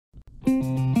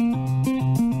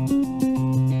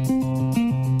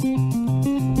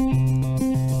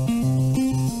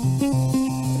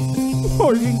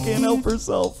Help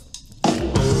herself.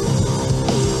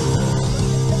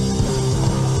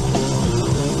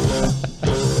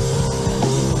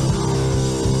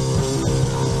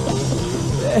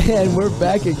 And we're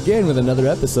back again with another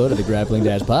episode of the Grappling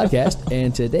Dash podcast.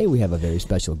 And today we have a very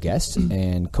special guest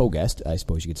and co-guest, I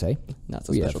suppose you could say. Not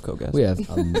so special co-guest. We have...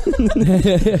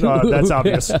 That's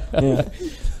obvious. Yeah.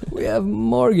 We have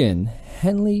Morgan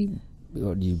Henley.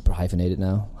 Or do you hyphenate it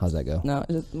now? How's that go? No,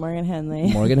 just Morgan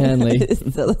Henley. Morgan Henley. It's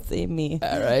still the same me.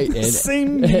 All right. And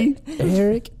Same me.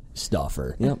 Eric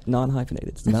Stauffer. Yep,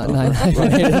 non-hyphenated. Not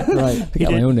hyphenated. Right. I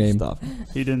got my own name. Stauffer.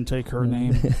 He didn't take her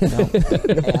name.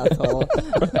 Asshole.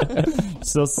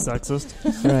 So sexist.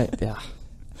 Right, yeah.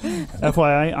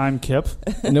 FYI, I'm Kip.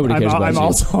 Nobody cares about I'm you.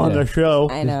 also on the show.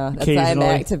 I know. That's why I'm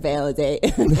back to validate.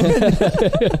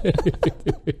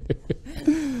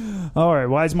 All right,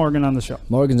 why is Morgan on the show?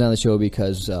 Morgan's on the show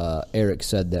because Erik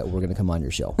said that we're going to come on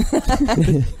your show.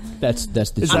 That's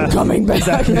the I'm coming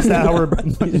back. Is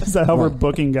that how we're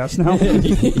booking guests now?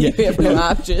 We have no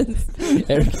options.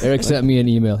 Erik sent me an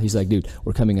email. He's like, dude,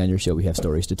 we're coming on your show. We have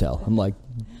stories to tell. I'm like,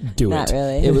 do Not it.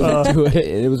 really.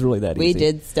 It was really that easy. We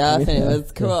did stuff and it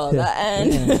was cool. The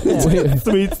end.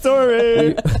 Sweet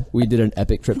story. We did an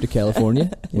epic trip to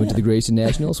California. Went to the Gracie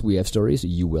Nationals. We have stories.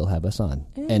 You will have us on.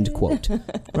 End quote.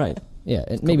 Right. Yeah,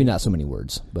 and maybe not so many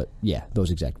words, but yeah,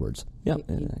 those exact words. Yep.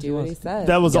 Do what he said.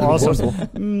 That was awesome.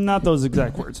 Not those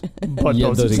exact words, but Yeah,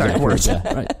 those exact words.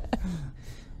 Yeah. Right.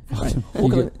 Right.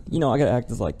 Well, I got to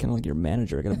act as kind of like your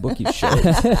manager. I got to book you shows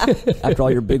after all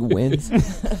your big wins.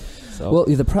 So. Well,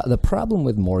 the problem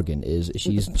with Morgan is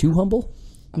she's too humble.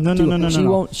 No.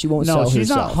 She won't sell she's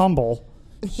herself. not humble.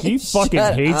 She fucking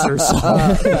hates up.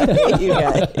 herself. You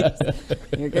guys.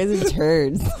 You guys are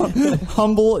turds.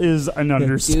 Humble is an Dookie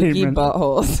understatement.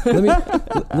 buttholes.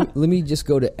 let me just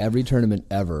go to every tournament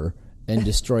ever and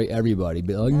destroy everybody.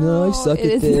 Be like, no, I suck it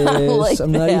at is not this. like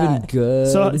I'm not that. even good.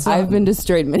 So I've been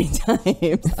destroyed many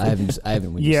times. I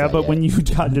haven't. When you yeah, said but yet. when you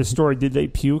got destroyed, did they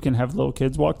puke and have little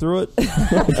kids walk through it?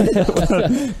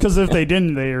 Because if they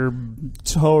didn't, they are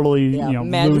totally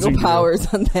magical losing powers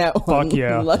on that one. Fuck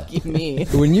yeah. Lucky me.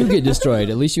 When you get destroyed,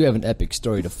 at least you have an epic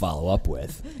story to follow up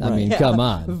with. I mean, come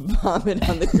on. Vomit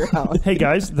on the ground. Hey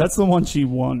guys, that's the one she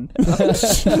won.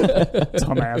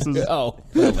 Dumbasses. Oh,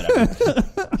 whatever.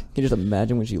 Can you just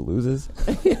imagine when she loses?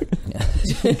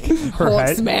 Her Hulk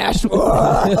head. smash. No.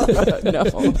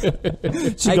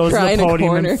 She I goes to cry in the a podium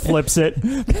corner. and flips it.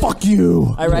 Fuck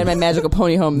you. I ride my magical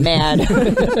pony home mad.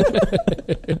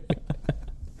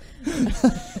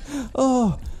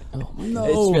 Oh no.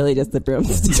 It's really just the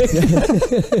broomstick.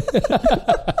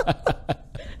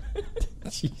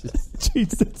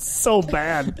 Jesus, it's so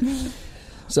bad.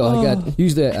 So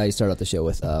usually I start out the show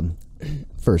with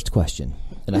first question.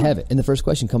 And I have it. And the first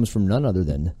question comes from none other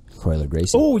than Croyler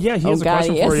Gracie. Oh, yeah, he has a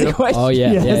question for you. Oh,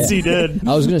 yeah. Yes, he did.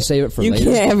 I was going to save it for You later.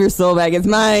 can't have your soul back. It's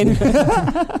mine. I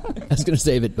was going to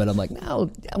save it, but I'm like, no,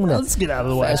 I want to Let's get out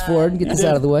of the way. fast forward and get this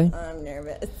out of the way. I'm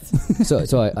nervous. So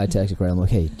I texted Croyler. I'm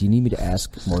like, hey, do you need me to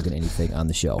ask Morgan anything on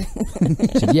the show? He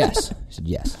said, yes. I said,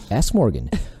 yes. Ask Morgan.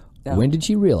 No. When did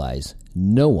she realize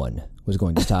no one was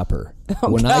going to stop her?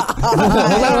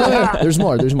 There's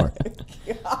more.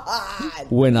 God.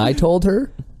 When I told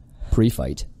her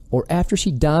pre-fight or after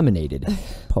she dominated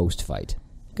post-fight.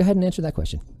 Go ahead and answer that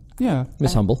question. Yeah.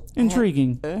 Miss Humble.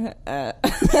 Intriguing. I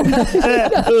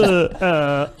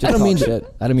don't mean to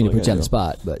put you on the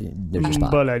spot, but there's your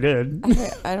spot. But I did.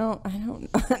 I don't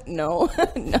no.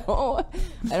 No.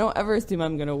 I don't ever assume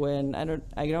I'm gonna win. I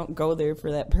don't go there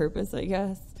for that purpose, I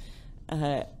guess.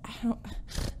 I don't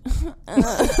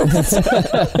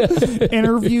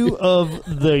Interview of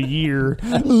the year.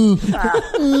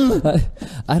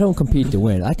 I don't compete to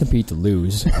win. I compete to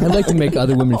lose. I like to make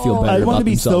other women feel better I about want to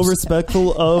be themselves. so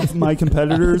respectful of my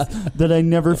competitors that I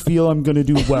never feel I'm going to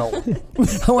do well.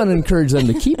 I want to encourage them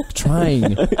to keep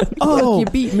trying. Oh, you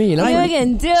beat me. And You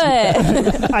can do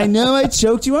it. I know I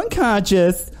choked you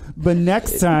unconscious, but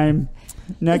next time.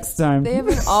 They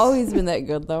haven't always been that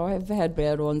good, though. I've had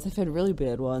bad ones. I've had really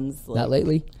bad ones. Not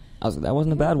lately. That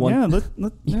wasn't a bad one. Yeah,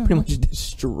 you pretty much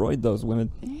destroyed those women.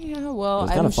 Yeah, well,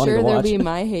 kinda I'm funny sure to there'll watch. be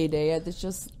my heyday. It's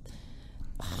just,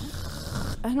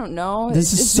 I don't know.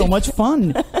 This is so much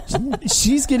fun.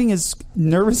 She's getting as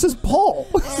nervous as Paul.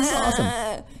 This is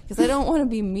awesome. Because I don't want to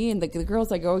be mean. The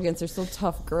girls I go against are so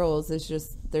tough girls. It's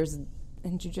just,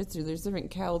 in jiu-jitsu, there's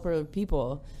different caliber of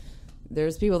people.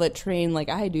 There's people that train like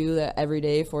I do that every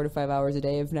day, 4 to 5 hours a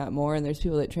day, if not more. And there's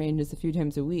people that train just a few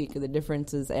times a week. The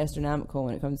difference is astronomical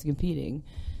when it comes to competing.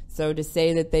 So to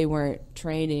say that they weren't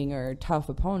training or tough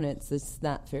opponents, it's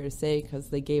not fair to say because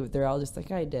they gave it their all just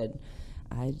like I did.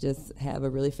 I just have a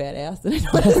really fat ass. And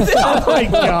I don't Oh my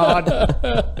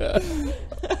God.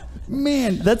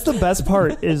 Man, that's the best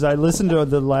part is I listened to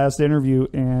the last interview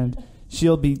and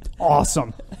she'll be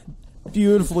awesome.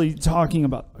 Beautifully talking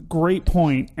about a great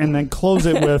point and then close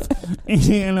it with,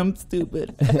 and I'm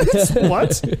stupid.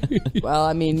 What? Well,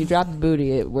 I mean, you drop the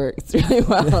booty, it works really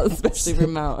well, especially for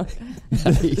mount.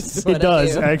 It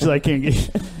does. Actually, I can't get...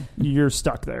 You're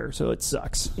stuck there, so it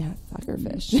sucks. Yeah, sucker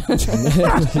fish.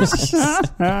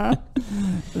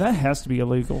 That has to be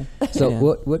illegal. So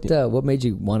Yeah. what made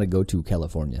you want to go to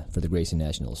California for the Gracie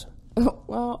Nationals?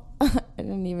 Well, I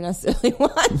didn't even necessarily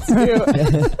want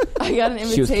to. I got an She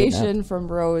was invitation kidnapped. from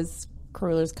Rose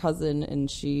Corler's cousin, and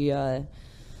she...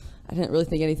 I didn't really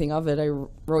think anything of it. I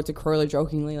wrote to Corler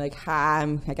jokingly, like, "Hi,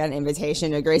 I got an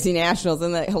invitation to Gracie Nationals."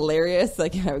 Isn't that hilarious?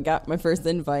 Like, I got my first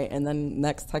invite, and then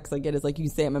next text I get is like, "You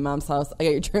can stay at my mom's house. I got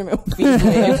your tournament with fees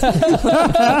waived."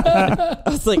 I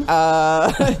was like,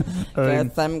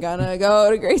 guess I'm gonna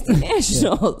go to Gracie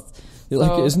Nationals. You're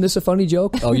So- like, isn't this a funny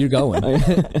joke? Oh, you're going.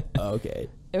 Okay.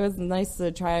 It was nice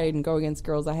to try and go against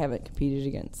girls I haven't competed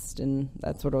against, and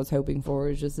that's what I was hoping for,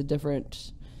 was just a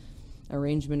different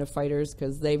arrangement of fighters,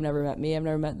 because they've never met me, I've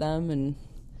never met them, and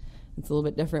it's a little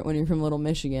bit different when you're from Little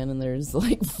Michigan and there's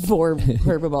like 4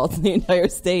 purple belts in the entire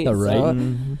state. Oh, right. So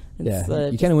Yeah.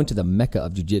 it's, You kind of went to the mecca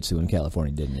of jiu-jitsu in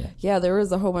California, didn't you? yeah, there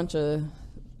was a whole bunch of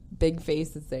big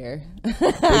faces there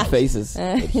Big faces.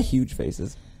 Like huge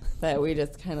faces. that we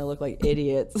just kind of look like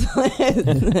idiots.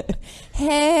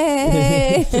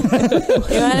 Hey, you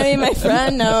want to be my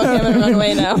friend? No, okay, I'm gonna run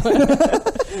away now.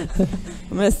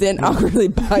 I'm gonna stand awkwardly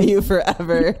by you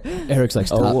forever. Eric's like,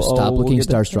 stop we'll looking get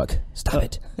there. starstruck. Stop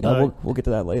it. We'll get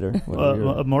to that later. when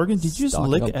you're Morgan, did you just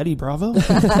stalking lick up. Eddie Bravo?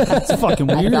 That's fucking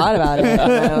I weird. thought about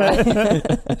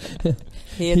it.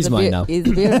 He's mine now. He's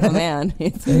a beautiful man.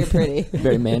 He's very pretty.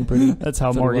 very man pretty. That's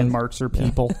how That's what it Morgan was. marks her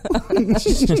people.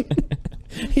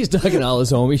 He's talking to all his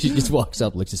homies. He just walks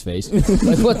up, licks his face.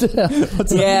 Like, what the hell?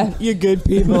 Yeah, you're good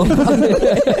people.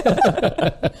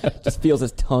 Just feels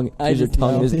his tongue. Feels your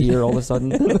tongue in his ear all of a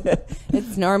sudden.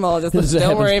 It's normal. Just This don't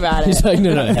happens- worry about He's it. like,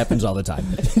 no, it happens all the time.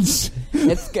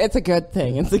 It's a good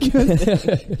thing. It's a good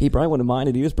thing. He probably wouldn't have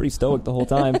minded. He was pretty stoic the whole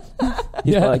time.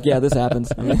 He's probably like, yeah, this happens.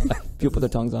 I mean, people put their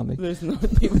tongues on me. There's no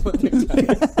people put their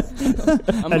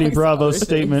tongue. Eddie Bravo's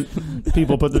statement,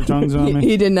 people put their tongues on me.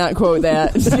 He did not quote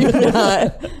that. Do not.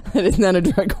 That is not a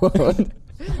direct quote.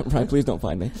 Right, please don't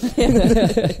find me.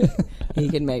 He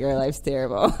can make our lives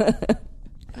terrible.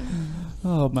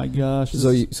 Oh my gosh.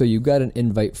 So you got an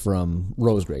invite from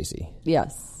Rose Gracie.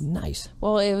 Yes. Nice.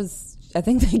 Well, it was. I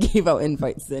think they gave out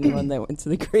invites to anyone that went to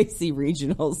the Gracie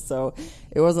regionals, so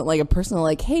it wasn't like a personal,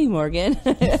 like, "Hey, Morgan,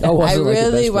 I wasn't like the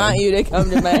really best want friend. you to come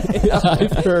to my."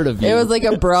 I've heard of you. It was like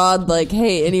a broad, like,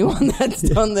 "Hey, anyone that's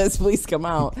done this, please come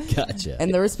out." Gotcha.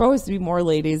 And there were supposed to be more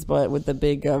ladies, but with the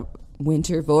big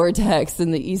winter vortex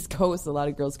in the East Coast, a lot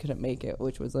of girls couldn't make it,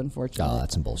 which was unfortunate. Oh,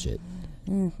 that's some bullshit.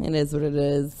 It is what it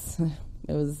is.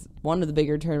 It was one of the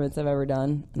bigger tournaments I've ever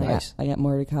done. And Nice. I got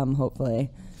more to come, hopefully.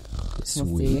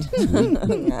 Sweet. see. Sweet.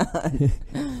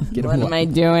 Get What him am I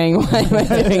doing? Why am I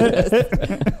doing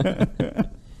this?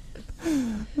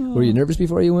 Were you nervous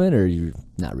before you went, or you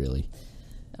not really?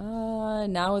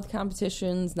 Now with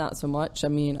competitions, not so much. I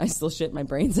mean, I still shit my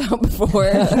brains out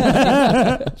before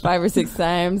 5 or 6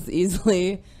 times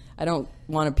easily. I don't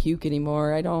want to puke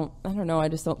anymore. I don't know. I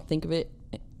just don't think of it.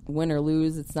 Win or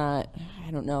lose, it's not.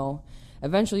 I don't know.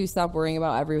 Eventually, you stop worrying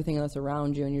about everything that's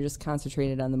around you, and you're just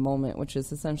concentrated on the moment, which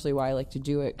is essentially why I like to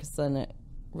do it, because then it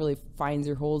really finds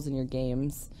your holes in your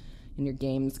games.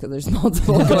 Because there's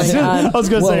multiple going on. I was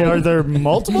going to say, are there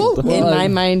multiple? In my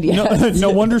mind, yes. No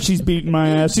wonder she's beating my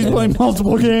ass. She's playing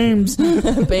multiple games.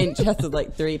 Playing chess with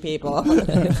like 3 people.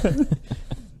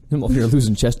 I'm over here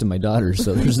losing chess to my daughter,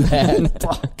 so there's that.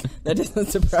 Fuck. That doesn't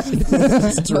surprise me.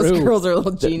 It's Those true. girls are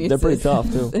little geniuses. They're pretty tough,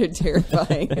 too. They're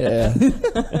terrifying. Yeah.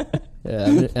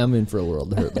 Yeah, I'm in for a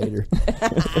world of hurt later.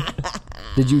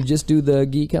 Did you just do the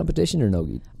gi competition or no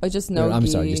gi? Oh, just no gi. I'm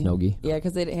sorry, just no gi. Yeah,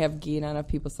 because they didn't have gi. Not enough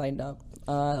people signed up.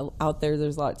 Out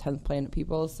there's a lot of 10th Planet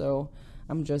people, so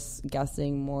I'm just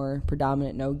guessing more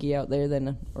predominant no gi out there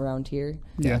than around here.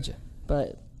 Yeah. Gotcha.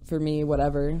 But for me,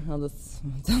 whatever. I'll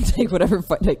take whatever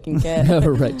fight I can get. All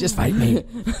right, just fight me.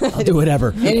 I'll do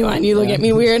whatever. Anyone, you look at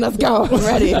me weird, let's go. I'm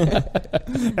ready.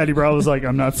 Eddie Bravo's like,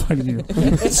 I'm not fighting you.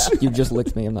 You just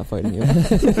licked me. I'm not fighting you.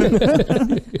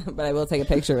 But I will take a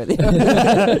picture with you.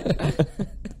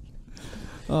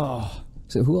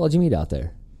 So who all did you meet out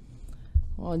there?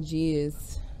 Oh,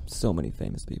 geez. So many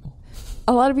famous people.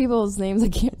 A lot of people's names I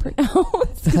can't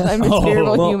pronounce because I'm a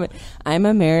terrible human. I'm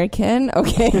American.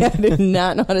 Okay, I do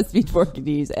not know how to speak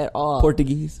Portuguese at all.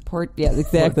 Portuguese. Yeah,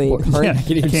 exactly. Yeah,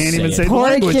 can't even say the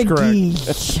language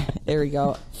correct. There we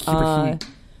go. The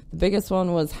biggest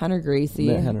one was Henry Gracie.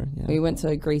 Henry, yeah. We went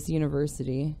to Gracie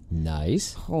University.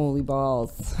 Nice. Holy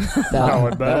balls. That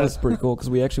was pretty cool because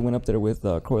we actually went up there with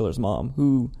Croyler's mom,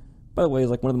 who, by the way, is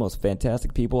like one of the most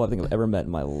fantastic people I think I've ever met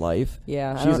in my life.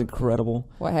 Yeah. She's incredible.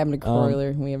 What happened to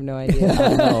Croyler? We have no idea.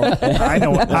 I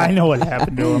know what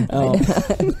happened to him.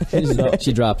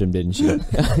 She dropped him, didn't she?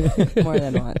 More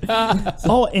than once.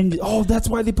 That's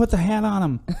why they put the hat on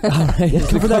him. All right.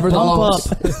 Cover the bump up.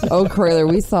 Oh, Croyler,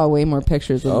 we saw way more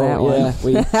pictures of that one.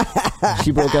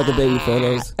 She broke out the baby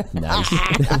photos. Nice.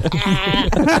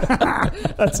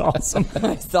 That's awesome.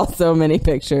 I saw so many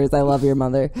pictures. I love your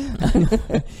mother.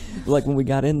 Like when we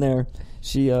got in there,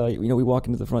 she, we walk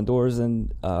into the front doors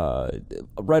and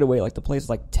right away, like the place is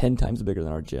like 10 times bigger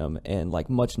than our gym and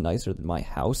like much nicer than my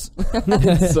house.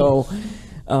 So,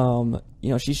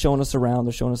 she's showing us around.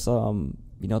 They're showing us,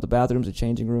 the bathrooms, the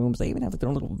changing rooms. They even have like their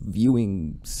own little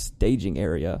viewing staging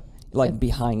area, like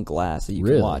behind glass that you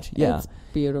can watch. Yeah, it's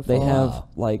beautiful. They have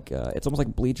like it's almost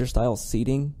like bleacher style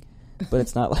seating, but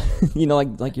it's not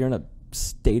like like you're in a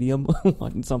stadium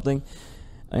watching something.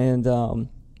 And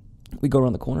we go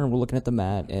around the corner and we're looking at the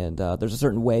mat, and there's a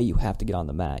certain way you have to get on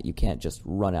the mat. You can't just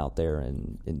run out there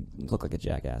and look like a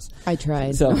jackass. I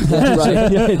tried. So I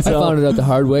found it out the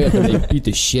hard way. I thought they beat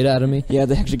the shit out of me. Yeah,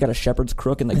 they actually got a shepherd's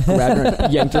crook and they grabbed her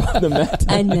and yanked her off the mat.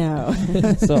 I know.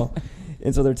 So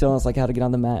they're telling us like how to get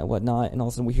on the mat and whatnot, and all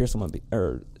of a sudden we hear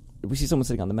we see someone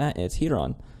sitting on the mat and it's heater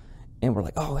on, and we're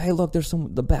like, oh hey look, there's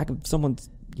the back of someone's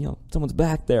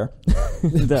back there.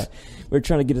 And, we're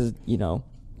trying to get his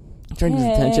trying to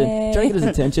get his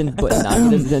attention, but not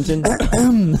get his attention.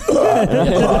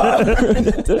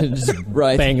 Just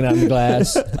banging on the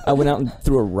glass. I went out and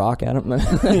threw a rock at him.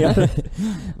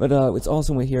 But it's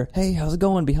awesome. We hear, hey, how's it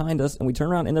going behind us? And we turn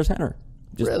around and there's Henry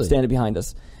just standing behind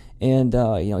us. And,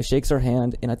 he shakes our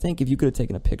hand. And I think if you could have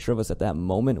taken a picture of us at that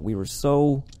moment, we were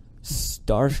so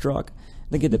starstruck.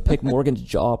 They get to pick Morgan's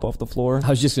jaw up off the floor. I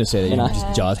was just going to say that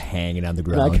just jaws hanging on the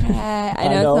ground. I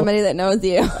know somebody that knows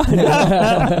you.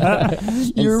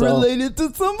 You're related to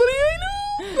somebody I know.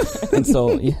 And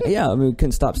so, we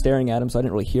couldn't stop staring at him, so I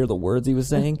didn't really hear the words he was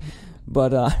saying.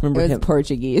 But I remember it was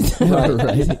Portuguese.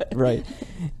 Right.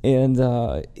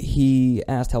 And he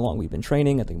asked how long we've been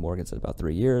training. I think Morgan said about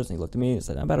 3 years. And he looked at me and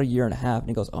said, about a year and a half. And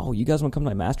he goes, oh, you guys want to come to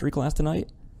my mastery class tonight?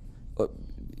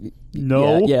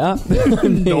 No. Yeah.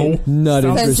 No. Not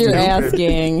Since interested. you're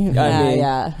asking.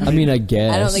 I mean, I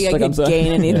guess. I don't think I could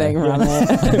gain anything from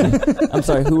it. I'm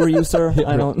sorry, who are you, sir?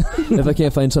 I don't. If I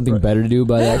can't find something better to do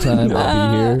by that time,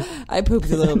 I'll be here. I pooped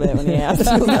a little bit when he asked.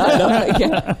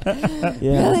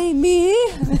 Really, me?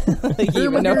 Like, he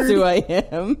even knows who I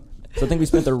am. So I think we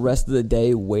spent the rest of the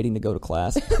day waiting to go to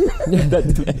class.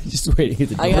 Just waiting at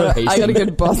the door. I got a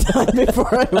good bus time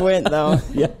before I went, though.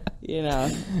 Yeah.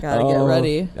 Gotta get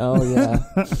ready. Oh, yeah.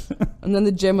 And then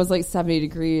the gym was like 70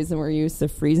 degrees, and we're used to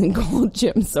freezing cold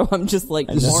gym, so I'm just like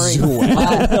pouring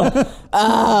sweat.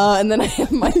 And then I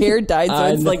have my hair dyed, so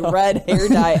it's like red hair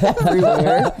dye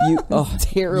everywhere.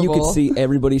 Terrible. You could see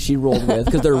everybody she rolled with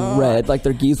because they're red, like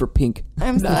their gis were pink.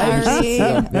 I'm sorry.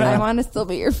 I want to still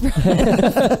be your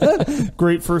friend.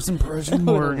 Great first impression,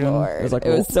 Morgan. It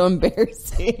was so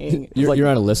embarrassing. You're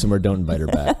on a list and we don't invite her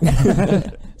back.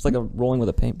 It's like a rolling with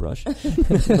a paintbrush.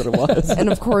 That's what it was.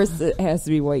 And of course, it has to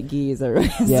be white gis. Everybody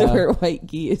has to wear white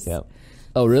gis. Yeah.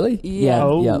 Oh, really?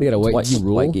 Yeah. Yeah. They got a white gi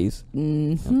rule? White gis.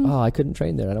 Mm-hmm. Oh, I couldn't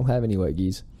train there. I don't have any white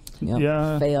gis.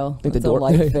 Yeah. Fail. I think It's a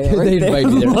life fail. They invite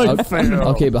me there. Fail.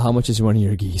 Okay, but how much is one of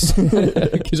your geese?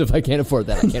 Because if I can't afford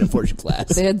that, I can't afford your class.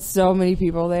 They had so many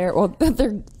people there. Well,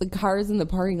 the cars in the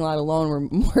parking lot alone were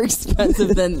more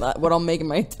expensive than what I'll make in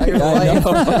my entire life.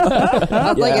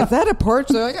 I was like, is that a porch?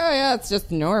 They're like, oh yeah, it's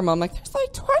just normal. I'm like, there's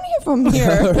like 20 of them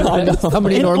here. How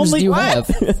many norms do you have?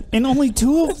 And only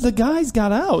 2 of the guys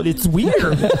got out. It's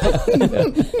weird.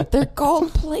 They're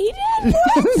gold plated.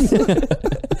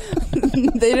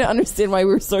 They didn't understand why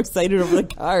we were so excited over the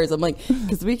cars. I'm like,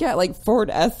 because we got like Ford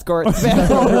Escorts back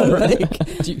home. Like,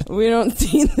 we don't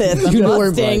see this. The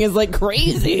Mustang is like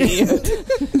crazy.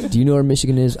 Do you know where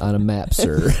Michigan is on a map,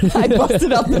 sir? I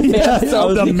busted up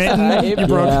the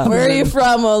map. Where are you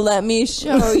from? Well, let me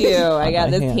show you. I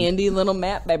got this handy little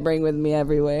map I bring with me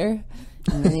everywhere.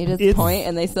 And then you just point,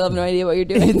 and they still have no idea what you're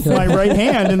doing. It's my right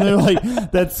hand, and they're like,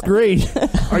 "That's great.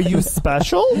 Are you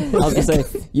special?" I was gonna say,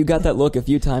 you got that look a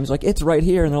few times, like it's right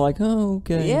here, and they're like, "Oh,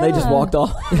 okay." Yeah. They just walked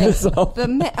off. So. The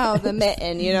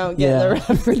mitten, you don't get the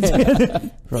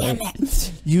reference.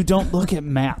 Right. You don't look at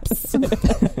maps.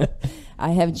 I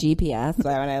have GPS, so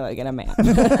when I look at a map.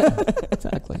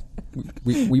 Exactly.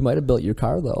 We might have built your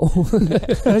car though.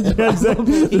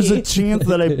 There's a chance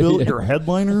that I built your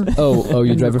headliner. Oh,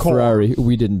 you drive a Ferrari.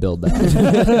 We didn't build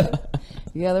that.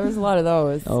 Yeah, there was a lot of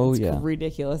those. Oh, it's yeah.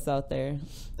 ridiculous out there.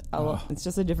 It's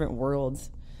just a different world.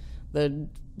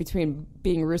 Between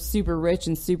being super rich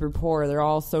and super poor, they're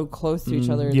all so close to each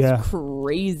other. It's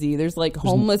crazy. There's like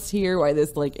homeless here while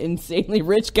this like insanely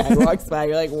rich guy walks by.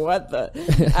 You're like, what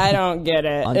the? I don't get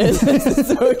it. It's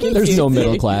so confusing. There's no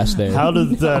middle class there. How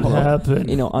does that happen?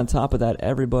 You know, on top of that,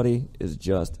 everybody is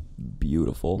just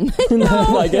beautiful.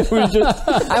 Like it was just.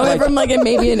 I went from like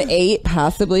maybe an 8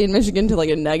 possibly in Michigan to like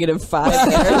a -5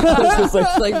 there. It's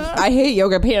just like I hate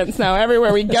yoga pants now.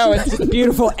 Everywhere we go, it's just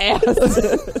beautiful ass.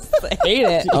 I hate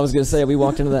it. I was gonna say we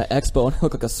walked into that expo and I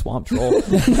looked like a swamp troll.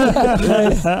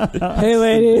 Hey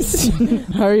ladies,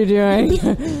 how are you doing?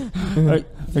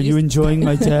 Are you enjoying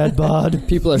my dad bod?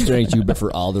 People are staring at you, but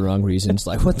for all the wrong reasons.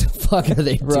 Like, what the fuck are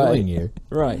they doing here?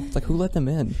 Right. It's like, who let them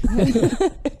in?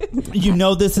 You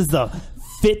know this is the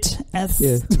Fit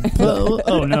Expo.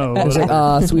 Oh no! It's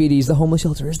like, sweeties, the homeless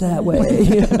shelter is that way.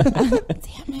 Damn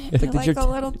it! I like a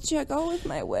little jiggle with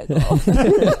my wiggle.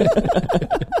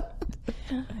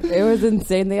 It was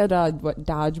insane. They had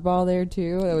dodgeball there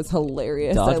too. It was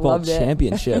hilarious. I Dodgeball loved it.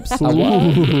 championships.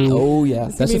 Oh yeah,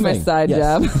 That's my side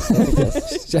job.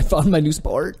 I found my new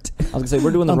sport. I was gonna say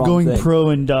we're doing the I'm wrong going thing. pro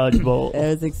in dodgeball. It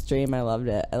was extreme. I loved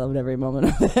it. I loved every moment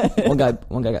of it. One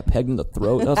guy got pegged in the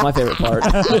throat. That was my favorite part.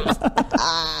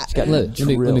 She got Let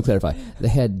me drilled. clarify. They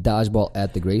had dodgeball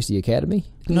at the Gracie Academy.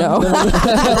 No.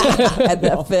 At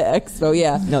the Fit Expo,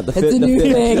 yeah. No, it's a new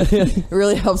thing. It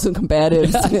really helps with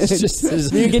combatives.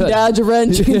 You can dodge a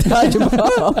wrench, you can dodge a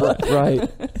ball. Right.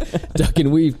 Duck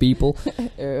and weave, people.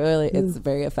 It's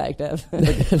very effective.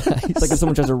 It's like if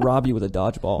someone tries to rob you with a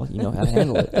dodgeball, you know how to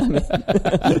handle it. I mean,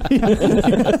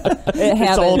 It happens.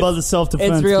 It's all about the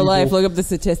self-defense. It's real people. life. Look up the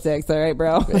statistics, all right,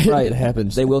 bro? right. It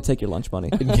happens. They will take your lunch money.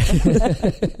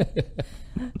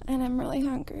 And I'm really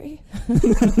hungry.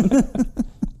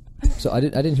 So I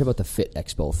didn't hear about the Fit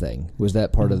Expo thing. Was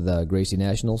that part of the Gracie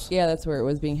Nationals? Yeah, that's where it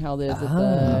was being held. Is at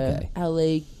the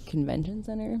LA Convention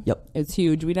Center. Yep. It's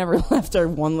huge. We never left our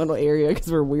one little area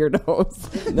because we're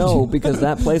weirdos. No, because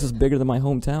that place was bigger than my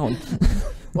hometown.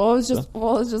 Well, it's just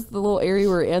the little area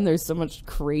we're in. There's so much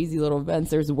crazy little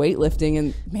events. There's weightlifting,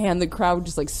 and man, the crowd would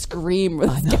just like scream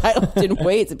with this guy lifting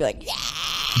weights and be like, "Yeah!"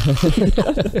 I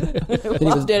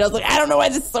loved it. I was like, I don't know why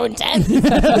this is so intense. I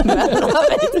love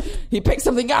it. He picked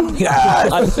something up.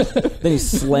 Yes! Then he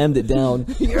slammed it down.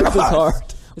 It was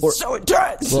hard. It's so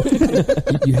intense. Well,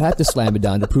 you have to slam it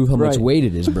down to prove how much Right. weight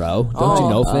it is, bro. Don't you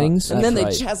know things? And then they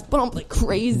right. chest bump like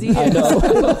crazy. I know.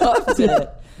 I loved it.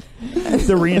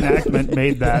 The reenactment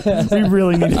made that. We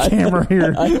really need a camera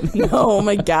here. No, oh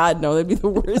my God, no, that'd be the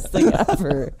worst thing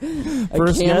ever.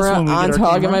 First a guess camera when we on get our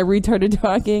talking. Am camera? I retarded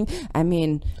talking? I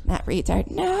mean, not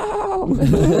retard. No.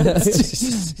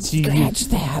 Scratch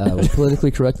that. Was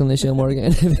politically correct on this show,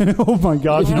 Morgan? Oh my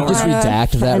God! If you could just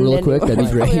redact that real quick, that'd be I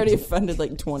already great. offended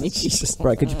like 20 people.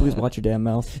 Right, could you please watch your damn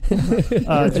mouth?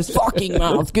 Just Fucking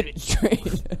mouth. Get it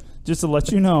straight. to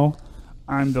let you know,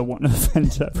 I'm the one who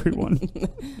offends everyone.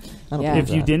 Yeah. If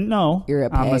you didn't know, You're a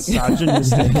I'm pig.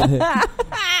 misogynistic.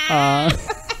 I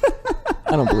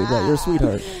don't believe that. You're a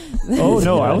sweetheart. Oh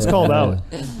no, I was called out.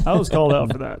 I was called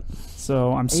out for that.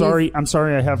 So I'm sorry. I'm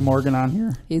sorry. I have Morgan on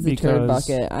here. He's a turd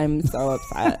bucket. I'm so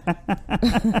upset.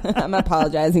 I'm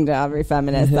apologizing to every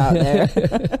feminist out there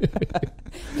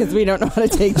because we don't know how to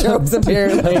take jokes.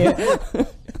 Apparently,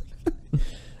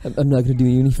 I'm not going to do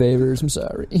you any favors. I'm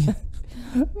sorry.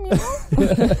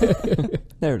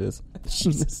 There it is.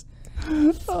 Jesus.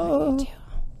 Oh.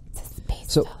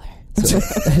 So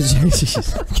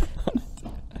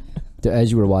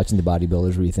as you were watching the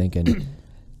bodybuilders, were you thinking,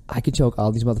 I could choke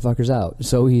all these motherfuckers out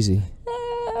so easy?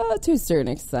 to a certain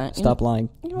extent. Stop lying.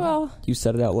 Well, You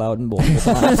said it out loud and multiple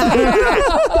times.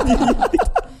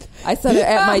 I said it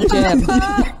at my gym.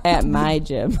 At my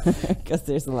gym. Because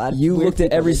there's a lot of You weird looked at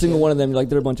people every that single do. one of them. You're like,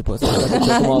 they're a bunch of pussies. I can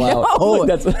check them all out. No. Like,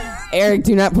 that's Eric,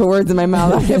 do not put words in my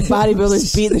mouth. I have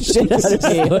bodybuilders beat the shit out of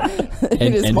me. They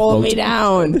just and hold me quote-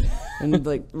 down and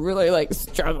like really like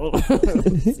struggle,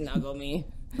 snuggle me.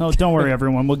 Oh, don't worry,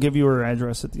 everyone. We'll give you her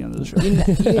address at the end of the show. You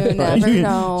never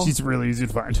know. She's really easy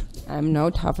to find. I'm no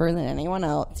tougher than anyone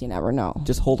else. You never know.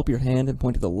 Just hold up your hand and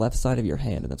point to the left side of your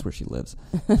hand, and that's where she lives.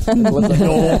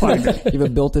 You'll find her. You have a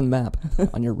built-in map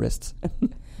on your wrists.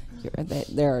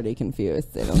 They're already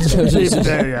confused. They don't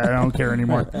care. Yeah, I don't care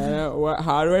anymore.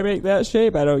 How do I make that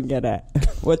shape? I don't get it.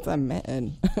 What's a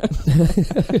mitten?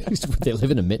 They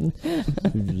live in a mitten?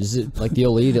 Is it like the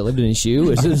old lady that lived in a shoe?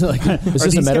 Is this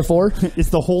a metaphor? Is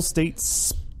the whole state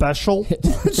special?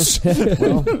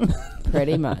 Well,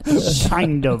 pretty much.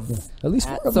 Kind of. At least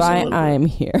That's why I'm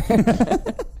here.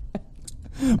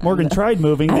 Morgan tried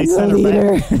moving. They I'm sent the her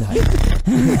leader.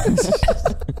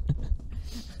 back.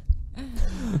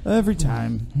 Every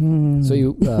time. So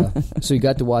you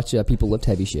got to watch people lift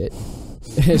heavy shit.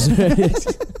 Is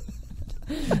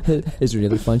there any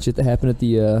other fun shit that happened at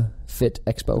the Fit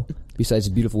Expo besides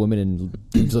beautiful women and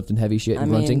dudes lifting heavy shit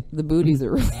and grunting? The booties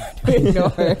are really hard to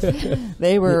ignore.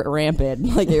 They were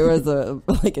rampant, like it was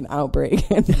an outbreak.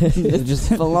 Just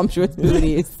voluptuous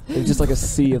booties. It was just like a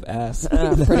sea of ass.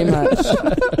 Pretty much.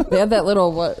 They had that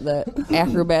little the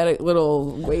acrobatic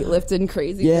little weightlifting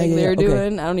crazy thing they were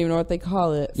doing. I don't even know what they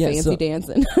call it. Yeah, Fancy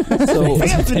dancing. So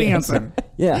Fancy dancing.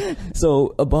 yeah.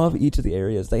 So above each of the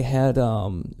areas, they had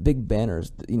big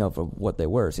banners, for what they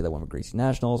were. See, that one for Gracie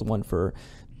Nationals, one for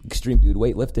Extreme Dude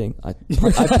weightlifting. I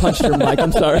punched her mic.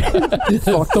 I'm sorry.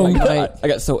 I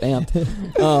got so amped.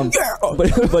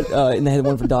 But and they had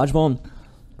one for dodgeball.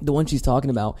 The one she's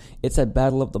talking about, it said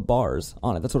Battle of the Bars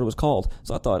on it. That's what it was called.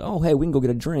 So I thought, oh, hey, we can go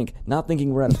get a drink. Not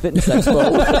thinking we're at a fitness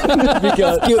expo.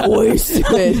 Because Get wasted.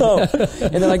 no.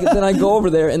 And then I go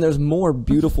over there, and there's more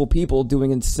beautiful people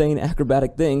doing insane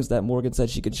acrobatic things that Morgan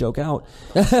said she could choke out.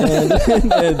 Lies.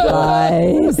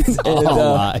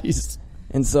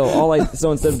 And so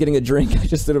instead of getting a drink, I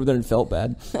just stood over there and felt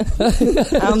bad.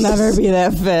 I'll never be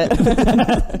that fit.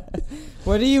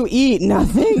 What do you eat?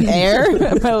 Nothing. Air?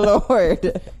 My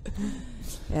lord.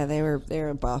 Yeah, they were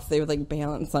buff. They would like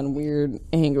balance on weird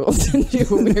angles and do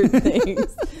weird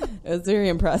things. It was very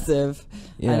impressive.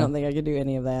 Yeah. I don't think I could do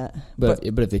any of that. But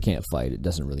if they can't fight, it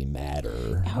doesn't really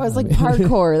matter. It was like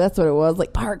parkour. That's what it was.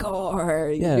 Like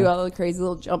parkour. You do all the crazy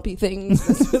little jumpy things.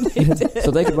 That's what they did.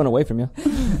 So they could run away from you.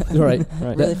 Right.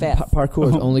 Really fast. Parkour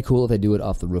is only cool if they do it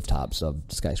off the rooftops of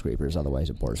skyscrapers.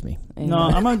 Otherwise, it bores me. No,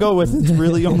 I'm going to go with it's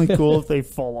really only cool if they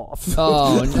fall off.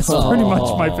 Oh, That's pretty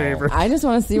much my favorite. I just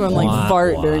want to see one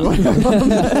fart during one of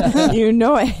them. You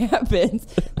know what happens.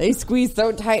 They squeeze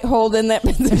so tight, hold in that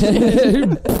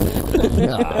position.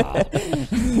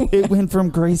 It went from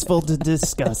graceful to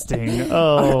disgusting.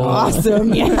 Oh.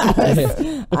 Awesome.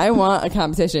 Yes. I want a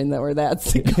competition where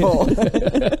that's the goal.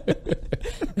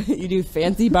 You do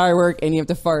fancy bar work and you have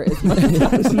to fart as much as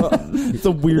possible. It's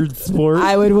a weird sport.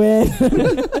 I would win.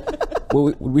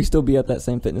 Would we still be at that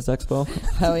same fitness expo?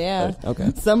 Hell yeah.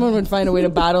 Okay. Someone would find a way to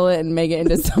bottle it and make it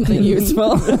into something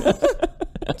useful.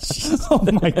 Oh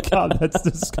my God, that's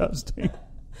disgusting.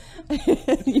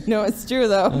 It's true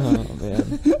though. Oh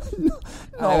man.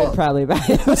 I would probably buy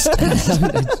it.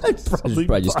 I'd probably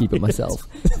just keep it myself.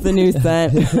 It's the new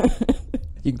scent.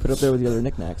 You can put it up there with the other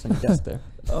knickknacks on your desk there.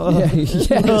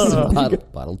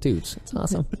 Bottle toots. It's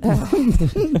awesome.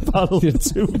 Bottle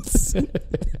toots. It's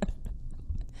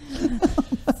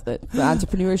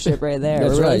entrepreneurship right there.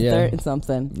 That's We're right, really yeah. starting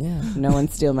something. Yeah. No one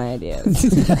steal my ideas.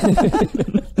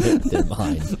 They're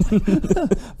behind.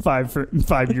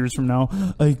 5 years from now,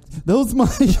 like, that was my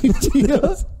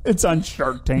idea. It's on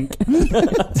Shark Tank.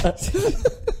 It's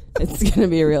going to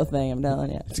be a real thing, I'm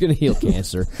telling you. It's going to heal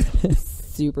cancer.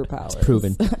 Superpowers. It's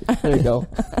proven. There you go.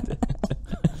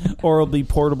 Or it'll be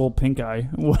portable pink eye.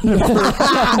 Whatever.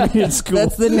 It's cool.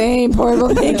 That's the name,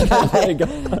 portable pink eye.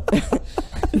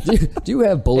 Do you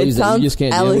have bullies that you just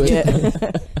can't deal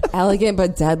with? Elegant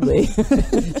but deadly.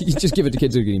 You just give it to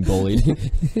kids who are getting bullied.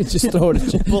 Just throw it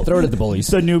at the bullies.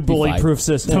 It's a new bully-proof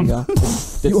system. There you go.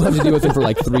 You have to deal with it for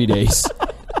like 3 days.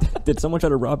 Did someone try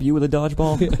to rob you with a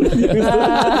dodgeball?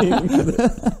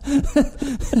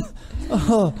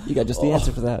 You got just the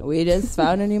answer for that. We just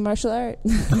found a new martial art.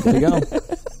 There you go.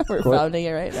 We're founding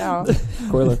it right now.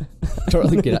 Coiler.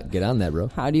 Totally get on that, bro.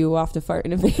 How do you waft a fart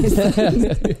in a vase?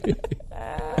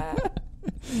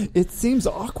 It seems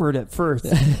awkward at first.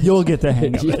 You'll get the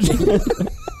hang of it.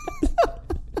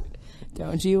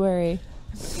 Don't you worry.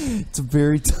 It's a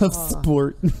very tough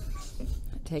sport. It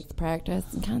takes practice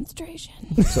and concentration.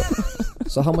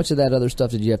 So how much of that other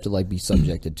stuff did you have to like be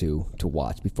subjected to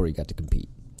watch before you got to compete?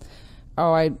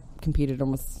 Oh, I competed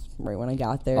almost right when I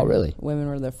got there. Oh, really? Women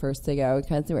were the first to go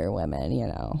because we're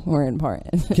women, we're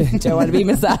important. Don't want to be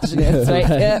misogynist, right?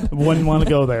 Yep. Wouldn't want to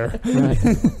go there. Right.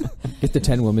 Get the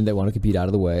 10 women that want to compete out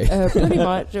of the way. Pretty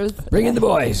much. It was, Bring in the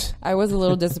boys. I was a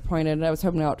little disappointed. I was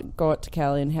hoping to go out to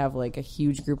Cali and have like a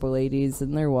huge group of ladies,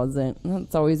 and there wasn't. And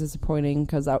that's always disappointing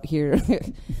because out here,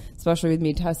 especially with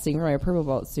me testing for my purple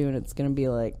belt soon, it's going to be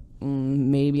like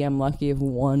maybe I'm lucky if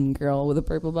one girl with a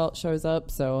purple belt shows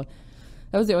up. So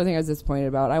that was the only thing I was disappointed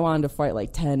about. I wanted to fight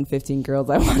like 10, 15 girls.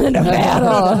 I wanted to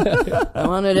battle. I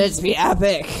wanted it to be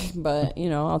epic. But,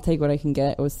 I'll take what I can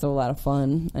get. It was still a lot of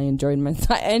fun. I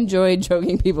enjoyed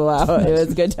choking people out. It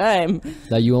was a good time.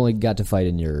 Now, you only got to fight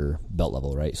in your belt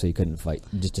level, right? So you couldn't fight,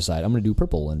 just decide, I'm going to do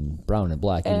purple and brown and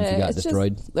black, even if you got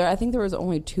destroyed? I think there was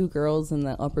only 2 girls in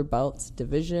the upper belts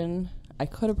division. I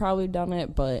could have probably done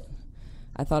it, but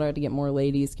I thought I had to get more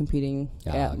ladies competing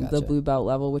at the blue belt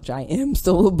level, which I am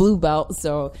still a blue belt,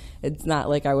 so it's not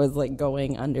like I was like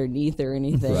going underneath or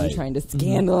anything, trying to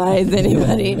scandalize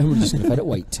anybody. We're just going to fight at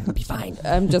white. It'll be fine.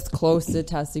 I'm just close to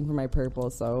testing for my purple,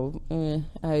 so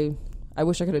I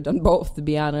wish I could have done both, to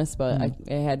be honest, but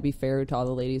I had to be fair to all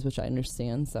the ladies, which I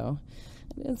understand, so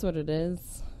it is what it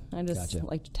is. I just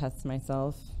like to test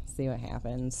myself, see what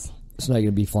happens. So now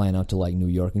you're going to be flying out to like New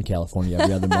York and California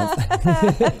every other month.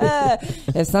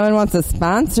 If someone wants to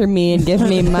sponsor me and give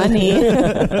me money,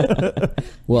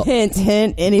 well, hint,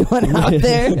 anyone out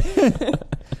there?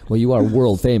 Well, you are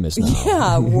world famous now.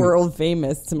 Yeah, world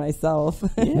famous to myself.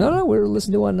 Yeah. No, we're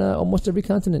listened to on almost every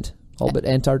continent, all but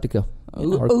Antarctica.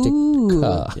 Ooh.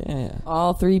 Yeah.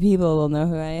 All 3 people will know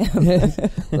who I am.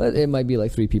 Well, it might be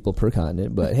like 3 people per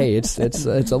continent, but hey, it's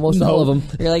almost all of them.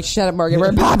 You're like, shut up, Morgan.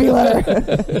 We're popular.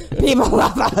 People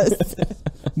love us.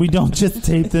 We don't just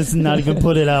tape this and not even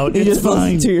put it out. You It's just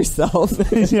fine. listen to yourself.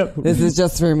 Yep. This is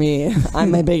just for me.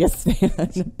 I'm my biggest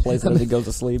fan. Plays it as he goes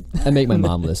to sleep. I make my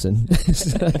mom listen.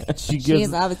 She She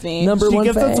gives loves me. Number she one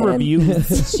gives us fan.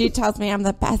 reviews. She tells me I'm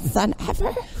the best son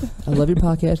ever. I love your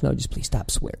podcast. No, just please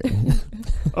stop swearing.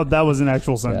 Oh, that was an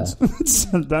actual sentence.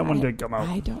 That one did come out.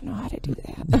 I don't know how to do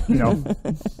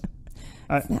that.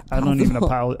 I don't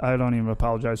even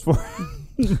apologize for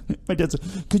it. My dad said,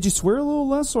 "Could you swear a little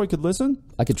less so I could listen?"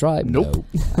 I could try. Nope.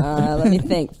 No. Let me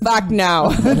think. Fuck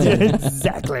no.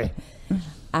 Exactly.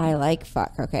 I like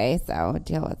fuck, okay? So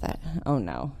deal with it. Oh,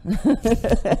 no.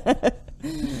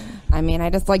 I mean, I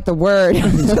just like the word.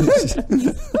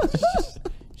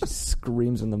 She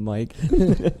screams in the mic.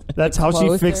 That's how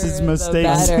she fixes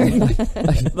mistakes.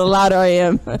 The louder I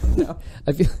am. No.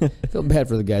 I feel bad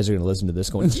for the guys who are going to listen to this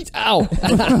going, ow!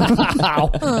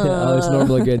 Ow! Oh, it's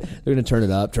normally good. They're going to turn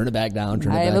it up, turn it back down,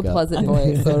 turn it I back up. have a pleasant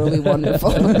voice, so it'll be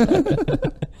wonderful.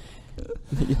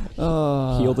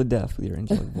 Heal the deaf with your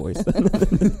angelic voice.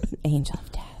 Angel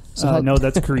of death. So No,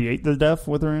 that's create the deaf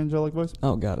with her angelic voice.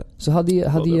 Oh, got it. So how'd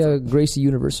the Gracie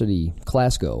University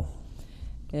class go?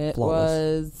 It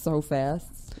Flawless. was so fast.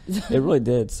 It really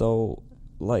did. So,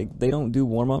 like, they don't do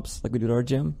warm-ups like we do at our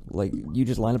gym. Like, you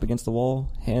just line up against the wall,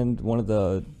 hand one of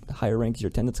the higher ranks your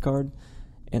attendance card,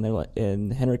 and they're like,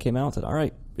 and Henry came out and said, "All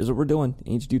right, here's what we're doing.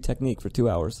 You need to do technique for 2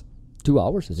 hours." 2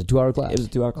 hours? It's a 2-hour class. It was a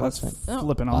 2-hour class. That's Right?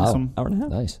 flipping Wow. awesome. Hour and a half.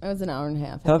 Nice. It was an hour and a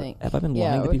half, I think. Have I been Yeah,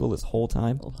 lying it to was- people this whole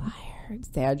time? Liar,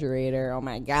 exaggerator. Oh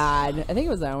my God. I think it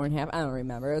was an hour and a half. I don't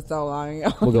remember. It was so long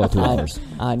ago. We'll go with 2 hours.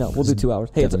 I know. We'll do 2 hours.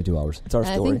 Hey, Definitely 2 hours. it's our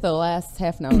And I story. think the last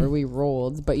half an hour we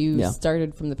rolled, but you Yeah.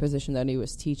 started from the position that he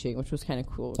was teaching, which was kind of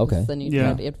cool. 'Cause Okay. Then you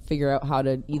had to figure out how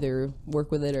to either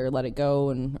work with it or let it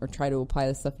go or try to apply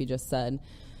the stuff you just said.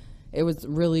 It was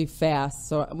really fast,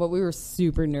 but we were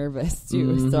super nervous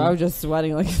too. So I was just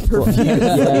sweating like profusely.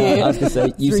 Yeah, I was gonna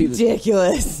say It's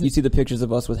ridiculous. You see the pictures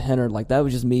of us with Henner, like that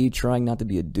was just me trying not to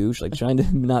be a douche, like trying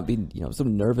to not be, so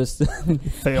nervous.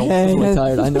 Fail. I'm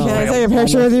tired. I know. Can I take a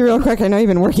picture with you real quick? I know you've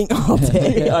been working all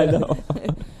day. I know.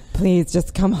 Please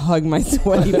just come hug my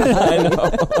sweaty back. I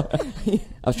know.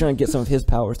 I was trying to get some of his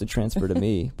powers to transfer to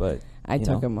me, but I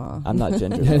took them all. I'm not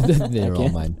ginger. though. They're I all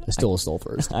can't. mine. I stole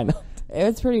first. I know. It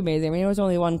was pretty amazing. I mean, it was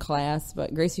only one class,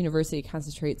 but Gracie University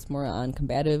concentrates more on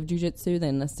combative jiu-jitsu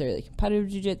than necessarily competitive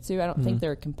jiu-jitsu. I don't think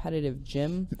they're a competitive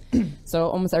gym. So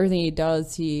almost everything he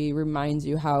does, he reminds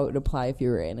you how it would apply if you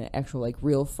were in an actual, like,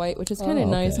 real fight, which is kind of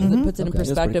nice because it puts it in Okay. That's pretty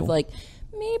perspective, cool. like,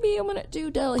 maybe I'm going to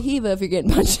do De La Hiva if you're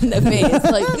getting punched in the face.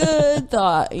 Like, good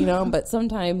thought, but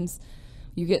sometimes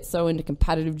you get so into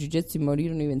competitive jiu-jitsu mode, you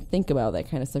don't even think about that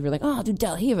kind of stuff. You're like, oh, I'll do De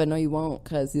La Hiva. No, you won't,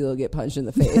 because you'll get punched in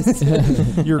the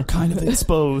face. You're kind of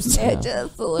exposed. Yeah,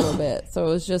 just a little bit. So it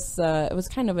was just, it was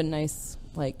kind of a nice,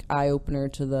 like, eye-opener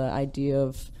to the idea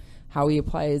of how he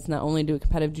applies not only to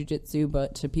competitive jiu-jitsu,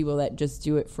 but to people that just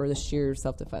do it for the sheer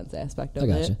self-defense aspect of I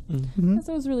gotcha. it.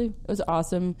 So it was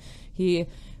awesome.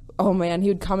 oh man, he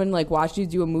would come and like watch you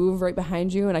do a move right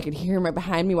behind you, and I could hear him right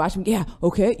behind me watching. Yeah,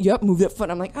 okay, yep, move that foot.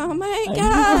 I'm like, oh my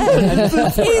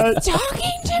god, he's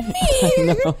talking to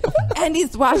me, and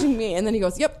he's watching me, and then he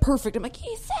goes, yep, perfect. I'm like,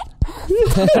 he said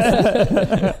perfect.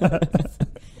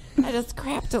 I just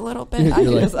crapped a little bit.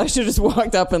 I should just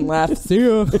walked up and laughed. See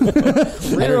ya.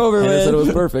 Right over with. I said it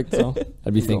was perfect. So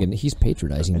I'd be thinking, he's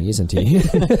patronizing me, isn't he?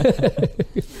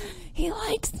 He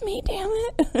likes me, damn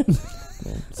it.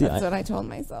 See, That's what I told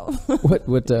myself.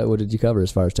 What did you cover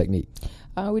as far as technique?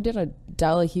 We did a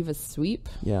De La Hiva sweep.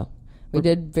 Yeah. We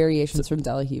did variations from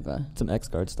De La Hiva. Some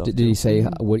X-guard stuff. Did he say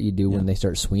what you do when they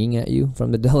start swinging at you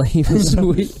from the De La Hiva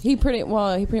sweep? He pretty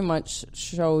much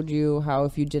showed you how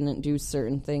if you didn't do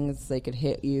certain things, they could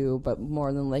hit you, but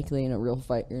more than likely in a real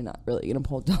fight, you're not really going to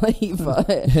pull De La Hiva.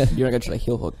 You're not going to try to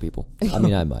heel hook people. I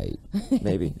mean, I might.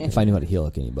 Maybe. If I knew how to heel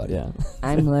hook anybody. Yeah.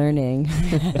 I'm learning.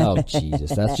 Oh,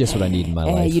 Jesus. That's just what I need in my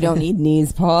life. You don't need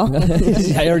knees, Paul.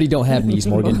 I already don't have knees,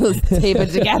 Morgan. Let's tape it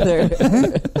together.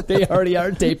 They already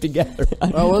are taped together.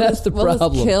 Well, That's the we'll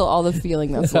problem. just kill all the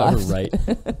feeling that's left. Right.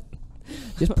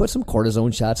 Just put some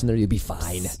cortisone shots in there, you'll be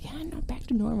fine. Yeah, no, back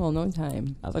to normal in no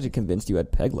time. I was actually convinced you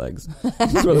had peg legs.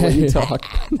 That's the way you talk.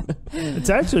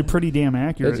 It's actually pretty damn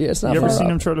accurate. It's not you ever far seen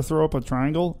up. him try to throw up a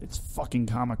triangle? It's fucking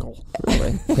comical.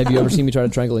 Really? Have you ever seen me try to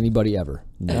triangle anybody ever?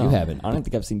 No, you haven't. I don't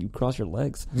think I've seen you cross your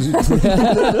legs.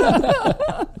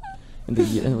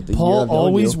 Paul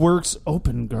always works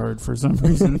open guard for some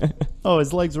reason. Oh,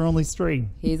 his legs are only straight.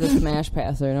 He's a smash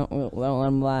passer. Don't let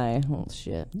him lie. Oh,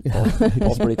 shit.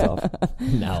 Paul's pretty tough.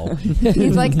 No.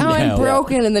 He's like, oh, I'm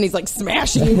broken. And then he's like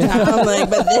smashing you down. I'm like,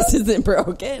 but this isn't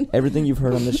broken. Everything you've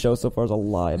heard on this show so far is a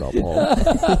lie about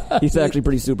Paul. He's actually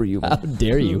pretty superhuman. How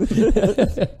dare you?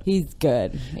 He's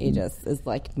good. He just is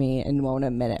like me and won't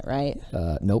admit it, right?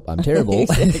 Nope, I'm terrible.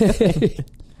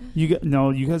 You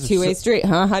guys are Two-way street,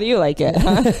 huh? How do you like it?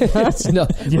 Huh? No,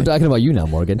 we're talking about you now,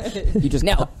 Morgan. You just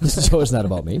No. This show is not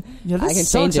about me. Yeah, this I can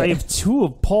sucks. change it. I have two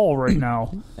of Paul right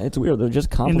now. It's weird. They're just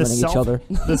In the complimenting each other.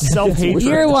 The self-hatred.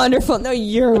 You're wonderful. No,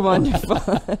 you're wonderful.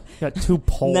 Got two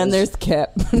Pauls. And then there's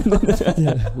Kip.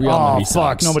 We all know Oh, he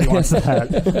fuck. sucks. Nobody wants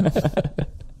that.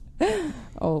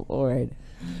 Oh, Lord.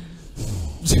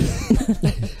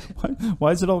 Why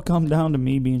does it all come down to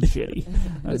me being shitty?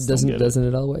 I just don't get Doesn't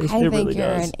it always? I It think really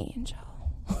you're does. an angel.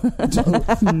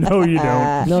 No, you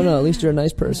don't. No, at least you're a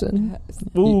nice person.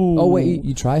 Ooh. Oh, wait,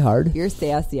 you try hard. You're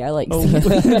sassy. I like Oh.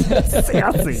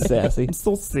 Sassy. Sassy. I'm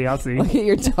still sassy. Look at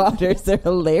your daughters. They're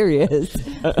hilarious.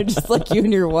 They're just like you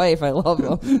and your wife. I love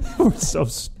them. We're so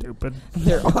stupid.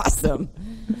 They're awesome.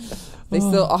 They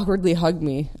still awkwardly hug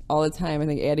me all the time. I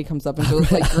think Addie comes up and she'll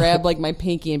like grab like my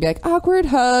pinky and be like, awkward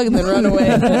hug, and then run away.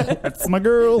 That's my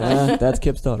girl. That's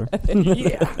Kip's daughter.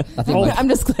 Yeah. I'm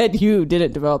just glad you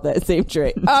didn't develop that same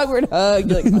trait. Awkward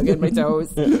hug. You're like hugging my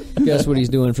toes. Guess what he's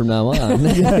doing from now on?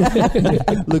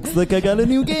 Looks like I got a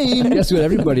new game. Guess what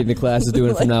everybody in the class is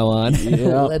doing from now on?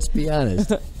 Yeah. Let's be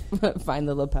honest. Find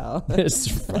the lapel. That's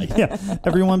right. Yeah.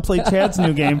 Everyone play Chad's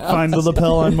new game. Find the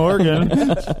lapel on Morgan.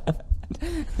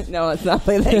 No, let's not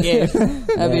play that game.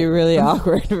 That'd be really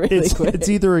awkward really quick. It's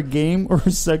either a game or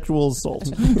a sexual assault.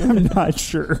 I'm not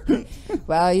sure.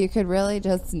 Well, you could really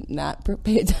just not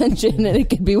pay attention and it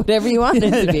could be whatever you want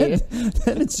it to be.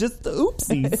 Then it's just the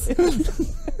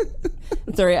oopsies.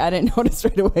 Sorry, I didn't notice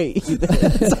right away either.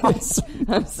 That's awesome.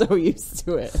 I'm so used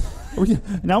to it.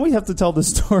 Now we have to tell the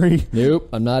story. Nope,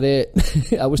 I'm not it.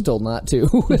 I was told not to.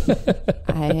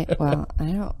 I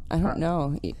don't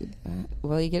know.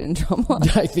 Will you get in trouble?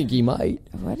 I think he might.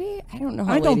 What do you? I don't know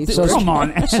how I don't ladies think. work. Come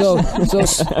on.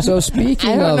 So speaking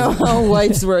I don't of, know how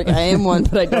wives work. I am one,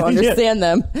 but I don't understand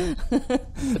them.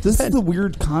 This is the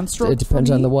weird construct. it depends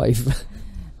for on me. the wife.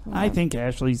 I think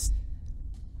Ashley's.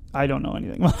 I don't know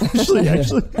anything about Ashley.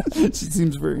 Actually, she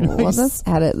seems very nice. We'll just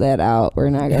edit that out. We're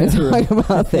not going to talk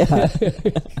about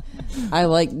that. I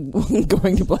like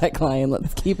going to Black Lion.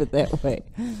 Let's keep it that way.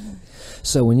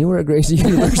 So when you were at Gracie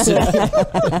University, I'm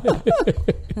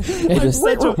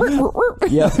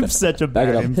such a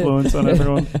bad influence on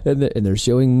everyone. and they're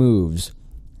showing moves,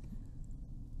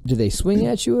 do they swing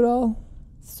at you at all?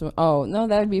 So, oh no,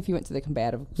 that would be if you went to the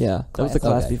combative. Yeah, that was the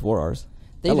class. class Okay. before ours.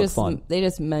 They That looked just fun. they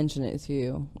just mention it to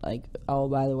you, like, oh,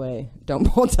 by the way, don't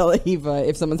pull De La Hiva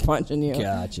if someone's punching you.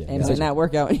 Gotcha. And it might not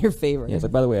work out in your favor. Yeah, it's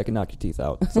like, by the way, I can knock your teeth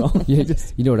out. So You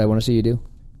know what I want to see you do?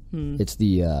 It's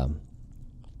the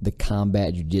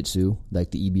combat jiu-jitsu, like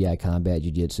the EBI combat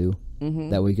jiu-jitsu.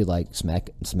 That way you could like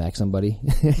smack somebody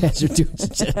as you're doing.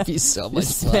 That'd be so much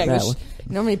fun. Smack the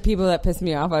you know how many people that piss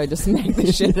me off? I would just smack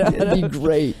the shit out of That'd them. be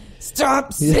great.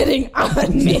 Stop sitting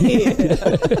on me.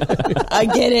 I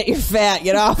get it. You're fat.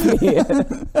 Get off me.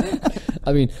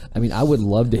 I mean, I would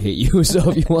love to hit you.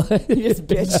 So if you want, You just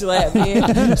bitch slap me.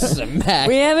 smack.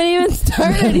 We haven't even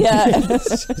started yet.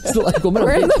 It's like, well,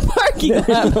 We're in the parking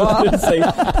lot.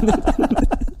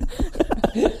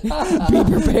 Be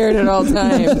prepared at all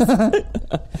times.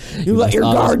 You let your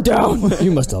guard down.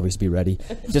 You must always be ready.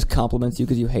 Just compliments you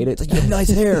because you hate it. It's like, you have nice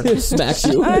hair. Smacks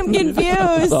you. I'm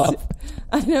confused.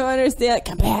 I don't understand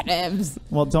combatives.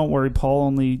 Well, don't worry. Paul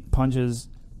only punches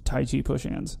Tai Chi push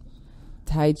hands.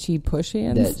 Tai Chi push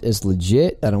hands? That is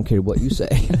legit. I don't care what you say.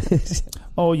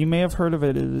 Oh, you may have heard of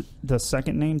it. The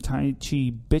second name, Tai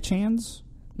Chi bitch hands.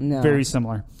 No. Very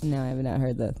similar. No, I have not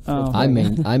heard that. Oh. I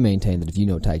maintain that if you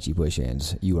know Tai Chi push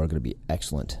hands, you are going to be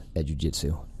excellent at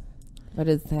jiu-jitsu. What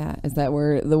is that? Is that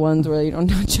where the ones where you don't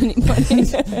touch anybody?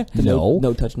 No.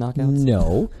 No touch knockouts?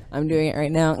 No. I'm doing it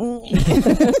right now. Oh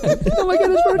my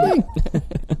God, it's working.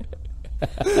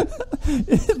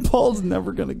 Paul's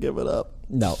never going to give it up.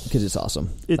 No, because it's awesome.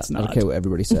 It's I not. don't care what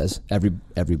everybody says.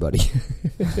 Everybody.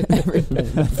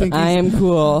 I am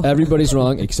cool. Everybody's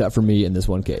wrong except for me in this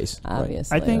one case.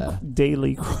 Obviously. I think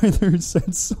Daily Croyler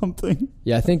said something.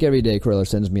 Yeah, I think every day Croyler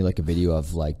sends me like a video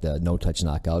of like the no touch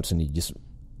knockouts, and he just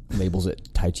labels it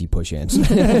Tai Chi push hands. I'm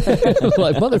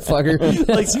like,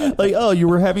 motherfucker. like, oh, you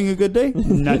were having a good day?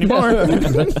 Not anymore.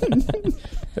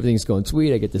 Everything's going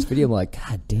sweet. I get this video. I'm like,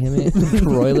 God damn it,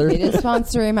 Croyler. He just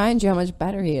wants to remind you how much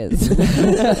better he is.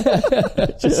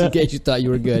 Just in case you thought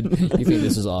you were good, you think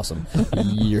this is awesome.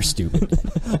 You're stupid.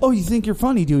 Oh, you think you're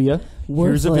funny, do you?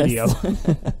 Here's a video.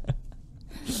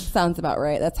 Sounds about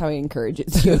right. That's how he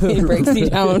encourages you. He breaks you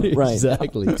down. Right.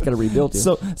 Exactly. It's got to rebuild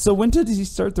you. So when did he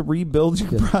start the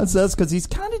rebuilding process? Because he's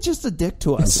kind of just a dick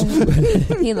to us.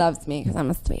 He loves me because I'm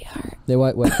a sweetheart. They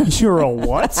what? You're a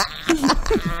what?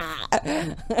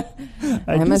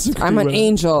 I'm an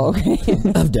angel. Okay?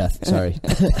 Of death. Sorry.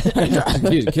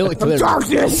 Dude, kill it.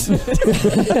 Darkness. I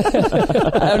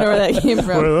don't know where that came from.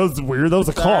 Well, that was weird. That was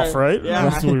a cough, right? Yeah.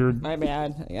 That's weird. My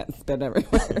bad. I got spit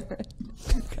everywhere.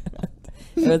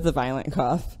 It was a violent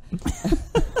cough.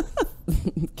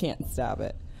 Can't stop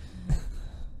it.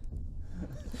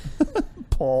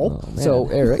 Paul. Oh, So,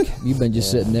 Eric, you've been just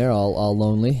sitting there all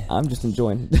lonely. I'm just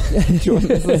enjoying Just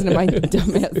listen to my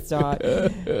dumbass talk.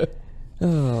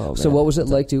 Oh, So man. what was it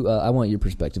like to, I want your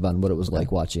perspective on what it was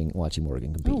like watching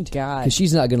Morgan compete. Oh, God. Because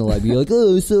she's not going to be like,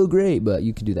 oh, it's so great, but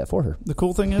you can do that for her. The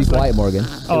cool thing Be is, quiet, Morgan.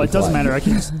 oh, it doesn't matter.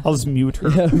 I'll just mute her.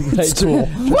 It's cool.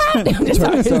 What? I'm just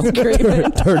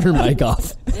Turn her mic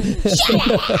off.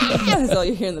 That's all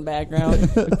you hear in the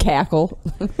background. Cackle.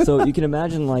 So you can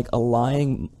imagine like a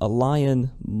lion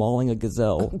mauling a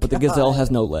gazelle, but the gazelle has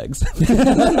no legs.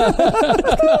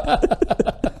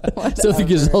 So the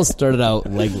gazelle started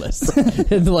out legless,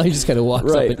 and the lion just kind of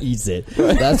walks Right. up and eats it.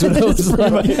 That's what it was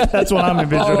like. That's what I'm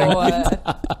envisioning.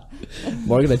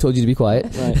 Morgan, I told you to be quiet.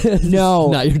 Right. No.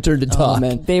 Now your turn to talk.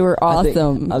 man. They were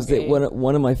awesome. I was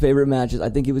one of my favorite matches. I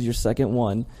think it was your second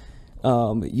one.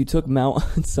 You took mount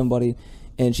on somebody,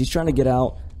 and she's trying to get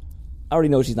out. I already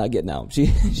know she's not getting out. She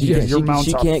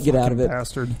can't get out of it.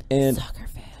 Bastard.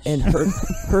 And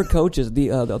her coaches, the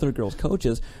other girls'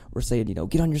 coaches, were saying,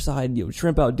 get on your side,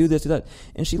 shrimp out, do this, do that.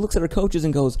 And she looks at her coaches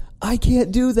and goes, I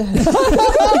can't do that.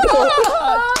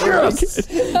 Yes.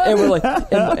 And we're like,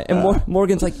 and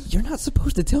Morgan's like, you're not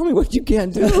supposed to tell me what you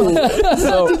can't do.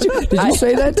 So Did you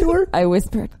say that to her? I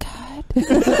whispered, God.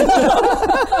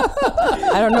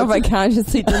 I don't know if I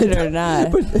consciously did it or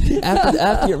not.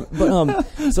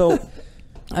 So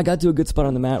I got to a good spot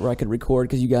on the mat where I could record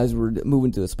because you guys were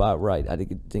moving to a spot where I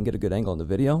didn't get a good angle on the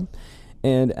video.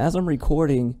 And as I'm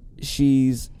recording,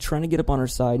 she's trying to get up on her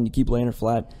side, and you keep laying her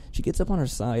flat. She gets up on her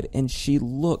side, and she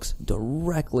looks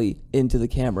directly into the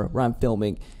camera where I'm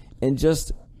filming, and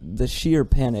just the sheer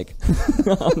panic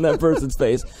on that person's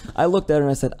face. I looked at her and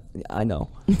I said, I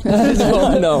know.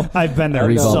 I know. I've been there.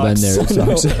 We've It all been sucks. there.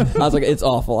 It sucks. I was like, it's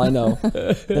awful. I know.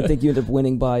 I think you ended up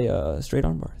winning by straight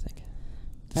armbar, I think.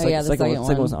 Oh, yeah, the second one.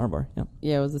 Second was an armbar. Yep.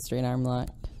 Yeah, it was a straight arm lock.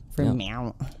 From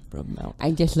Mount. Rub them out.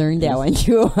 I just learned that one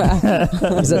too. Is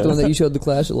that the one that you showed the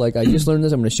class? Like, I just learned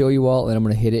this. I'm going to show you all, and I'm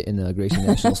going to hit it in the Gracie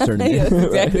Nationals tournament. That's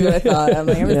exactly what I thought. I'm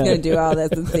like, I'm just going to do all this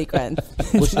in sequence.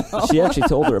 Well, she actually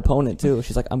told her opponent too.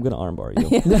 She's like, I'm going to armbar you.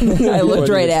 I looked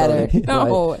right at her. Right.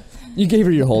 No. You gave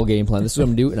her your whole game plan. This is what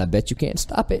I'm going to do, and I bet you can't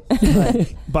stop it.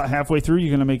 But halfway through, you're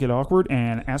going to make it awkward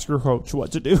and ask your coach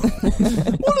what to do. What do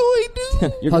I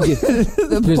do? I'll give-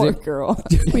 The poor girl.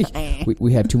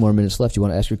 we have 2 more minutes left. You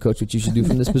want to ask your coach what you should do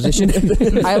from this position?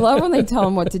 I love when they tell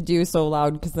them what to do so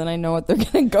loud because then I know what they're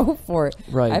going to go for.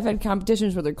 Right. I've had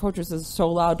competitions where their coaches is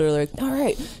so loud they're like, all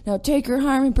right, now take her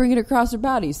arm and bring it across her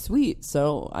body. Sweet.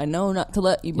 So I know not to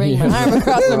let you bring my arm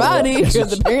across her body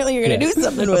because apparently you're going to do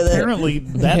something with it. Apparently,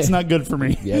 that's not not good for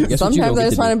me. Yeah, guess what you Sometimes don't I get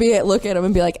just to want to look at them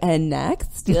and be like, and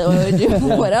next?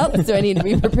 What else do I need to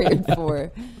be prepared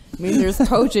for? I mean, there's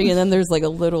coaching, and then there's like a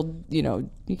little, you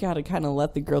got to kind of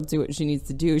let the girl do what she needs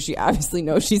to do. She obviously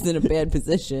knows she's in a bad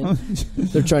position.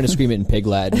 They're trying to scream it in pig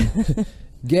Latin.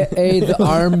 Get the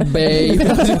arm, babe.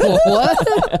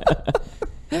 What?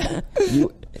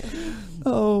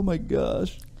 Oh my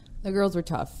gosh. The girls were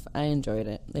tough. I enjoyed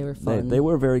it. They were fun. They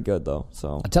were very good though.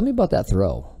 So Tell me about that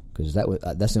throw, because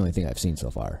that's the only thing I've seen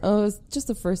so far. Oh, it was just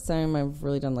the first time I've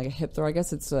really done like a hip throw. I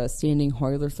guess it's a standing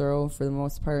Hoiler throw for the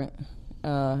most part.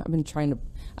 I've been trying to.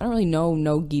 I don't really know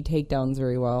no-gi takedowns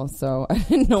very well, so I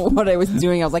didn't know what I was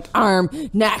doing. I was like, arm,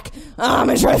 neck, I'm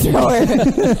gonna try to throw her.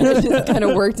 It just kind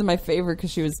of worked in my favor because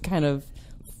she was kind of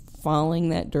falling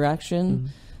that direction. Mm-hmm.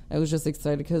 I was just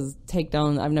excited because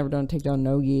takedown. I've never done a takedown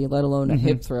no-gi, let alone a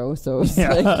hip throw. So it's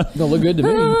like, Don't look good to me.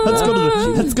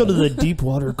 Let's go to the deep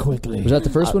water quickly. Was that the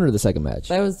first one or the second match?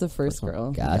 that was the first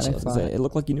girl. Gotcha. that I fought. it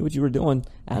looked like you knew what you were doing.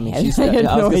 I mean, had- she stepped, I had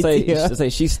I was no gonna idea. say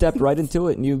she stepped right into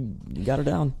it, and you got her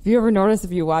down. Have you ever noticed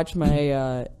if you watch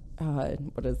my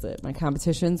what is it? My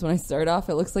competitions when I start off,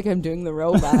 it looks like I'm doing the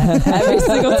robot every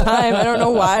single time. I don't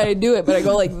know why I do it, but I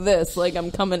go like this, like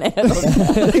I'm coming at them.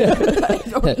 I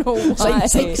don't know why.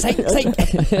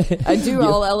 I do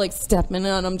all that like stepping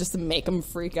on them just to make them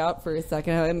freak out for a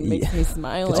second. It makes me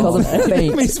smile. It's called a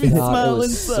feint. It makes me God, smile it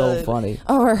was inside. so funny.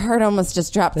 Oh, her heart almost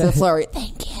just dropped to the floor.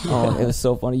 Thank you. Oh, it was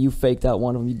so funny. You faked out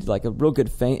one of them. You did like a real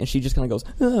good feint, and she just kind of goes,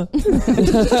 It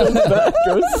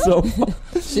was so funny.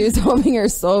 She was hoping her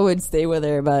soul would stay with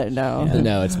her, but no.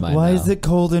 No, it's mine. Why now. is it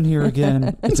cold in here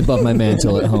again? It's above my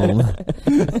mantle at home.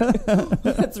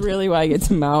 That's really why I get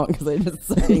to mount, because I'm just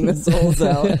sucking the souls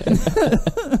out.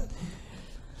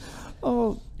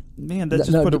 Oh man, that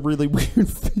just No, put a really weird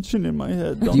vision in my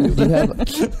head. Do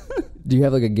you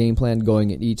have like a game plan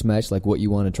going in each match, like what you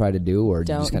want to try to do, or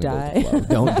do you just Don't kind of go with the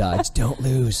flow? Don't die, just don't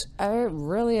lose.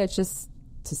 It's just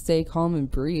to stay calm and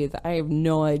breathe. I have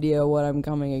no idea what I'm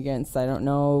coming against. I don't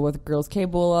know what the girl's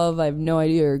capable of. I have no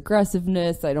idea her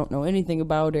aggressiveness. I don't know anything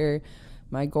about her.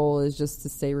 My goal is just to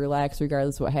stay relaxed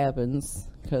regardless of what happens,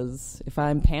 because if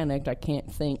I'm panicked, I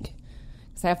can't think.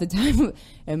 Because half the time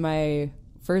in my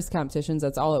first competitions,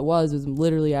 that's all it was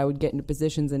literally I would get into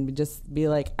positions and just be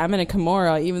like, I'm in a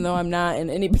Kimura, even though I'm not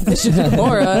in any position in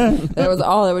Kimura. That was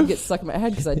all that would get stuck in my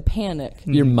head because I'd panic.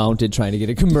 You're mounted trying to get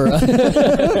a Kimura.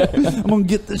 I'm gonna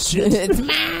get this shit. It's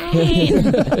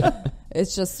mine.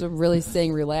 It's just really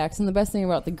staying relaxed. And the best thing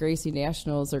about the Gracie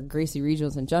Nationals or Gracie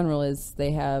Regionals in general is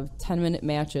they have 10-minute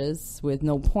matches with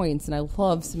no points. And I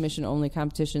love submission-only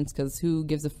competitions because who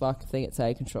gives a fuck if they get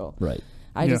side control? Right.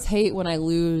 I just hate when I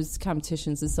lose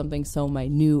competitions is something so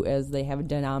minute as they have a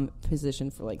dynamic position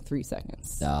for like 3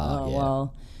 seconds. Yeah.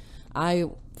 Well,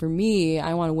 for me,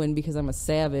 I want to win because I'm a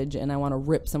savage and I want to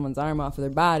rip someone's arm off of their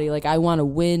body. Like, I want to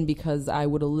win because I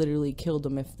would have literally killed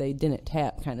them if they didn't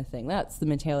tap, kind of thing. That's the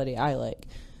mentality I like.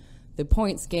 The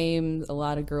points game, a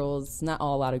lot of girls, not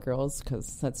all a lot of girls,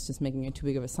 because that's just making a too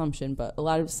big of an assumption, but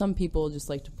some people just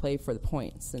like to play for the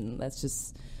points, and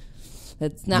that's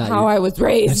not how I was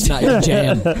raised. It's not your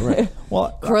jam. Right.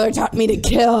 Well, Curler taught me to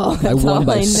kill. That's I won all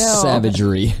by I know.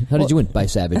 savagery. How did you win? By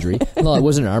savagery. No, it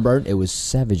wasn't an armbar. It was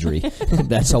savagery.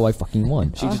 That's how I fucking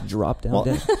won. She just dropped down well,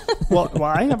 dead. well,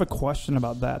 I have a question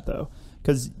about that though,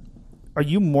 because are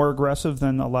you more aggressive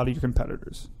than a lot of your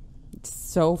competitors?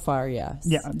 So far, yes.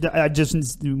 Yeah, I just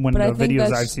when But I the think videos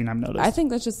that's- I've seen, I've noticed. I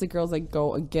think that's just the girls I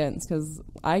go against, because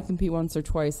I compete once or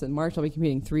twice. In March, I'll be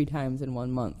competing 3 times in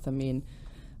 1 month. I mean,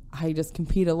 I just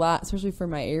compete a lot, especially for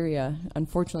my area.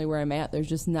 Unfortunately, where I'm at, there's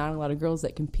just not a lot of girls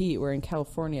that compete, where in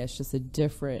California, it's just a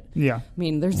different... Yeah. I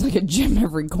mean, there's like a gym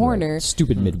every corner. Right.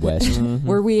 Stupid Midwest.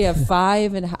 Where we have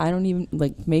 5 and I don't even,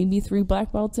 like, maybe 3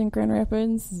 black belts in Grand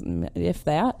Rapids, if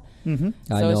that. Mm-hmm.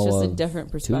 So I it's know just a of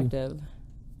different perspective.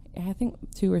 I think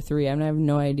 2 or 3. I have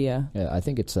no idea. Yeah, I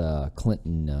think it's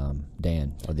Clinton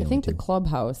Dan. Are the I think only the two.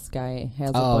 Clubhouse guy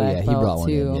has a Oh black yeah, he belt brought one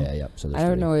too. in. Yeah, yep. So there's I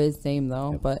don't 3. know his name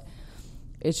though, but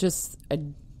it's just a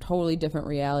totally different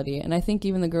reality. And I think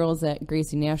even the girls at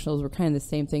Gracie Nationals were kind of the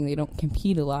same thing. They don't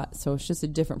compete a lot, so it's just a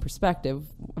different perspective.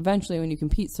 Eventually, when you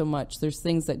compete so much, there's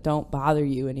things that don't bother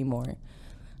you anymore.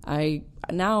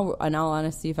 Now, in all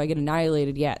honesty, if I get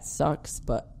annihilated, yeah, it sucks,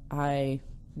 but I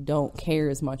don't care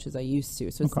as much as I used to.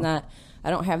 So it's not... I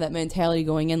don't have that mentality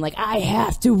going in like, I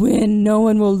have to win, no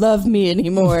one will love me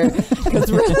anymore.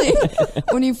 Because really,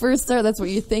 when you first start, that's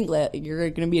what you think, that you're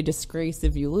going to be a disgrace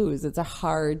if you lose. It's a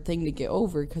hard thing to get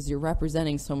over because you're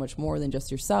representing so much more than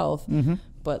just yourself.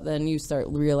 But then you start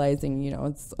realizing,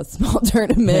 it's a small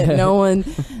tournament. No one,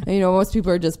 most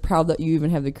people are just proud that you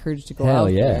even have the courage to go Hell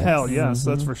out yeah. there. Hell yes,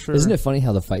 that's for sure. Isn't it funny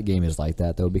how the fight game is like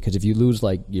that, though? Because if you lose,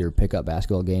 like, your pickup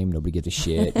basketball game, nobody gives a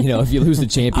shit. If you lose the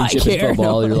championship in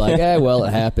football, you're like, well,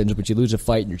 it happens. But you lose a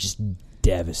fight and you're just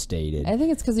devastated. I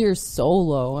think it's because you're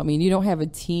solo. I mean, you don't have a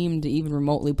team to even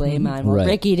remotely blame on. Well, Right.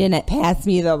 Ricky didn't pass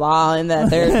me the ball in the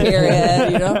third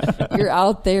period. You're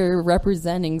out there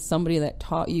representing somebody that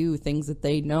taught you things that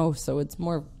they know, so it's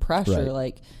more pressure. Right.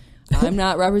 Like, I'm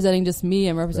not representing just me.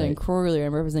 I'm representing Right. Crowley.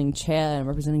 I'm representing Chad. I'm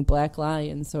representing Black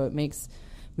Lion. So it makes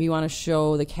me want to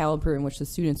show the caliber in which the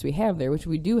students we have there, which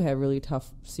we do have really tough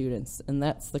students, and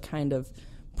that's the kind of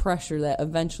pressure that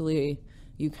eventually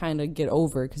you kind of get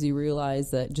over because you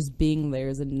realize that just being there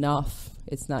is enough.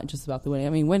 It's not just about the winning. I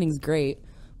mean, winning's great,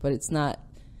 but it's not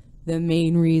the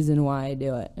main reason why I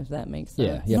do it, if that makes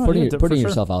sense. Yeah. No, Putting for sure.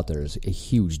 yourself out there is a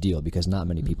huge deal because not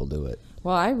many people do it.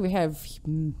 Well, I have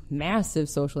massive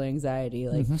social anxiety,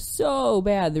 like so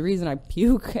bad. The reason I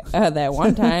puke that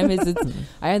one time is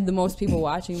I had the most people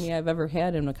watching me I've ever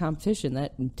had in a competition.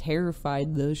 That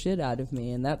terrified the shit out of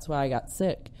me, and that's why I got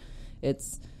sick.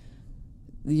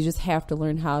 You just have to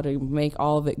learn how to make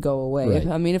all of it go away. Right.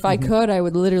 I mean, if I could, I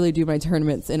would literally do my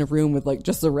tournaments in a room with like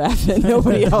just a ref and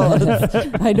nobody else.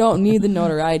 I don't need the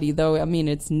notoriety, though. I mean,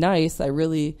 it's nice. I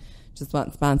really just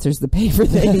want sponsors to pay for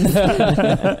things.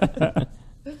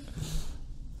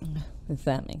 If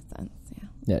that makes sense, yeah.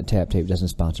 Yeah, Tap Tape doesn't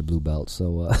sponsor Blue Belt,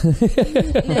 so... I'll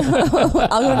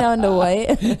go down to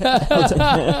white.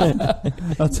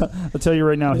 I'll tell you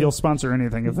right now, he'll sponsor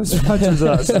anything if it sponsors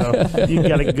us. So you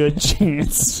got a good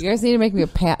chance. You guys need to make me a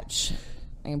patch.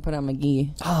 I can put on my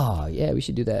gi. Oh, yeah, we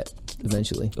should do that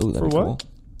eventually. Ooh, that'd For be what? cool.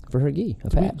 For her gi, a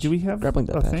patch. Do we have Grappling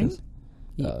a thing?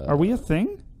 patches. Are we a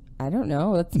thing? I don't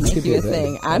know. Let's make you a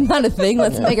thing. I'm not a thing.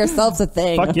 Let's make ourselves a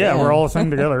thing. Fuck yeah, we're all a thing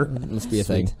together. Let's be a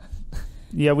thing.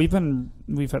 Yeah, we've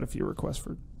had a few requests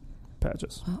for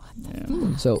patches.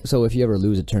 Yeah. So if you ever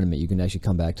lose a tournament, you can actually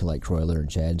come back to like Croyler and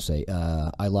Chad and say,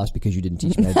 I lost because you didn't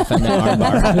teach me how to defend that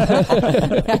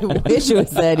armbar. I wish it was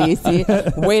that easy.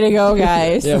 Way to go,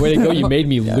 guys. Yeah, way to go. You made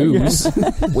me lose.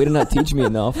 Way to not teach me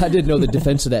enough. I didn't know the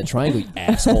defense of that triangle, you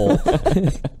asshole.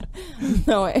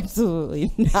 No,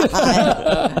 absolutely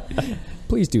not.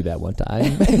 Please do that one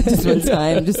time. Just one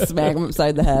time, just smack him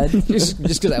upside the head. just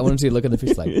because I want to see a look on the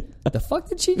face like, the fuck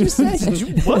did she just say?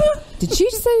 What? Did she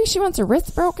just say she wants her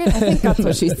wrist broken? I think that's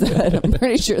what she said. I'm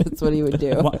pretty sure that's what he would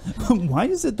do. Why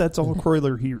is it that's all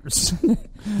Croyler hears?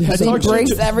 I think he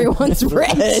breaks everyone's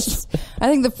wrist. I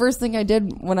think the first thing I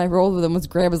did when I rolled with him was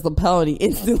grab his lapel and he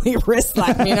instantly wrist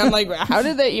locked me. And I'm like, how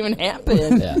did that even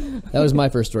happen? Yeah, that was my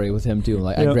first story with him too.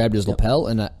 Like I grabbed his lapel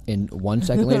and 1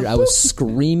 second later I was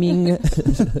screaming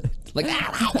like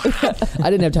I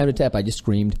didn't have time to tap. I just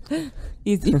screamed.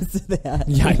 He's used to that.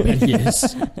 Yeah, I bet he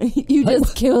is. You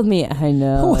just killed me. I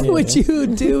know. Why would you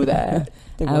do that?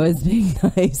 I was being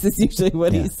nice. Is usually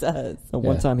what he says.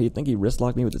 One time he wrist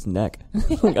locked me with his neck.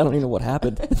 Like, I don't even know what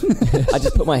happened. I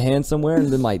just put my hand somewhere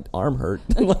and then my arm hurt.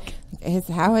 Like, It's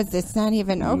not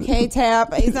even okay,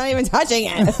 Tap. He's not even touching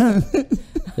it.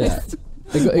 Yeah.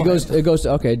 It goes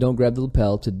to, okay, don't grab the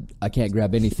lapel, to I can't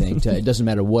grab anything, to it doesn't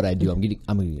matter what I do, I'm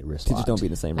gonna get wrist just locked. don't be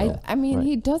in the same room. I mean, Right.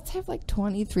 he does have like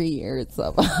 23 years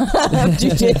of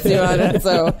jiu-jitsu on it,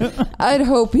 so I'd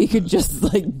hope he could just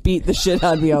like beat the shit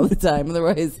out of me all the time.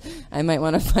 Otherwise, I might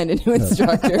want to find a new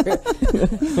instructor.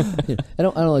 Yeah. I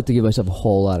don't like to give myself a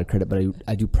whole lot of credit, but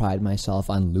I do pride myself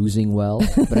on losing well.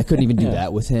 But I couldn't even do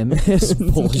that with him. It's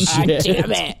bullshit. God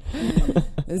damn it!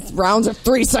 This rounds are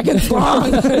 3 seconds long.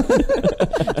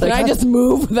 Can I just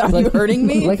move without you hurting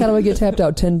me? Like, how do I get tapped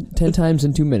out 10 times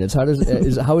in 2 minutes? How is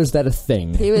that a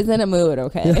thing? He was in a mood,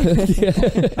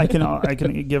 okay? I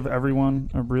can give everyone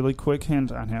a really quick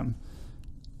hint on him.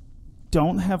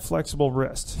 Don't have flexible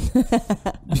wrist.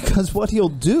 Because what he'll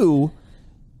do,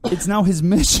 it's now his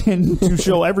mission to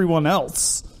show everyone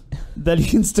else that he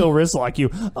can still wrist lock you.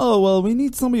 Oh, well, we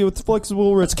need somebody with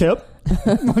flexible wrist, Kip.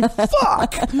 I'm like,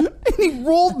 fuck! And he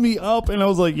rolled me up, and I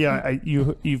was like, yeah,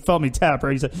 you felt me tap,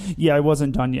 right? He said, yeah, I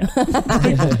wasn't done yet.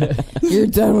 You're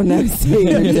done when I say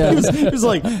you're done. He was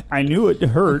like, I knew it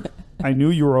hurt. I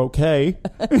knew you were okay.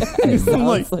 I'm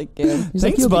like,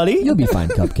 thanks, buddy. You'll be fine,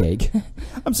 Cupcake.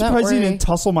 I'm surprised he worry. didn't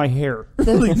tussle my hair.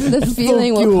 The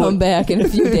feeling will good. come back in a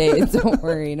few days. Don't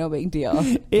worry, no big deal.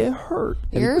 It hurt.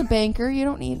 You're a banker. You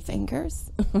don't need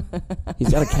fingers. He's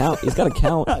got to count. He's got to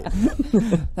count.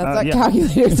 That's what yeah.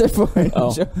 calculators are for.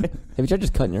 Oh. Have you tried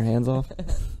just cutting your hands off?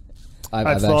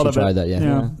 I've thought actually of tried it. that.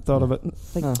 Yeah. Thought of it.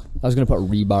 Like, I was going to put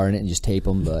rebar in it and just tape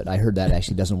them, but I heard that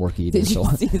actually doesn't work either. did you so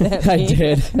see that? I meme?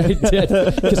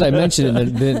 did because I mentioned it,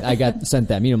 and then I got sent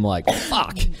that meme. I'm like,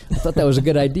 fuck! I thought that was a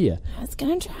good idea. I was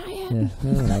gonna try it.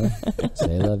 Yeah.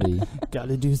 Say la vie. Got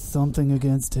to do something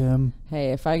against him.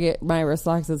 Hey, if I get my wrist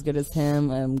locks as good as him,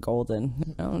 I'm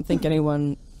golden. I don't think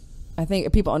anyone. I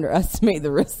think people underestimate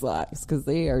the wrist locks because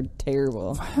they are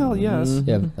terrible. Hell yes.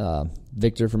 Yeah,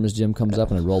 Victor from his gym comes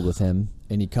up and I rolled with him,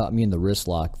 and he caught me in the wrist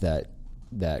lock that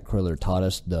Croyler taught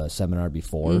us the seminar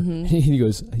before. He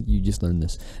goes, "You just learned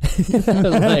this." I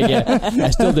was like, "Yeah, I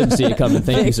still didn't see it coming."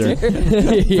 Thank you, sir.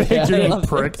 Victor, you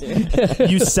prick.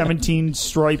 You 17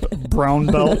 stripe brown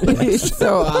belt. He's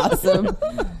so awesome.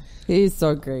 He's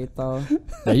so great, though.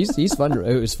 Yeah, he's fun.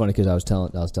 It was funny because I was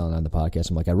telling on the podcast.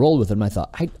 I'm like, I rolled with him. And I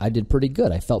thought I did pretty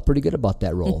good. I felt pretty good about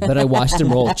that roll. Then I watched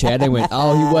him roll with Chad. And I went,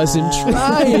 oh, he wasn't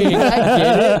trying. I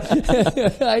get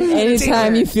it.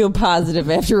 Anytime you feel positive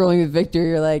after rolling with Victor,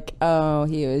 you're like, oh,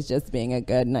 he was just being a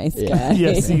good, nice guy.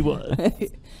 Yes, he was.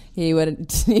 He would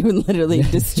literally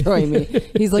destroy me.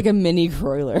 He's like a mini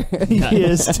Croyler. He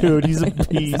is, dude. He's a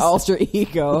beast. Alter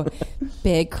ego.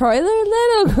 Big Croyler,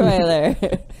 little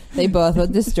Croyler. They both will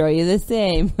destroy you the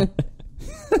same.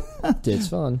 It's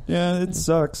fun. Yeah, it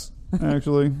sucks,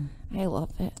 actually. I love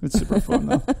it. It's super fun,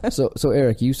 though. So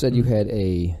Eric, you said you had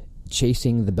a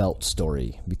chasing the belt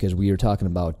story because we were talking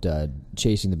about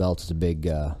chasing the belt is a big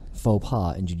faux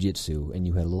pas in jiu-jitsu, and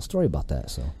you had a little story about that.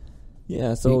 So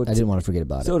Yeah, so I didn't want to forget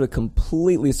about So it. to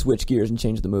completely switch gears and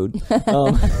change the mood,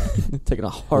 taking a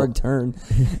hard turn.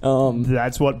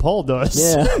 That's what Paul does.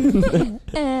 Yeah,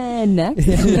 And next.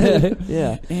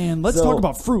 yeah. And let's So- talk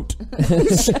about fruit.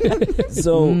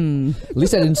 So At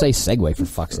least I didn't say segue, for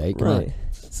fuck's sake. Come right.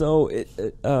 So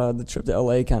the trip to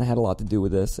LA kind of had a lot to do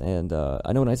with this, and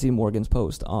I know when I see Morgan's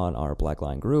post on our Black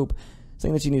Line group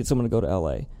saying that she needed someone to go to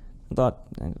LA, I thought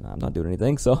I'm not doing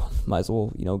anything, so might as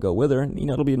well go with her. And,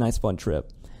 it'll be a nice fun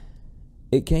trip.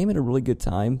 It came at a really good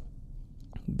time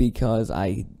because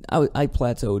I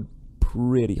plateaued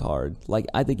pretty hard. Like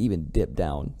I think even dipped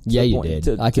down. Yeah, you point,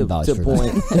 did. I can vouch for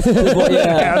that.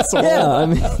 Yeah, Asshole. yeah. I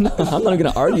mean, I'm not going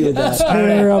to argue with that.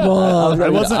 Terrible. I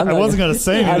I'm wasn't not- going to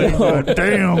say I anything, know. but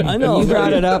damn. I know. You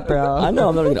brought it up, bro. I know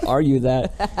I'm not going to argue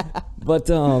that. But,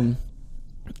 I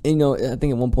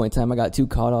think at one point in time I got too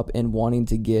caught up in wanting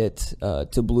to get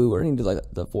to blue or into like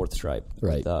the fourth stripe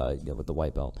Right. with the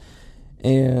white belt.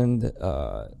 And,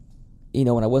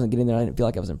 when I wasn't getting there, I didn't feel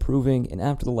like I was improving. And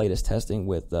after the latest testing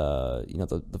with,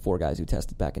 the four guys who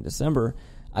tested back in December,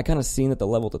 I kind of seen at the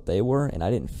level that they were, and I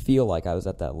didn't feel like I was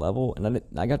at that level. And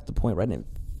I got to the point where I didn't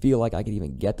feel like I could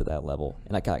even get to that level.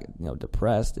 And I got,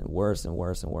 depressed and worse and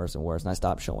worse and worse and worse. And I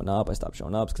stopped showing up. Because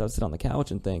I would sit on the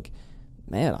couch and think,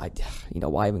 man,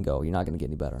 why even go? You're not going to get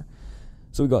any better.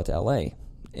 So we go out to LA,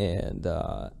 and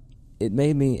it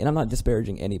made me, and I'm not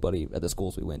disparaging anybody at the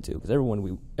schools we went to, because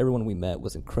everyone we met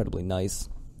was incredibly nice,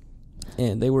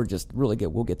 and they were just really good.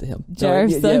 We'll get to him. Jar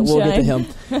of Yeah, we'll get to him.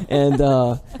 And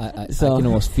I can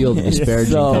almost feel the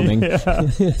disparaging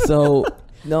coming. So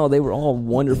no, they were all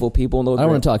wonderful people. And I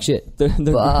don't want to talk shit. They're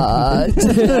But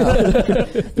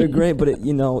they're great, but it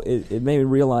made me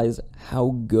realize how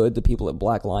good the people at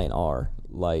Black Lion are.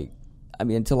 Like, I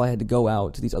mean, until I had to go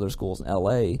out to these other schools in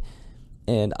LA,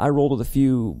 and I rolled with a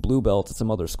few blue belts at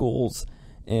some other schools,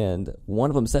 and one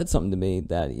of them said something to me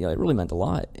that it really meant a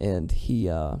lot. And he,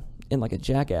 in like a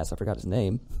jackass, I forgot his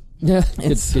name. yeah,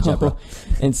 And good job, bro.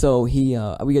 And so we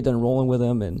got done rolling with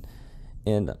him,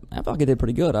 and I thought I did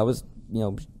pretty good. I was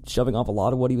shoving off a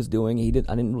lot of what he was doing. I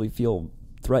didn't really feel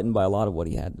threatened by a lot of what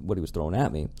he was throwing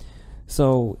at me.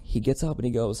 So he gets up and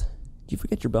he goes, "Did you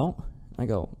forget your belt?" I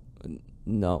go,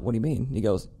 "No, what do you mean?" He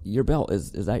goes, "Your belt,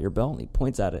 is that your belt?" And he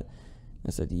points at it. I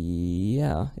said,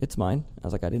 "Yeah, it's mine." I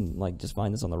was like, "I didn't just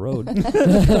find this on the road."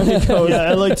 Yeah,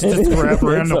 I like to just grab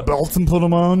random belts and put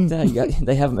them on. Yeah,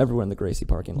 they have them everywhere in the Gracie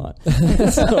parking lot.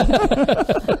 It's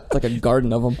like a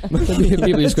garden of them.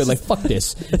 People just go like, "Fuck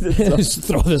this!" Just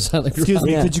throw this on the ground. Excuse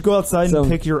me, Yeah. could you go outside So-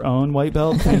 and pick your own white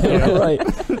belt? Thank you. Right.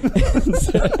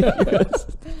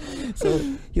 So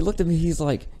he looked at me. He's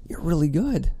like, "You're really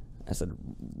good." I said,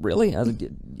 "Really?" I was like,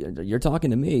 "You're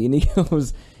talking to me." And he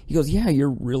goes, "Yeah, you're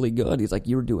really good." He's like,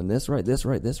 "You were doing this right, this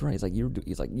right, this right." He's like, "You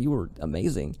were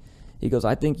amazing." He goes,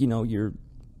 "I think you're a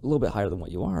little bit higher than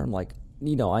what you are." I'm like,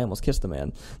 I almost kissed the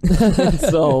man.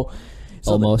 so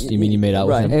Almost? You mean you made out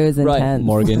with right, him? It was right. intense.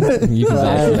 Morgan, you can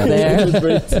I vouch for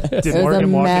was that. there. Did It was a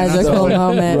Morgan walk in? magical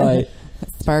moment. Right.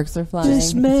 Sparks are flying.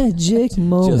 This magic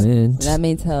moment. Let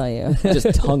me tell you.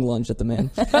 Just tongue lunge at the man.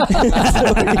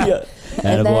 Yeah.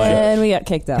 And then we got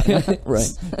kicked out. Right.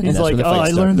 He's like, I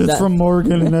learned this from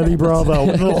Morgan and Eddie Bravo.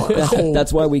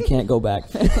 That's why we can't go back.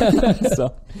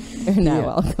 So You're not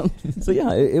welcome. So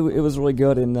yeah, it was really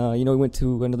good, and we went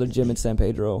to another gym in San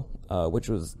Pedro, which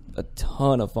was a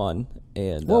ton of fun.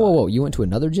 And whoa! You went to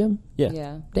another gym?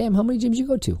 Yeah. Damn, how many gyms you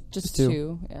go to? Just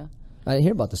two. Yeah. I didn't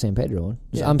hear about the San Pedro one.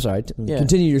 Yeah. I'm sorry. Yeah.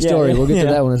 Continue your story. Yeah. We'll get to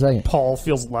that one in a second. Paul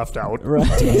feels left out. Right.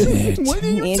 Why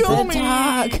didn't you tell me?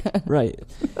 Right.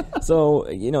 So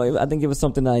I think it was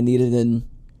something that I needed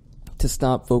to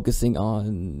stop focusing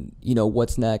on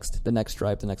what's next, the next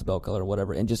stripe, the next belt color, or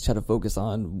whatever, and just try to focus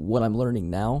on what I'm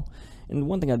learning now. And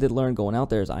one thing I did learn going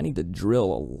out there is I need to drill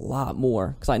a lot more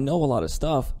because I know a lot of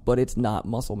stuff, but it's not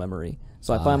muscle memory.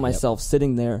 So I find myself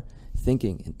sitting there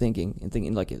thinking and thinking and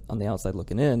thinking, like on the outside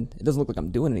looking in, it doesn't look like I'm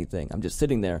doing anything. I'm just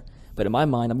sitting there. But in my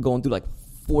mind, I'm going through like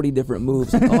 40 different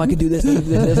moves. Like, I could do this, I could do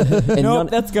this. And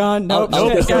that's gone. Nope.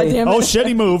 Shit,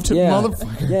 he moved. Yeah.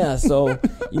 Motherfucker. Yeah, so, I'm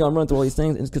running through all these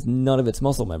things, and it's because none of it's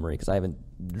muscle memory because I haven't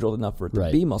drilled enough for it to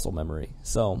be muscle memory.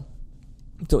 So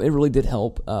it really did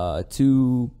help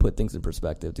to put things in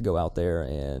perspective, to go out there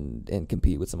and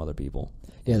compete with some other people.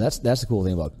 Yeah, that's the cool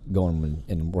thing about going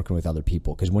and working with other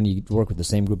people, because when you work with the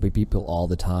same group of people all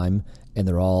the time and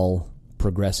they're all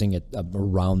progressing at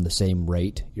around the same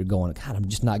rate, you're going, God, I'm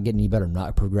just not getting any better. I'm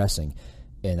not progressing.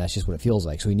 And that's just what it feels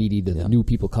like. So you need either the new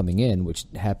people coming in, which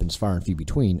happens far and few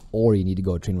between, or you need to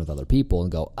go train with other people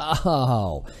and go,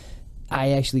 oh,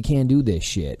 I actually can do this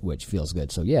shit, which feels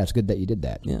good. So yeah, it's good that you did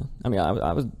that. Yeah. I mean,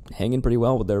 I was hanging pretty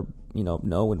well with their,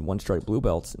 no and one stripe blue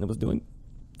belts, and it was doing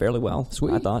fairly well.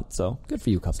 Sweet. I thought so. Good for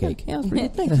you, Cupcake. Yeah, it was pretty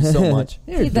good. Thank you so much.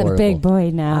 He's a big boy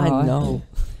now. I know.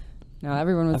 No,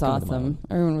 everyone was I've come to awesome.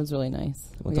 Everyone was really nice.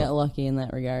 We got lucky in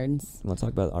that regards. You want to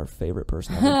talk about our favorite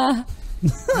person ever?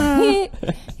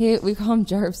 We call him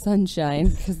Jar of Sunshine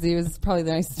because he was probably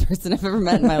the nicest person I've ever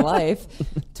met in my life.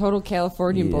 Total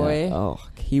Californian boy. Oh,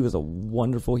 he was a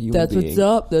wonderful human being. What's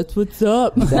up. That's what's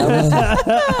up.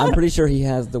 I'm pretty sure he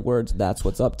has the words "That's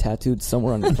what's up" tattooed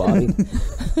somewhere on his body.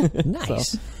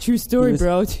 Nice. True story,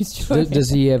 bro. True story. Does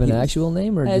he have an actual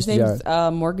name or His just name's Jar?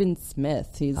 Morgan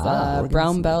Smith. He's Morgan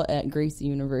brown Smith. belt at Gracie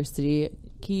University.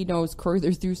 He knows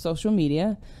Croyler through social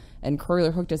media, and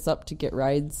Croyler hooked us up to get a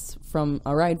ride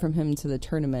from him to the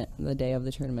tournament, the day of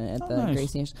the tournament at the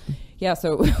Gracie. Yeah,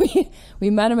 so we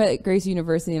met him at Gracie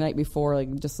University the night before,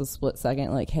 like just a split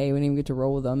second, like, hey, we didn't even get to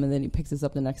roll with him, and then he picks us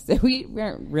up the next day. We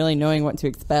weren't really knowing what to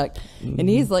expect, and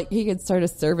he's like, he could start a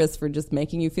service for just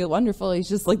making you feel wonderful. He's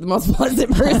just like the most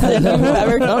pleasant person you've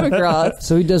ever come across.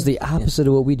 So he does the opposite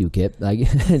of what we do, Kip. Like,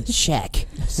 check.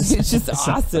 It's just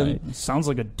awesome. Sounds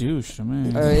like a douche to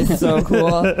me. It's so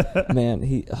cool. Man,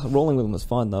 he rolling with him was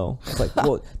fun though. It's like,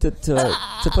 well, to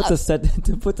put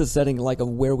the setting like of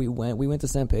where we went to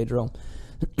San Pedro,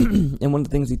 and one of the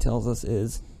things he tells us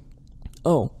is,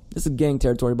 "Oh, this is gang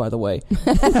territory, by the way."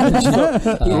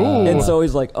 And so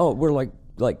he's like, "Oh, we're like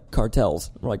cartels."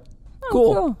 We're like,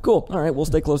 cool. All right, we'll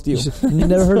stay close to you. You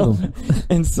never heard of him.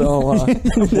 And so I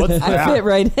fit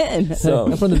right in. So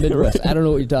I'm from the Midwest. I don't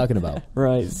know what you're talking about.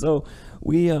 right. So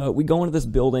we go into this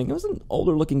building. It was an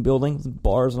older looking building, with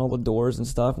bars and all the doors and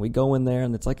stuff. And we go in there,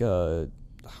 and it's like a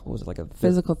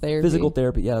Physical therapy. Physical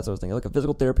therapy. Yeah, that's what I was thinking. Like a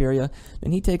physical therapy area.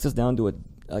 Then he takes us down to a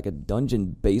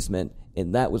dungeon basement,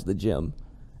 and that was the gym.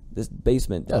 This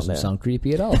basement down Doesn't there. sound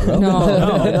creepy at all, bro.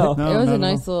 No. It was a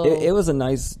nice little. It was a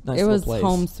nice It little was place.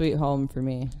 home sweet home for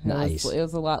me. Nice. It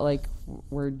was a lot like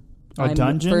we're. A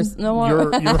dungeon? No,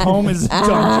 your home is a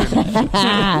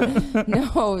dungeon.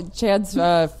 No, Chad's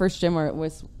first gym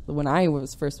when I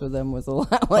was first with him was a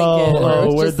lot like it. Where it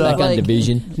was where just the- Like on like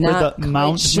Division. not the quite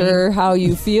mount sure how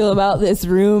you feel about this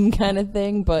room kind of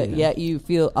thing, but yet you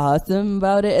feel awesome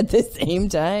about it at the same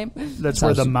time. That's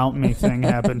where the mount me thing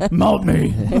happened. Mount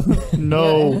me.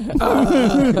 No.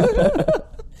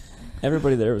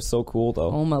 Everybody there was so cool,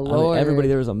 though. Oh, my I mean, Lord. everybody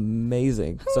there was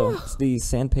amazing. So it's the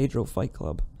San Pedro Fight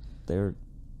Club. They're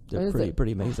What is it?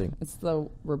 pretty amazing. It's the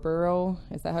Ribero.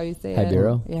 Is that how you say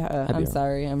Ibero? it? Yeah. I'm Ibero.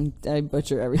 sorry. I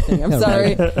butcher everything. I'm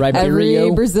sorry. Ribeiro?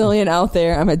 Every Brazilian out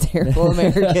there, I'm a terrible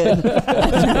American.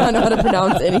 I do not know how to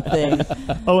pronounce anything.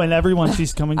 Oh, and everyone,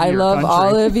 she's coming to I your love country.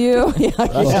 all of you. Yeah.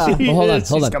 Well, hold on.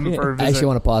 She's coming for a I visit. actually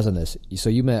want to pause on this. So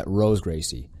you met Rose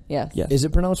Gracie. Yes. Yes. Is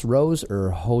it pronounced Rose or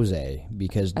Jose?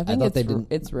 Because I I, think thought they didn't.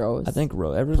 it's Rose. I think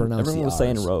Pronounce everyone the was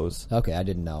saying R's. Rose. Okay, I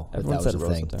didn't know if Everyone that was said a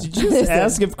Rose thing. sometimes. Did you just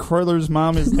ask if Croyler's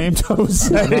mom is named Jose?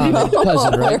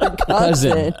 Cousin, right? Her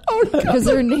cousin. Because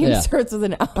her name Yeah. starts with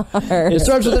an R. It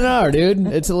starts with an R, dude.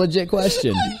 It's a legit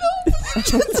question.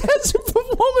 Just as if a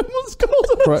woman was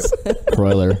called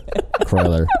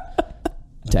Croiler.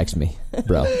 Text me,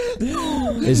 bro.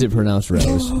 Is it pronounced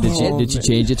Rose? Did you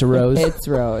change it to Rose? It's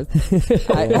Rose.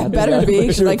 I better be,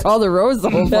 because I called her Rose the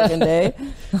whole fucking day.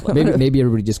 Maybe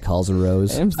everybody just calls her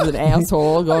Rose. I'm just an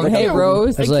asshole going, hey,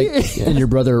 Rose. It's like, and your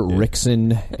brother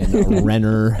Rickson and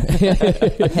Renner.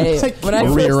 Hey,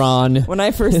 when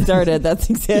I first started, that's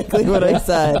exactly what I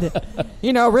said.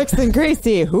 Rickson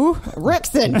Gracie. Who?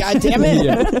 Rickson,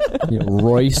 goddammit.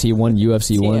 Royce, he won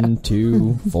UFC 1,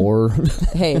 2, 4.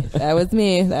 Hey, that was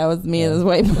me. This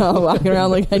white belt walking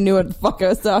around like I knew what the fuck I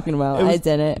was talking about. I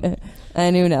didn't. I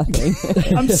knew nothing.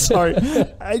 I'm sorry.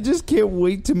 I just can't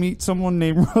wait to meet someone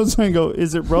named Rose and go,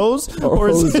 is it Rose or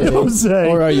is it Jose?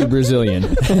 Or are you Brazilian?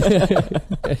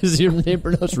 Is your name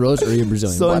pronounced Rose or are you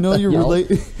Brazilian? So I know you're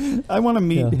related. I want to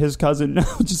meet his cousin now.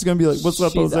 Just going to be like, what's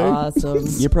up, She's Jose? awesome.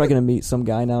 You're probably going to meet some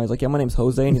guy now. He's like, yeah, my name's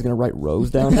Jose, and he's going to write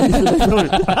Rose down.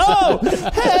 Oh,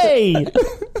 hey!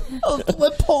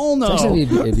 Let Paul know. Actually,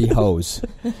 it'd be hose.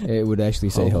 It would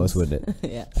actually say hose, wouldn't it?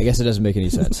 Yeah. I guess it doesn't make any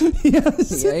sense. Yes,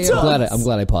 Yeah, it you're does. I'm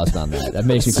glad I paused on that. That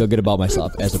makes me feel good about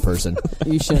myself as a person.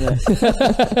 You shouldn't.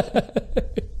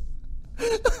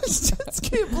 I just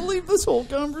can't believe this whole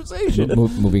conversation.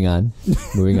 Moving on.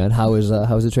 How was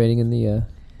the training in the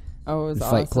Oh, it was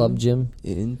Fight awesome. Club gym?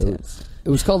 Intense. It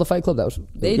was called the Fight Club. That was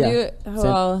They do it.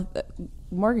 Well,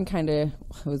 Morgan kind of,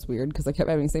 it was weird because I kept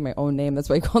having to say my own name. That's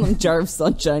why I called him Jarv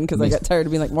Sunshine, because I got tired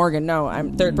of being like, Morgan, no,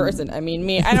 I'm third person. I mean,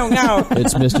 me, I don't know.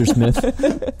 It's Mr. Smith.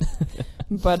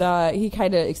 But he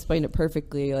kind of explained it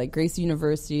perfectly. Like, Gracie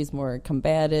University is more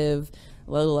combative,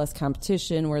 a little less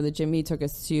competition, where the gym he took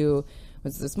us to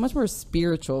was this much more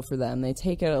spiritual for them. They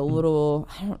take it a little,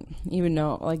 I don't even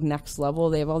know, like next level.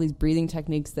 They have all these breathing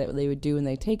techniques that they would do, and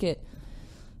they take it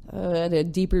at a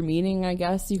deeper meaning, I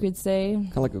guess you could say.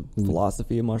 Kind of like a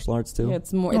philosophy of martial arts, too. Yeah,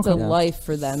 it's more. It's a life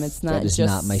for them. It's not That is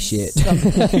just not my shit.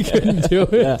 something- Couldn't do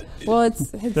it. Yeah. Well, it's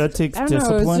That takes I don't know. It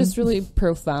discipline. was just really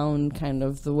profound, kind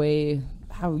of the way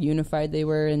how unified they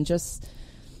were, and just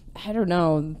I don't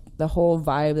know the whole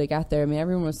vibe they got there. I mean,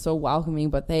 everyone was so welcoming,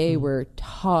 but they were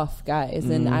tough guys,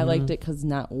 and I liked it because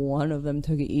not one of them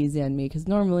took it easy on me. Because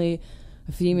normally,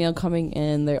 a female coming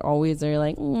in, they're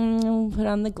like, put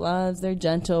on the gloves, they're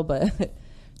gentle, but.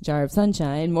 Jar of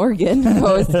Sunshine, Morgan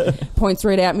points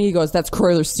right at me. He goes, "That's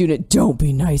Croiler's student. Don't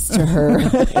be nice to her."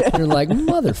 You're like,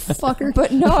 motherfucker.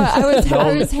 But no,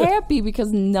 I was happy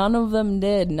because none of them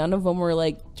did. None of them were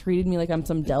like treated me like I'm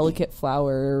some delicate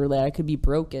flower or that I could be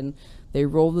broken. They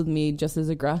rolled with me just as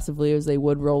aggressively as they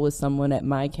would roll with someone at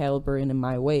my caliber and in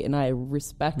my weight, and I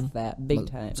respect that big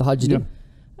time. So how'd you do?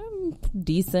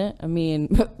 Decent. I mean,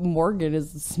 Morgan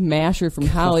is a smasher from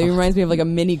hell. He reminds me of like a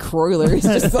mini Croiler. He's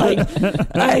just like,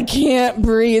 I can't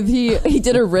breathe. He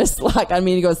did a wrist lock on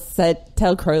me and he goes,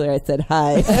 tell Croiler I said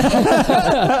hi.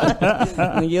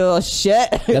 You little shit.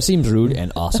 That seems rude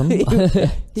and awesome.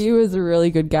 He was a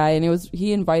really good guy, and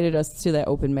he invited us to that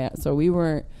open mat, so we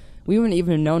wouldn't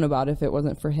even known about it if it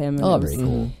wasn't for him. And Very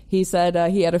cool. He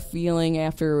said he had a feeling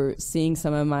after seeing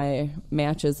some of my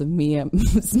matches of me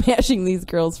smashing these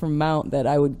girls from Mount that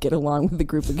I would get along with the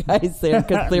group of guys there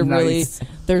because they're Nice.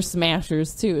 they're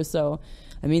smashers too. So,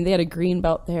 I mean, they had a green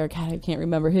belt there. God, I can't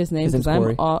remember his name His because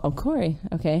name's I'm Corey.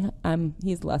 Okay,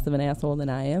 he's less of an asshole than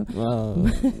I am.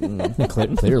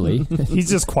 Clearly. He's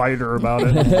just quieter about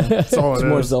it. That's all It's it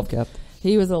more is. self-capped.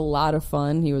 He was a lot of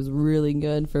fun. He was really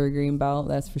good for a green belt,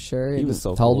 that's for sure. He was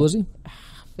so How old cool. was he?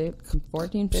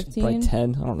 14, 15? Probably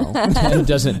 10. I don't know. It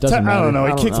doesn't matter. I don't know.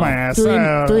 He I don't kicked know. my ass.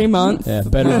 3 months. Yeah,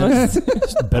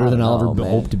 better than I'll ever man.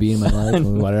 hope to be in my life.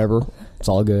 Whatever. It's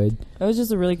all good. It was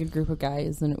just a really good group of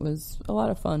guys, and it was a lot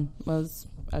of fun. I was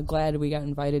glad we got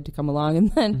invited to come along,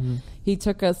 and then he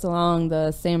took us along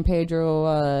the San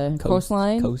Pedro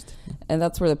coastline, and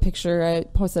that's where the picture I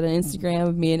posted on Instagram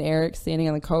of me and Erik standing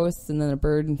on the coast, and then a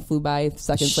bird flew by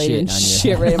seconds later and on you.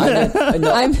 shit right in my head.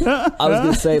 I was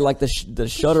going to say, like, the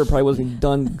shutter probably wasn't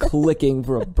done clicking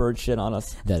for a bird shit on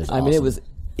us. That is I mean, it awesome. was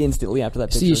instantly after that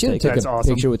picture. See, you should have taken. taken That's a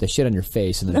awesome. picture with the shit on your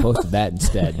face and then posted that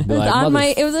instead. Be It was,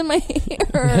 like, it was in my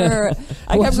hair.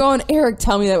 I kept going, Erik,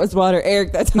 tell me that was water.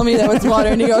 Erik, tell me that was water.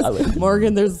 And he goes,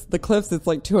 Morgan, there's the cliffs. It's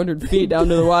like 200 feet down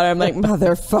to the water. I'm like,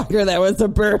 motherfucker, that was a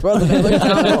bird. Wasn't it?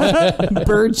 Like,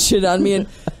 bird shit on me. And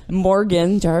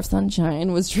Morgan, Jar of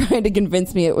Sunshine, was trying to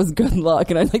convince me it was good luck.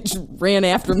 And I like just ran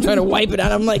after him trying to wipe it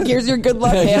out. I'm like, here's your good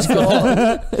luck,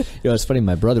 asshole. it's funny.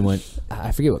 My brother went,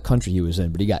 I forget what country he was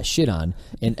in, but he got shit on,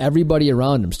 and everybody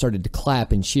around him started to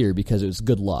clap and cheer because it was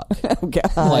good luck. Oh,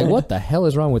 God. I'm like, what the hell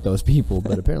is wrong with those people?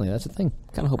 But apparently that's a thing.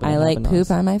 Kind of hoping I it like happened to poop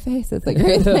us. on my face. It's a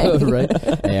great thing. Right?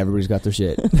 Hey, everybody's got their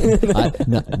shit.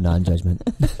 Non-judgment.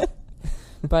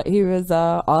 But he was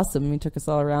awesome. He took us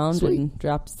all around Sweet. and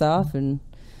dropped us off, and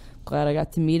glad I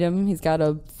got to meet him. He's got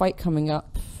a fight coming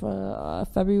up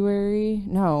February.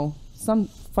 No, some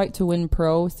Fight to Win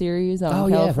Pro series out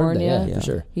in California. Yeah, I've heard that. Yeah, for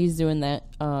sure. He's doing that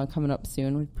coming up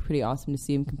soon. It'd be pretty awesome to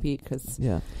see him compete because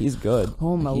he's good.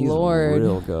 Oh my he's Lord,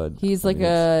 real good. He's like he's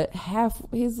a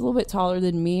little bit taller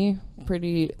than me.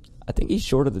 I think he's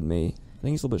shorter than me. I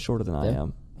think he's a little bit shorter than I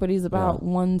am. But he's about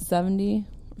 170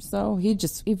 or so. He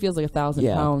feels like 1,000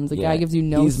 pounds. The guy gives you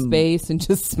no space and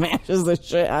just smashes the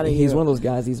shit out of you. He's one of those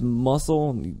guys. He's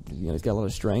muscle. And, he's got a lot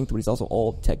of strength, but he's also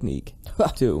all technique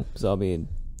too. So I mean,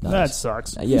 that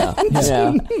sucks. Yeah.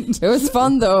 It was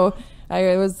fun though.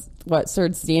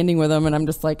 Started standing with him, and I'm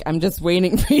just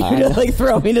waiting for you to like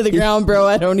throw me to the ground, bro.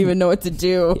 I don't even know what to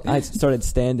do. I started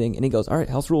standing, and he goes, "All right,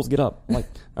 house rules, get up." I'm like,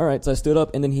 all right. So I stood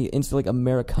up, and then he instantly like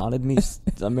Americana'd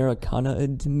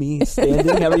me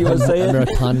standing. However you want to say it.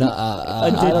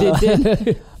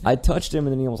 I touched him,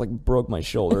 and then he almost like broke my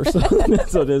shoulder. So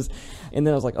that's what it is. And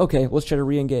then I was like, okay, let's try to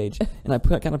re-engage. And I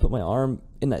kind of put my arm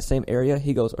in that same area.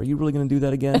 He goes, "Are you really going to do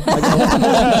that again?"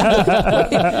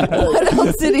 What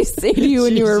else did he say to you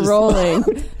when you were rolling?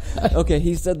 Okay,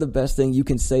 he said the best thing you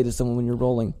can say to someone when you're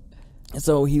rolling.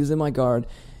 So he was in my guard.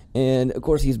 And, of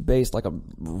course, he's based like a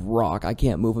rock. I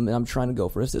can't move him, and I'm trying to go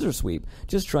for a scissor sweep.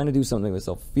 Just trying to do something to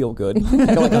myself feel good. I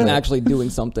feel like I'm actually doing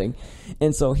something.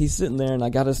 And so he's sitting there, and I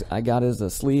got his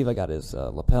sleeve, I got his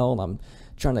lapel, and I'm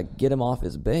trying to get him off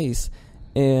his base.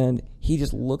 And he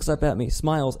just looks up at me,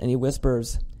 smiles, and he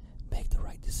whispers, "Make the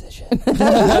right decision."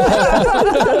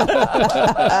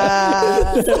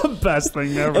 The best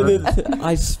thing ever. And then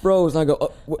I froze, and I go,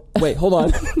 "Oh, wait, hold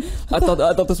on." I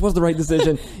thought this was the right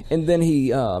decision. And then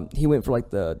he went for like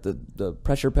the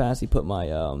pressure pass. He put my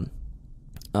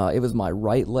it was my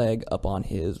right leg up on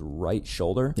his right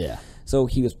shoulder. Yeah. So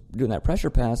he was doing that pressure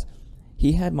pass.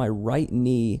 He had my right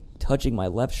knee touching my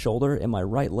left shoulder, and my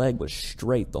right leg was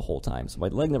straight the whole time. So my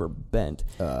leg never bent.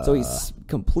 So he's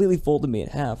completely folded me in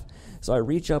half. So I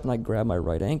reach up and I grab my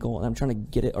right ankle, and I'm trying to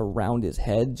get it around his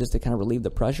head just to kind of relieve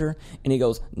the pressure. And he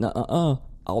goes, "Nuh-uh.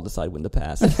 I'll decide when to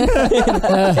pass."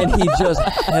 And he just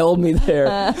held me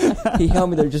there. He held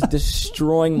me there, just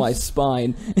destroying my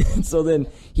spine. And so then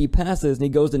he passes, and he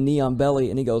goes to knee on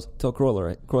belly, and he goes, "Tell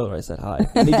Croiler I said hi."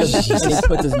 And he just and he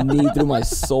puts his knee through my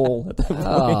soul at that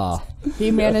point.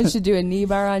 He managed to do a knee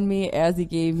bar on me as he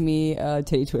gave me a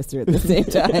titty twister at the same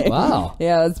time. Wow.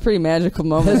 Yeah, it's a pretty magical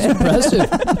moment. That's impressive.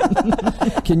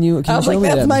 Can you I was show like, me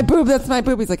 "That's that? my boob, that's my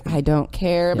boob." He's like, "I don't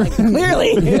care." I'm like,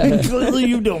 "Clearly." Clearly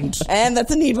you don't. And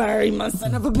that's a knee bar, you must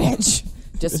son of a bitch.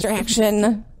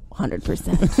 Distraction,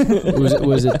 100%. Was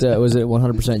it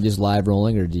 100% just live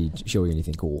rolling, or did he show you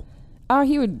anything cool?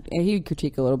 He would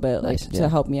critique a little bit, like to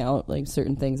help me out, like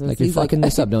certain things. Like, you're fucking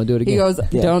this up, don't do it again. He goes,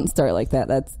 "Don't start like that.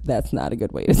 That's not a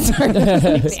good way to start."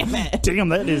 Damn it! Damn,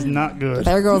 that is not good.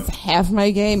 There goes half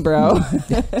my game, bro.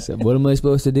 So what am I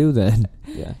supposed to do then?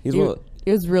 Yeah,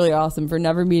 It was really awesome. For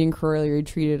never meeting Corley, he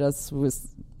treated us with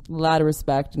a lot of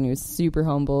respect, and he was super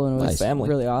humble, and it was Nice. Family.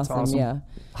 really awesome. Yeah.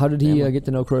 How did he get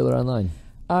to know Croiler online?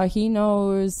 He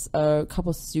knows a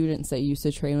couple students that used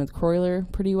to train with Croiler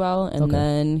pretty well, and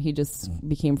then he just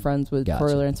became friends with Gotcha.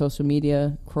 Croiler on social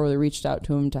media. Croiler reached out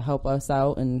to him to help us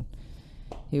out, and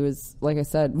he was, like I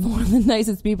said, one of the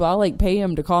nicest people. I'll like pay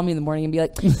him to call me in the morning and be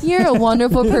like, "You're a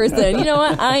wonderful person." You know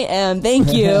what? I am.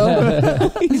 Thank you.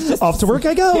 He's just Off to work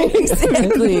I go.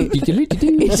 exactly.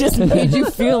 He just made you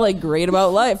feel like great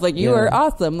about life. Like you are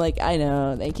awesome. Like, I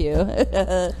know. Thank you.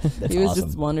 He was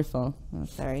just wonderful. Oh,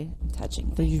 sorry, I'm touching.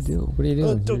 What do you do? What are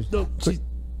you doing?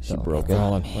 She broke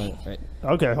it.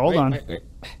 Okay, hold on.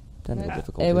 Technical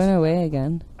difficulties. It went away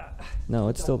again. No,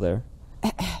 it's still there.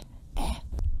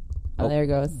 Oh, there it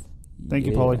goes. Thank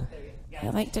you, Paulie. I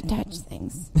like to touch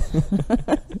things.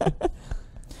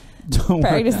 Don't worry.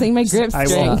 Practicing my grip I will.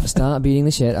 strength. Stop beating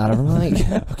the shit out of her mic.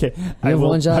 Okay, You have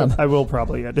one job. I will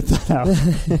probably edit that out. I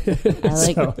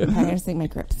like So- practicing my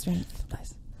grip strength.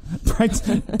 Nice.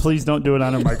 Please don't do it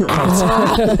on a microphone.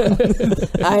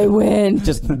 I win.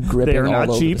 Just gripping They are all not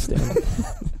over cheap. the stand.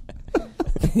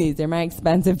 These are my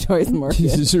expensive toys, Morgan.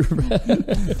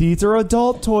 These are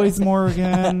adult toys,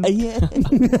 Morgan.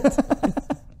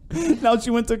 Now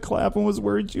she went to clap and was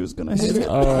worried she was going to hit it.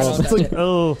 Oh. It's like,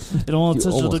 oh, it don't You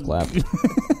touch almost the clapped.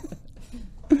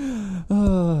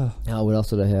 What else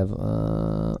did I have?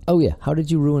 How did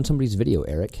you ruin somebody's video,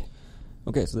 Eric?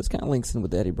 Okay, so this kind of links in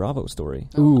with the Eddie Bravo story.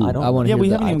 Ooh, I don't. I wanna Yeah, hear we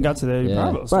that. haven't even got to the Yeah.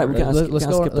 Bravo. Right, we kinda Let's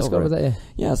go. skipped Let's go over with it. that.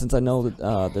 Yeah, since I know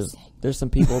that there's some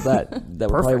people that were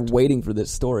probably Perfect. waiting for this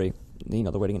story. You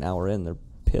know, they're waiting an hour in. They're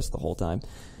pissed the whole time.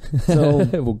 So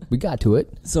Well, we got to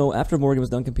it. So after Morgan was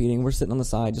done competing, we're sitting on the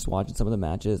side just watching some of the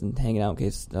matches and hanging out in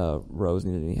case Rose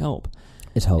needed any help.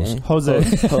 It's host.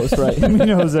 Jose. Host, right? You mean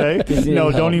Jose?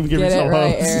 No, don't even give Get yourself it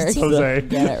right, host. Erik. It's Jose.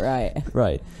 Get it right.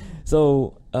 Right.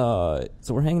 So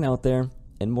we're hanging out there,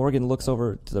 and Morgan looks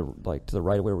over to the right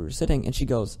of where we were sitting, and she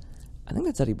goes, "I think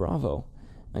that's Eddie Bravo."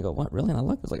 I go, "What, really?" And I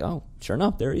look. I was like, "Oh, sure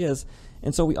enough, there he is."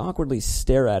 And so we awkwardly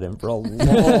stare at him for a long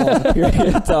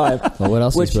period of time. Well, what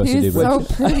else are you supposed to do? He's so But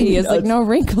pretty. He has like no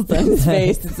wrinkles on his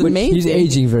face. It's amazing. he's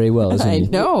aging very well, isn't I he?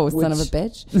 know, son of a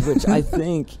bitch. Which I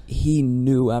think he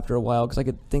knew after a while, because I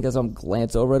could think as I'm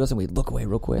glance over at us and we'd look away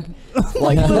real quick,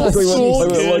 like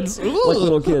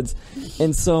little kids.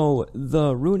 And so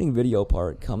the ruining video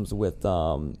part comes with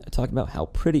talking about how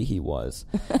pretty he was,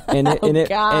 and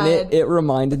it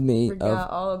reminded me Forgot of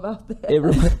all about that.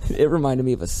 it reminded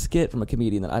me of a skit from a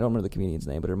comedian that I don't remember the comedian's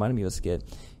name, but it reminded me of a skit.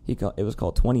 It was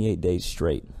called 28 Days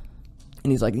Straight,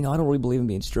 and he's like, I don't really believe in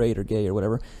being straight or gay or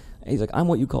whatever. And he's like, I'm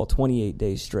what you call 28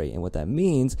 days straight, and what that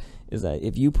means is that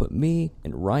if you put me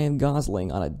and Ryan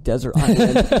Gosling on a desert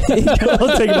island,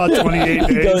 It'll take about 28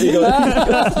 days.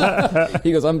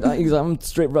 he goes, I'm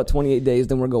straight for about 28 days,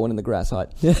 then we're going in the grass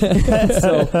hut.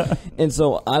 and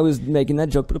so I was making that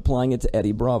joke, but applying it to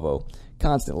Eddie Bravo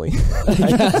constantly.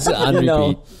 On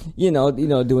repeat.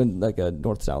 Doing like a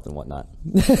north-south and whatnot.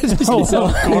 Of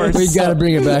course. We got to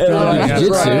bring it back around to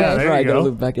jiu-jitsu. Yeah, there you gotta go.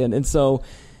 loop back in. And so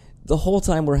the whole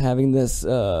time we're having this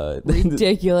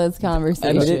Ridiculous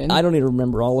conversation. I don't even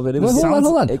remember all of it. It Well, was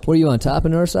hold on. Were you on top,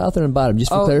 and north, south, or on bottom?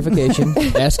 Just for clarification,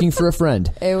 asking for a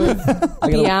friend. It was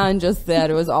beyond just that.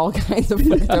 It was all kinds of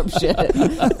fucked up shit.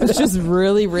 It was just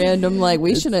really random. Like,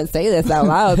 we shouldn't say this out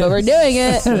loud, but we're doing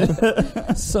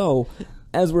it. So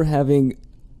as we're having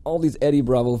all these Eddie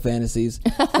Bravo fantasies,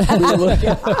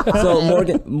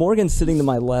 so Morgan's sitting to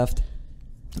my left.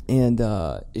 And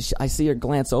I see her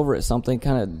glance over at something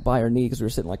kind of by her knee, because we were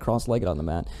sitting like cross-legged on the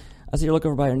mat. I see her look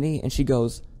over by her knee, and she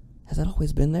goes, "Has that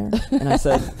always been there?" And I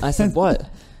said, "What?"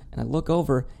 And I look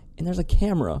over, and there's a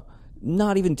camera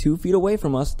not even 2 feet away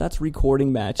from us that's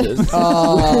recording matches. With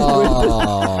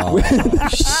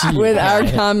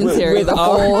our commentary. with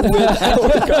our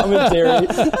commentary.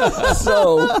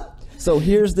 So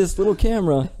here's this little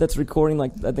camera that's recording,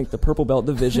 like, I think the Purple Belt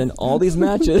Division, all these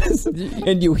matches,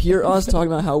 and you hear us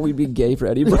talking about how we'd be gay for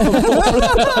Eddie Bravo.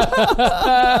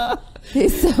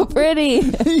 He's so pretty.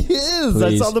 He is.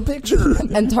 I saw the picture.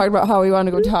 And talked about how we want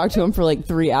to go talk to him for like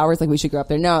 3 hours. Like, we should go up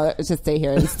there. No, let's just stay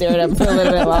here and stare at him for a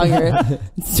little bit longer.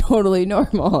 It's totally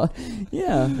normal.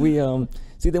 Yeah,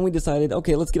 then we decided,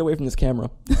 okay, let's get away from this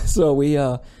camera. So we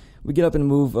get up and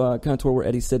move kind of toward where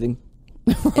Eddie's sitting.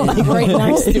 Like right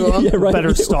next to him. Yeah, right.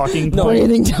 Better stalking No, point.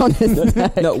 Breathing down his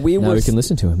neck. No, Now we can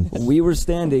listen to him. We were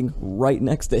standing right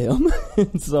next to him.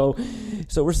 so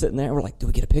we're sitting there, and we're like, do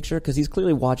we get a picture? Because he's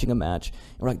clearly watching a match.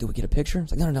 And we're like, do we get a picture?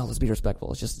 It's like, no, let's be respectful.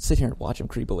 Let's just sit here and watch him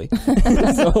creepily.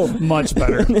 So, Much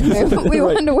better. We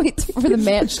wanted to wait for the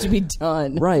match to be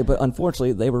done. right, but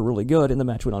unfortunately, they were really good, and the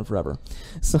match went on forever.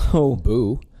 So,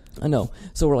 Boo. I know.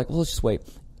 So we're like, well, let's just wait.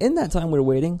 In that time we were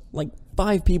waiting, like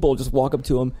 5 people just walk up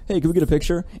to him. Hey, can we get a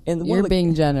picture? And You're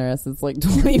being generous. It's like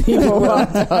 20 people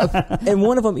walked up. and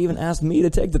one of them even asked me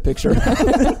to take the picture.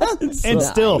 And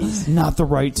still, not the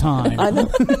right time. I know.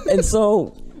 And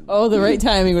so, Oh, the right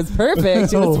timing was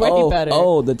perfect. It was way better.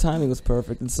 Oh, the timing was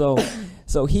perfect. And so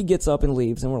he gets up and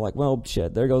leaves, and we're like, well,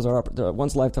 shit, there goes our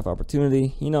once lifetime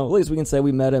opportunity. At least we can say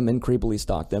we met him and creepily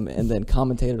stalked him and then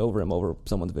commentated over him over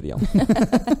someone's video.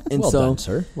 And Well done,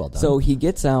 sir. Well done. So he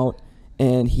gets out,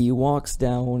 and he walks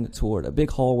down toward a big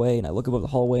hallway, and I look above the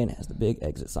hallway, and it has the big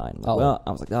exit sign. Like, well,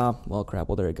 I was like, well, crap,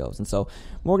 well, there it goes. And so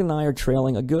Morgan and I are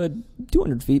trailing a good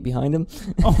 200 feet behind him.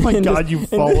 Oh, my God, you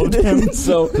followed him.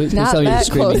 So Please Not tell me you're that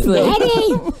screaming. closely.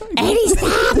 Eddie,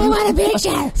 stop! I want a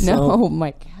picture. No, oh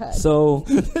my God. So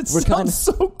we're kind of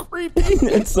so creepy.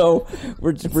 and so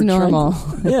we're normal.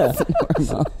 Yeah.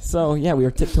 So yeah, we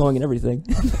were tiptoeing and everything.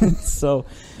 So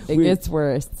It gets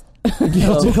worse.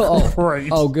 Right.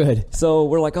 Oh, good. So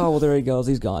we're like, oh well, there he goes.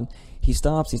 He's gone. He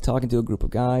stops. He's talking to a group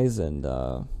of guys, and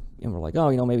we're like,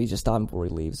 oh, maybe he's just stopping before he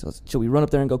leaves. So should we run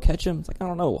up there and go catch him? It's like, I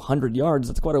don't know, 100 yards.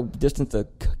 That's quite a distance to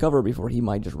cover before he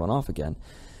might just run off again.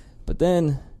 But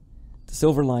then, the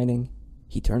silver lining,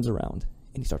 he turns around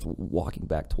and he starts walking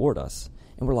back toward us,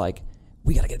 and we're like,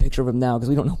 we got to get a picture of him now because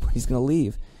we don't know when he's going to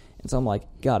leave. And so I'm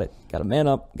like, got it. Got to man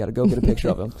up. Got to go get a picture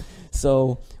of him.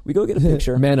 So we go get a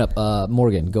picture. Man up,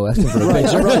 Morgan. Go ask him for a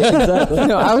picture. Right, exactly.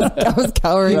 No, I was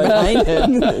cowering behind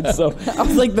him. So I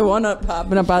was like the one up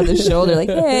popping up out of the shoulder, like,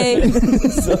 hey.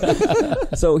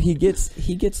 so he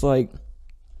gets like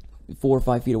 4 or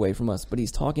 5 feet away from us, but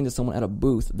he's talking to someone at a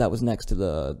booth that was next to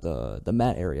the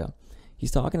mat area.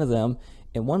 He's talking to them,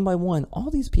 and one by one, all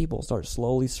these people start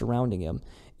slowly surrounding him.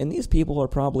 And these people are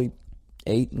probably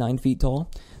 8, 9 feet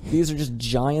tall. These are just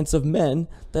giants of men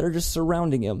that are just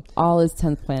surrounding him. All his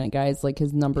 10th planet guys, like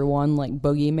his number one, like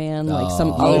boogeyman, like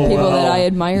some other people that I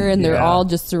admire, and they're all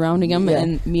just surrounding him. Yeah.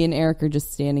 And me and Erik are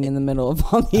just standing in the middle of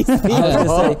all these people. I was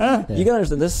gonna say, you gotta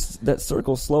understand, that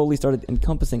circle slowly started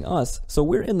encompassing us, so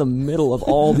we're in the middle of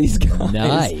all these guys.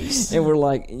 Nice. And we're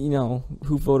like,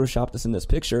 who photoshopped us in this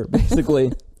picture,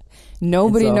 basically.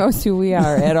 Nobody knows who we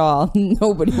are at all.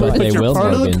 Nobody. But they You're will,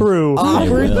 part of the crew.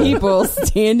 Awkward people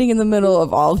standing in the middle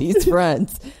of all these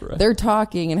friends. Right. They're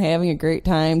talking and having a great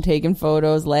time, taking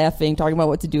photos, laughing, talking about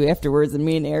what to do afterwards. And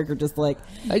me and Erik are just like,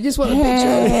 I just want a picture.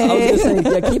 I was going to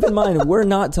say, keep in mind, we're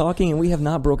not talking and we have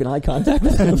not broken eye contact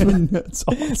with him. That's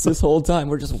awesome. This whole time.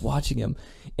 We're just watching him.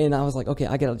 And I was like, okay,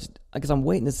 I got to because I'm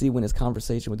waiting to see when his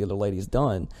conversation with the other lady is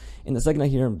done. And the second I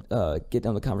hear him get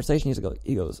down the conversation,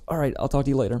 he goes, all right, I'll talk to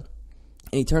you later.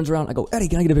 And he turns around. I go, Eddie,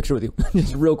 can I get a picture with you?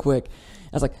 Just real quick.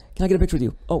 I was like, can I get a picture with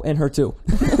you? Oh, and her too.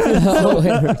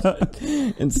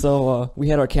 And so we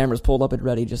had our cameras pulled up and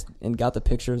ready and got the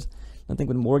pictures. I think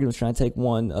when Morgan was trying to take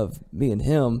one of me and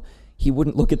him, he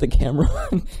wouldn't look at the camera.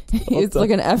 He was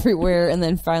looking everywhere, and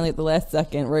then finally at the last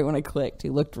second, right when I clicked, he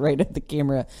looked right at the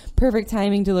camera. Perfect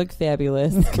timing to look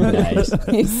fabulous. Nice.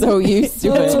 He's so used to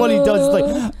it. That's what he does. It's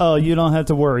like, oh, you don't have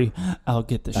to worry. I'll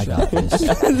get the I shot. got this.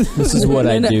 This is what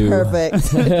I do.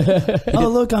 Perfect. Oh,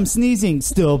 look, I'm sneezing.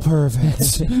 Still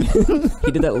perfect.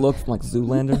 He did that look from like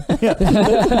Zoolander.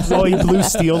 Oh, he blue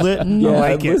steeled it? Yeah,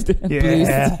 I like it. Blue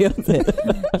Yeah. sealed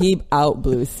it. He out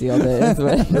blue sealed it. Is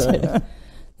what he did.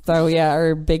 So yeah,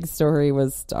 our big story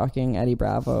was stalking Eddie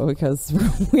Bravo because we're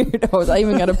weirdos. I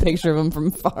even got a picture of him from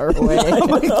far away. Oh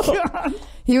my God.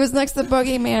 He was next to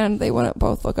Boogeyman. They wouldn't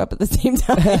both look up at the same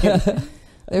time.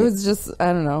 It was just,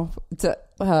 I don't know.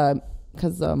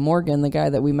 Because Morgan, the guy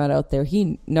that we met out there,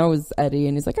 he knows Eddie,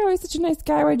 and he's like, oh, he's such a nice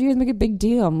guy. Why'd you guys make a big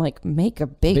deal? I'm like, make a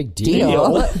big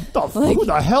deal. Who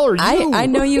the hell are you? I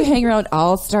know you hang around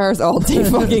all-stars all day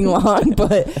fucking long,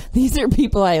 but these are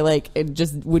people I like and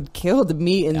just would kill to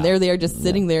meet, and there they are just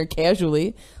sitting there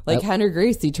casually, like Henry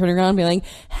Gracie, turning around and being like,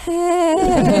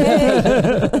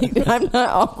 hey. Like, I'm not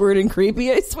awkward and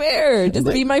creepy, I swear. Just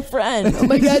be my friend. Oh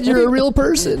my God, you're a real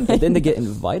person. And then to get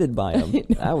invited by him,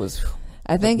 that was...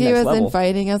 I think he was level.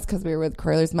 inviting us because we were with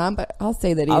Croyler's mom, but I'll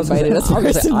say that he invited us. I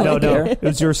personally. don't care. It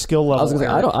was your skill level. I was going to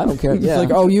say, I don't care. He's Yeah.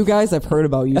 like, oh, you guys, I've heard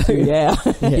about you too. Yeah.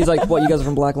 He's like, what, you guys are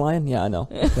from Black Lion? Yeah, I know.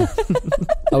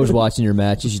 I was watching your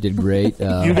matches. You did great.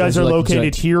 You guys are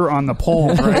located here on the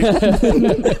pole, right?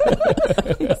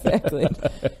 Exactly.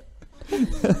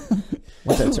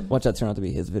 Watch that turn out to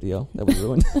be his video that we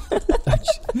ruined.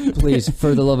 Please,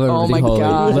 for the love of Oh everything my holy,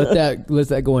 God. let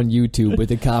that go on YouTube with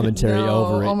the commentary No,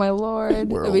 over it. oh my Lord. It'd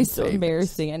be World so famous.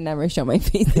 embarrassing. I'd never show my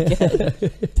face again.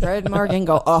 Fred Morgan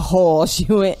go, a hole. She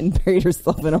went and buried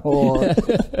herself in a hole.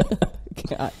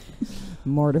 God.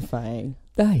 Mortifying.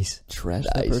 Nice. Trash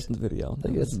that person's video. I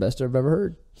think that's the best I've ever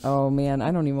heard. Oh man,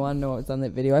 I don't even want to know what's on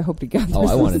that video. I hope to God Oh,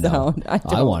 there's I want to no know. sound.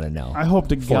 I want to know. I hope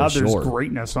to God there's sure.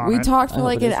 greatness on We it. talked for hope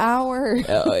like it an is. hour.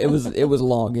 It was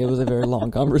long. It was a very long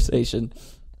conversation.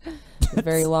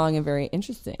 Very long and very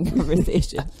interesting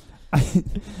conversation.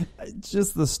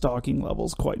 Just the stalking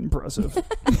level's quite impressive.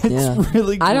 Yeah. It's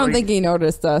really great. I don't think he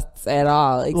noticed us at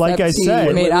all. Like I except he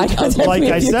said, made eye contact with like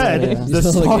I you. said, Yeah. the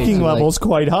Just look at stalking you like- level's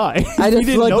quite high. I He just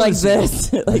didn't looked like notice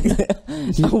this,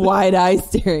 like wide eye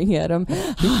staring at him. I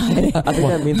think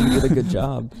that means we did a good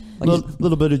job. A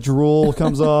little bit of drool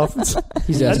comes off.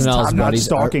 He's That's asking all his top notch buddies,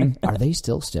 stalking. Are they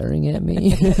still staring at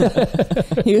me?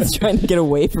 He was trying to get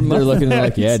away from They're us. looking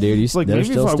like, yeah, dude, It's like they're maybe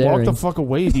if still I walk staring. the fuck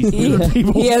away, these weird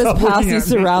people. He had his stop looking posse at me.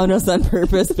 surround us on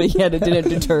purpose, but yet it didn't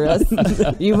deter us.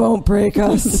 You won't break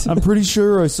us. I'm pretty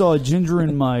sure I saw a ginger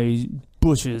in my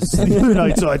bushes the other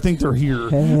night, so I think they're here.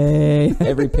 Hey,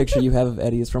 Every picture you have of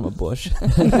Eddie is from a bush.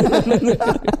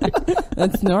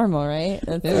 that's normal, right?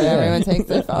 That's where Yeah. everyone takes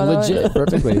their photos. Legit,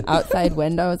 perfectly. Outside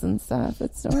windows and stuff.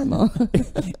 It's normal.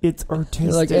 It's artistic.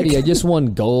 They're like, Eddie, I just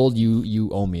won gold. You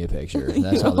owe me a picture.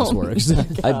 That's how this works.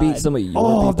 I beat some of your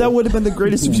Oh, people. that would have been the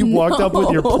greatest if you walked up with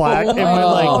your plaque and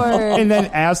went Lord. and then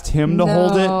asked him to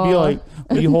hold it. Be like,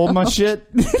 will you hold my shit?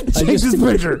 Take this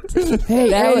picture. Hey,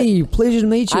 That Eddie, pleasure to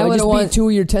meet you. I I, just would've beat won- 2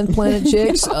 of your 10th planet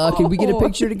chicks. Can we get a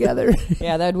picture together?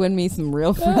 Yeah, that'd win me some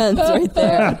real friends right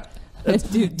there.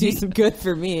 do some good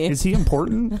for me. Is he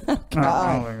important? Oh,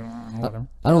 whatever.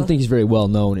 I don't think he's very well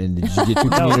known in the jiu-jitsu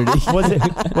community.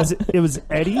 It was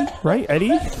Eddie, right? Eddie?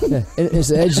 Yeah,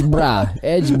 it's Edge Bra.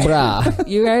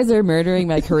 You guys are murdering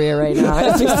my career right now.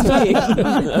 As we speak.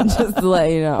 Just to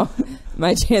let you know.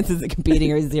 My chances of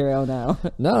competing are 0 now.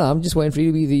 No, I'm just waiting for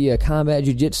you to be the combat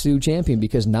jiu-jitsu champion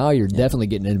because now you're definitely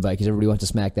getting an invite because everybody wants to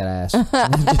smack that ass.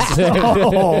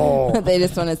 They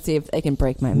just want to see if they can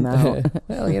break my mouth.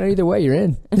 Well, either way, you're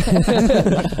in.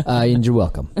 And you're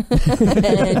welcome.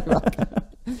 You're welcome.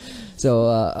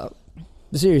 So,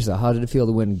 seriously, how did it feel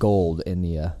to win gold in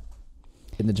the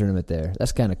tournament there?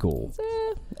 That's kind of cool.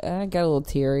 I got a little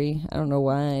teary. I don't know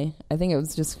why. I think it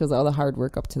was just because all the hard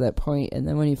work up to that point, and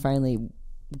then when you finally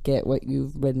get what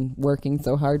you've been working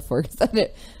so hard for, because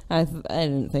I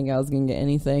didn't think I was going to get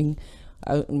anything.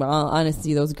 Well,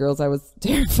 honestly, those girls, I was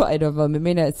terrified of them. It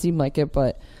may not seem like it,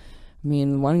 but I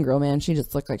mean, one girl, man, she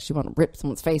just looked like she wanted to rip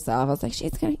someone's face off. I was like,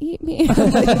 she's going to eat me.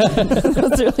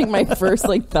 Those are like my first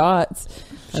thoughts.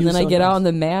 And then I get out on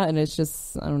the mat, and it's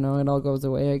just, I don't know, it all goes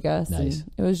away, I guess. Nice.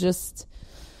 And it was just,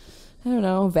 I don't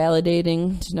know,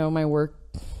 validating to know my work.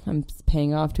 I'm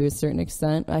paying off to a certain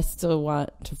extent. I still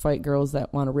want to fight girls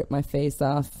that want to rip my face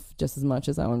off just as much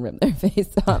as I want to rip their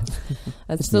face off.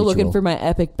 I'm still looking for my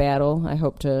epic battle.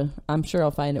 I'm sure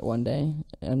I'll find it one day.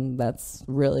 And that's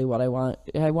really what I want.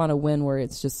 I want to win where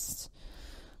it's just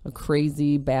a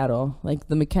crazy battle. Like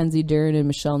the Mackenzie Dern and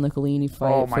Michelle Nicolini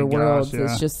fight for Worlds.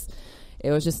 Yeah. It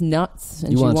was just nuts.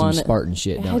 And you want some Spartan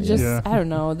shit, don't you? I don't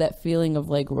know, that feeling of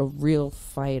like a real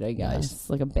fight, I guess. Nice.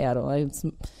 Like a battle.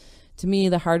 To me,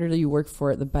 the harder that you work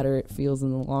for it, the better it feels in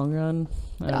the long run.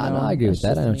 I agree with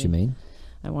that. I know what you mean.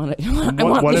 I want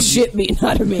the shit beaten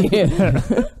out of me.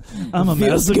 I'm a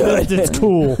masochist. It's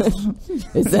cool.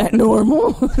 Is that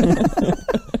normal?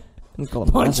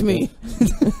 Punch me.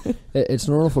 It's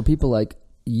normal for people like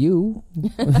you.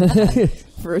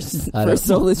 for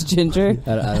soulless ginger.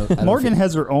 I don't Morgan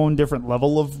has her own different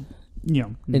level of,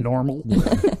 normal.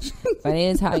 What are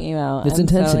you talking about? It's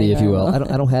intensity, if you will. I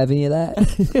don't have any of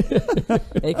that.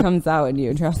 It comes out in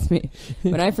you, trust me.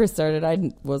 When I first started,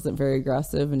 I wasn't very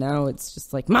aggressive, and now it's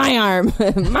just like, my arm,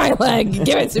 my leg,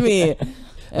 give it to me.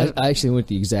 I actually went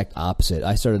the exact opposite.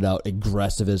 I started out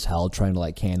aggressive as hell, trying to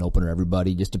like can opener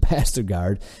everybody just to pass the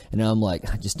guard, and now I'm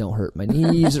like, I just don't hurt my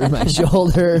knees or my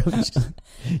shoulder.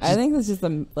 I think that's just a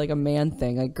man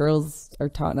thing. Like girls are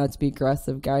taught not to be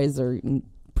aggressive. Guys are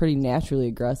pretty naturally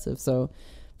aggressive. So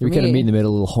we kind of meet in the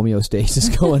middle, a little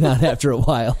homeostasis going on after a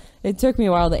while. It took me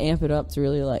a while to amp it up to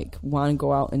really like want to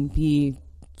go out and be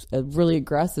a really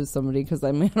aggressive somebody, because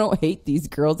I don't hate these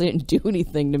girls. They didn't do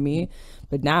anything to me.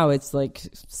 But now it's like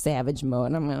savage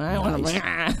mode. I'm like, I want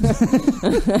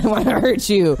to hurt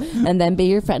you and then be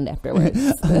your friend afterwards.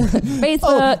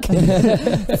 Facebook.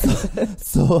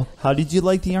 So, how did you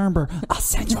like the armbar? I'll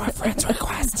send you a friend's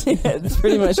request. It's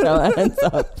pretty much how it ends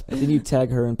up. Then you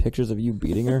tag her in pictures of you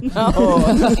beating her. No.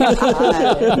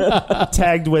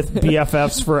 Tagged with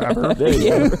BFFs forever.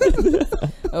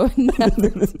 I would never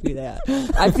do that.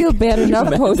 I feel bad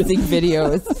enough posting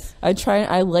videos.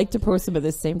 I like to post them at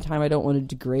the same time. I don't want to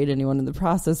degrade anyone in the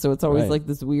process, so it's always like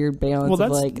this weird balance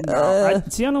of like. I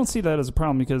don't see that as a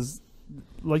problem because,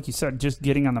 like you said, just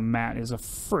getting on the mat is a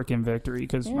freaking victory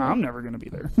because I'm never going to be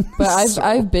there. But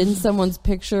I've been someone's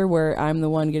picture where I'm the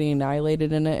one getting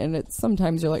annihilated in it, and it's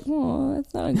sometimes you're like, oh,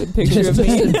 that's not a good picture of me.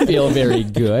 Doesn't feel very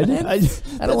good. I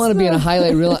don't want to be in a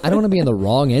highlight reel. I don't want to be on the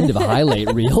wrong end of a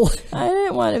highlight reel. I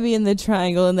didn't want to be in the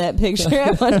triangle in that picture.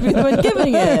 I want to be the one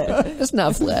giving it. That's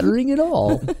not flattering at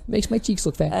all. Makes my cheeks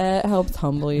look fat. It helps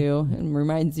humble you and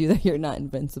reminds you that you're not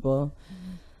invincible.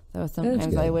 Though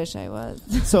sometimes I wish I was.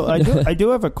 So I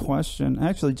do have a question.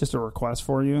 Actually, just a request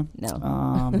for you.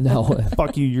 No. No.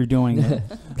 Fuck you. You're doing it.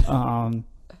 When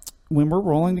we're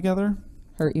rolling together,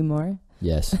 hurt you more?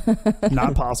 Yes.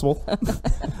 Not possible.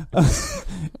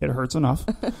 It hurts enough.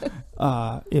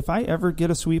 If I ever get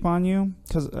a sweep on you,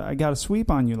 because I got a sweep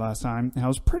on you last time, and I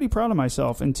was pretty proud of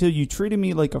myself until you treated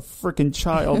me like a freaking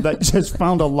child that just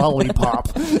found a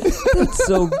lollipop. That's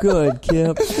so good,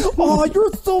 Kip. Oh,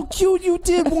 you're so cute. You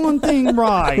did one thing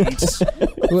right.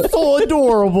 So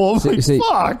adorable.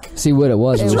 Fuck. See what it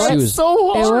was. She was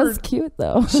so hard. It was cute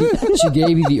though. She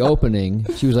gave you the opening.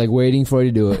 She was like waiting for you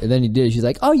to do it, and then you did it. She's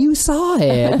like, "Oh, you saw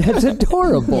it. That's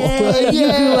adorable.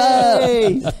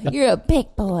 Yay. You're a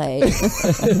big boy."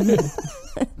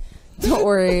 Don't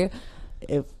worry.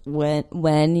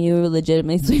 When you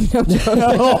legitimately sleep, no joke.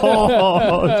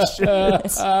 Oh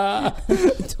shit!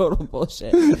 Total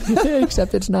bullshit.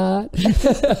 Except it's not.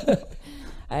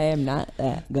 I am not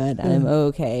that good. I'm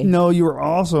okay. No, you were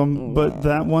awesome, but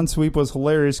that one sweep was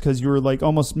hilarious because you were like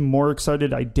almost more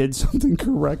excited I did something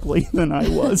correctly than I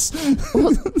was.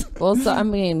 Well, so I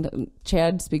mean,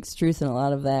 Chad speaks truth in a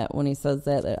lot of that when he says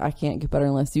that I can't get better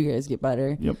unless you guys get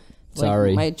better. Yep. Like,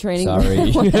 Sorry. my training.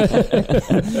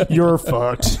 Sorry. You're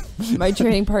fucked. My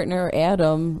training partner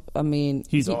Adam. I mean,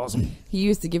 He's awesome. He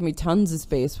used to give me tons of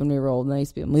space when we rolled, and I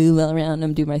used to be move around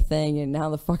him, do my thing, and now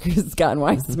the fucker's gotten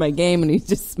wise to my game, and he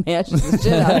just smashes the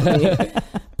shit out of me.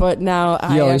 But now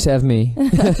You always have me.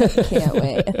 can't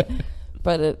wait.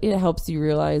 But it helps you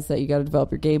realize that you got to develop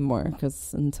your game more,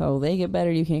 because until they get better,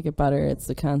 you can't get better. It's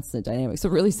a constant dynamic. So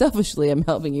really selfishly, I'm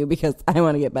helping you because I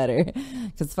want to get better.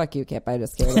 Because fuck you, Kip. I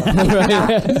just care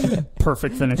about you.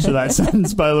 Perfect finish to that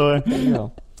sentence, by the way. You know.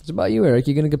 What about you, Eric?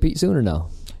 You going to compete soon or no?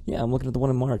 Yeah, I'm looking at the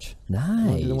one in March. Nice. I'm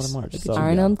looking at the one in March. So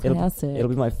Arnold it'll, Classic. it'll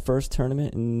be my first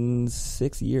tournament in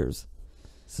 6 years.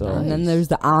 So And then there's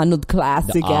the Arnold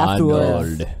Classic The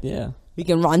afterwards. Arnold. yeah. We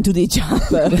can run to the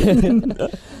chopper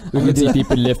We can see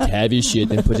people lift heavy shit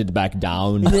and put it back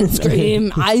down. and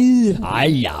scream. Aye.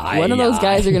 Aye, aye, One of those aye.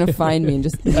 guys are going to find me and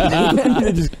just...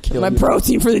 Just kill My you.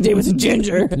 protein for the day was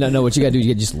ginger. No, what you gotta do is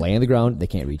you gotta just lay on the ground. They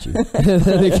can't reach you.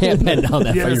 They can't bend down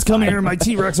that far. Yes, come here. My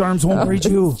T-Rex arms won't reach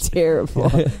you. It's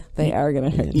terrible. They are going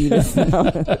to hurt you this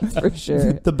now, for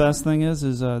sure. The best thing is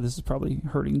this is probably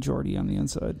hurting Jordy on the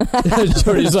inside.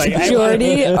 Jordy's like,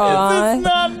 Jordy, aw. It's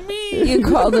not me. You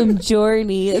called him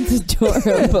Jordy. It's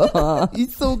adorable.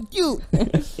 He's so cute.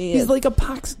 He's like a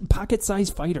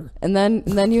pocket-sized fighter. And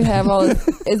then you have all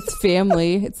his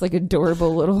family. It's like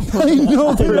adorable little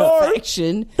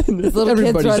affection. These little kids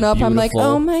Everybody's run up. I'm like,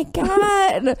 beautiful. oh my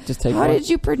god! Just take How one. did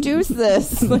you produce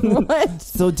this? Like, what?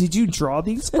 So did you draw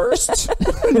these first?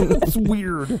 It's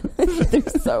weird. They're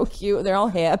so cute. They're all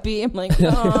happy. I'm like,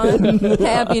 oh,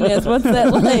 happiness. What's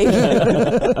that like?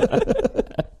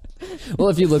 well,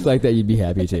 if you look like that, you'd be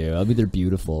happy too. I mean, they're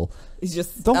beautiful. He's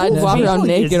just The I whole walk around family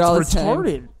naked is all the time.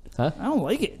 retarded. Huh? I don't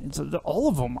like it. All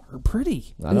of them are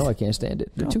pretty. I know, I can't stand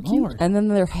it. They're too cute. Lord. And then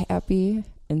they're happy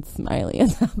and smiley.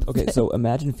 Okay, so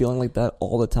imagine feeling like that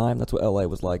all the time. That's what LA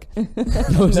was like.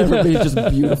 Everybody's just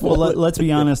beautiful. Well, let's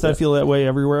be honest. I feel that way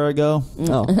everywhere I go.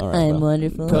 Oh, all right. I'm well.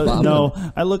 wonderful. 'Cause, no,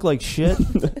 I look like shit,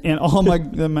 and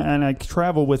and I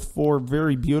travel with 4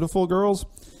 very beautiful girls.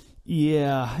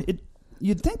 Yeah,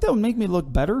 you'd think that would make me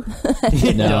look better.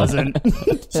 It No. doesn't.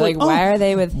 It's They're like, why are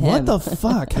they with him? What the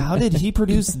fuck? How did he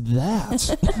produce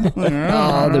that?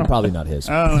 Oh, they're probably not his.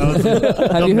 I don't know.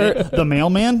 Have you heard? The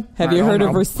mailman? Have I you don't heard know.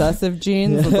 of recessive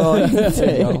genes? That's all I can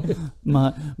say.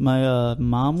 My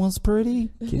mom was pretty.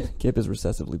 Kip is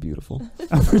recessively beautiful.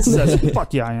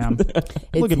 Fuck yeah, I am. It's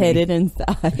Look at me. hidden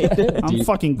inside. I'm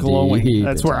fucking glowing. Deep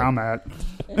That's where inside. I'm at.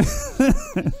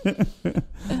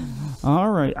 All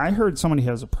right. I heard somebody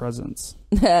has a presence.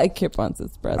 Kip wants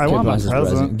his present. I want my Kid wants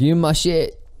his present. Give him my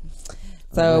shit.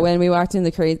 So when we walked in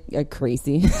the Gracie,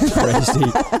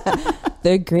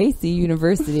 the Gracie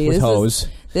University, With hose.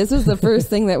 This was the first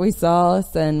thing that we saw,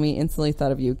 and we instantly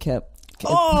thought of you, Kip.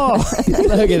 Oh,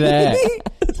 Look at that.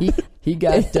 He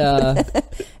got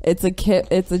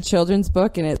It's a children's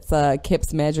book, and it's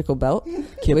Kip's Magical Belt,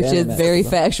 Kip which and is the very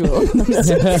Magical factual.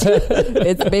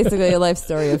 It's basically a life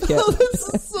story of Kip. this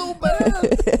is so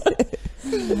bad.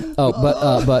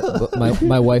 but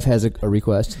my wife has a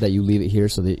request that you leave it here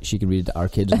so that she can read it to our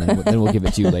kids, and then we'll give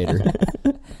it to you later.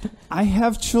 I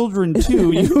have children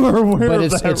too. You are aware But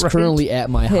of that, it's right? currently at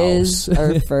my His house.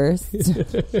 are first,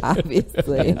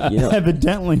 obviously. You know,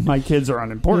 Evidently, my kids are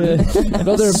unimportant.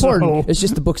 No, they're important. So- It's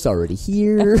just the book's already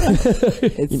here.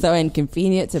 It's so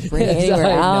inconvenient to bring anywhere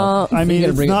I know. out. I mean, You're gonna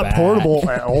it's bring it not back. portable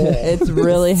at all. It's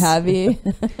really heavy.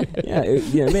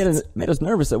 it made us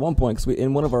nervous at one point because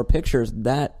in one of our pictures,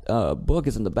 that book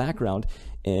is in the background,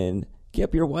 and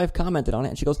Kip, your wife, commented on it,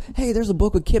 and she goes, "Hey, there's a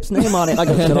book with Kip's name on it." I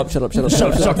go, "Shut up."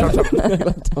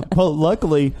 Well,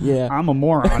 luckily, Yeah. I'm a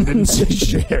moron. Didn't say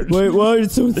shit. Wait, what?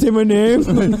 Did someone say my name?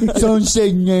 Don't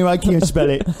say name. I can't spell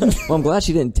it. Well, I'm glad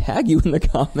she didn't tag you in the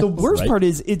comments. The worst Right. part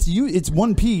is it's you. It's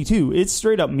 1P too. It's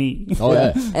straight up me. Oh,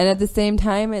 yeah. And at the same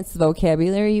time, it's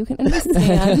vocabulary you can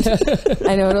understand.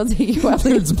 I know it'll take you a while to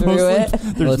get through it.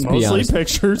 There's Let's be mostly honest.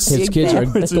 pictures. His kids are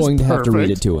Which is going to have to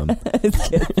read it perfect.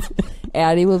 to him.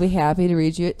 Addie will be happy to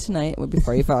read you it tonight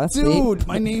before you fall asleep. Dude,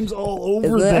 my name's all over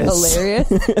Isn't that this. hilarious?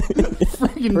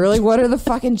 Freaking Really, what are the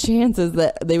fucking chances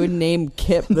that they would name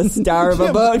Kip the star of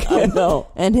a book? I know.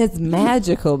 And his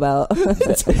magical belt.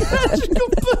 magical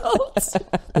belt.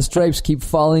 The stripes keep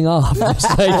falling off,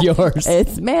 just like yours.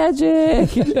 It's magic.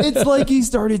 It's like he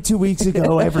started 2 weeks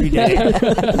ago every day.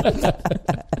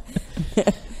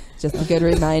 Just a good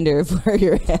reminder of where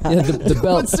you're at. Yeah, the But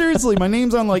belt. seriously, my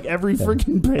name's on like every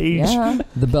freaking page. Yeah.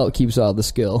 The belt keeps all the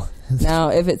skill. Now,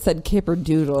 if it said Kip or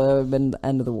Doodle, it would have been the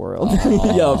end of the world.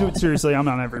 Yo, dude, seriously, I'm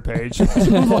on every page. I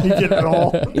don't like it at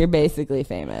all. You're basically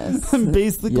famous. I'm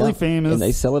basically Yeah. famous. And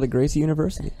they sell it at Gracie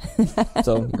University.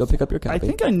 So go pick up your copy. I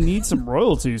think I need some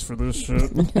royalties for this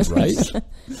shit. Right?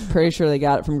 Pretty sure they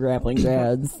got it from Grappling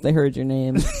Dads. They heard your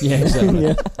name. Yeah,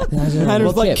 exactly.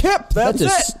 Hunter's like, Kip, that's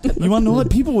it. You want to know what?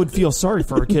 People would feel sorry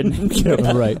for a kid named Kip.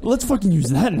 Right. Let's fucking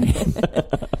use that name.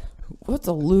 What's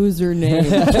a loser name?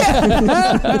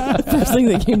 First thing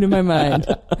that came to my mind.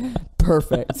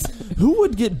 Perfect. Who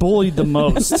would get bullied the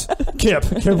most? Kip.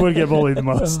 Kip would get bullied the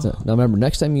most. Now remember,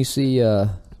 next time you see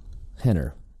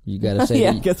Henner, you gotta say.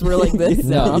 Yeah, because we're like this.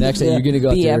 No, now. next time you're gonna go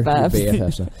out there. BFFs.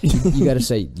 BFFs. So you gotta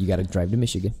say you gotta drive to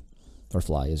Michigan, or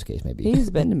fly, as the case may be. He's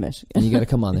been to Michigan. And you gotta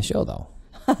come on the show though.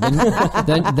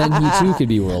 Then he too could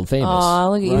be world famous. Aw,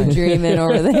 look at you dreaming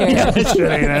over there. That shit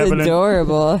ain't It's happening.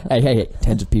 adorable. Hey,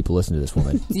 tens of people listen to this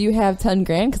woman. Do you have 10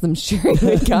 grand? Because I'm sure you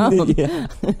would come. Yeah.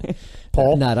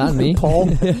 Paul. Not on me. Paul.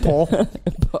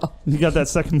 You got that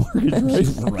second mortgage,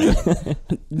 right?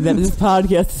 This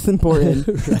podcast is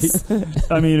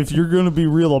important. I mean, if you're going to be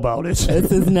real about it.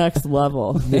 This is next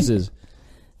level. This is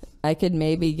I could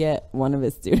maybe get one of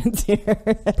his students here.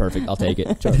 perfect. I'll take it.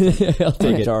 I'll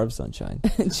take it. Jar of sunshine.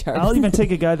 I'll even take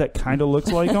a guy that kind of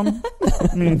looks like him.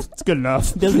 I mean, it's good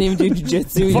enough. Doesn't even do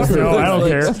jiu-jitsu. Fuck He no, I don't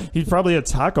looks care. He's probably a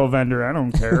taco vendor. I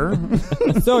don't care.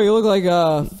 like- So you look like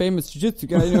a famous jiu-jitsu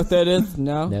guy. You know what that is?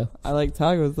 No. No. I like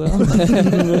tacos though.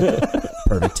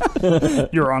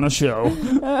 Perfect. You're on a show.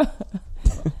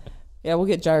 Yeah, we'll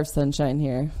get Jar of Sunshine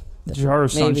here. Jar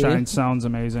of Maybe. Sunshine sounds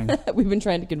amazing. We've been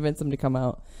trying to convince him to come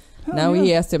out. Hell Now yeah.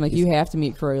 he asked him, like, you have to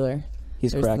meet Croyler.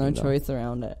 He's There's cracking. no though. choice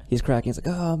around it. He's cracking. He's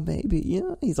like, oh, maybe.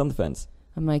 He's on the fence.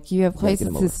 I'm like, you have Gotta get places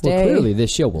him to over. stay. Well, clearly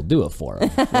this show will do it for him.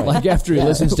 Like after he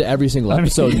listens to every single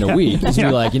episode in a week, he's gonna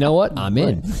be like, you know what? I'm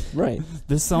in. Right.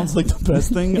 This sounds like the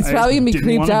best thing. He's I probably going to be didn't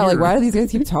creeped wanna out. Like, hear. why do these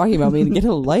guys keep talking about me? To get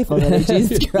a life already.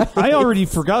 Jesus Christ. I already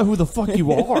forgot who the fuck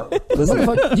you are.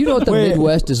 You know what the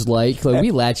Midwest is like? Like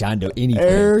we latch onto anything.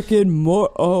 Eric and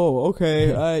Mo. Oh,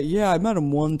 okay. Yeah, I met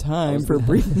him one time for a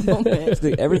brief moment. It's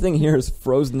like everything here is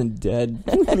frozen and dead.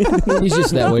 He's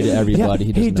just that way to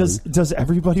everybody. He Hey, doesn't know. does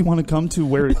everybody want to come to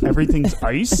where everything's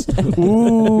ice?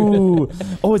 Ooh.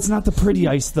 Oh, it's not the pretty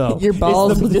ice though. Your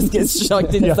balls will just get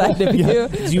shoved inside of you.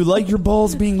 Do you like your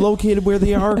balls being located where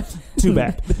they are? Too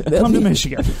bad. Come to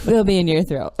Michigan. They'll be in your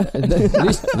throat.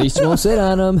 At least you won't sit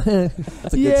on them.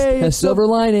 Yay! A silver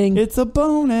lining. It's a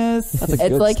bonus. That's a It's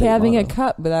good like state having a motto.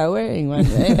 cup without wearing one,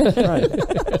 right?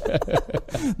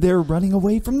 Right. They're running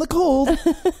away from the cold.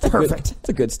 Perfect. It's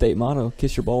a good state motto.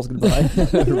 Kiss your balls goodbye.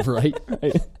 Right.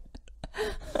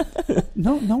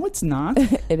 No, it's not.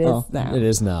 It is Oh, now. It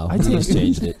is now. I He just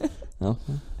changed it. No.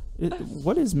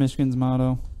 What is Michigan's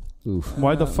motto? Oof.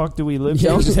 Why the fuck do we live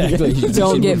Yeah, here? exactly. You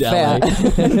Don't should get move to LA.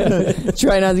 fat.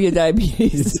 Try not to get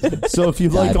diabetes. So if you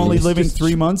like only Diabetes. living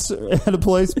 3 months at a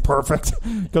place, perfect.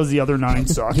 Because the other 9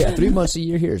 suck. Yeah, 3 months a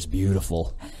year here is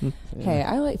beautiful. Hey,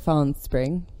 I like fall and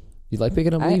spring. You like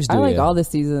picking up I leaves, do like you? all the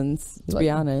seasons, to You be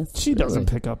like- honest. She doesn't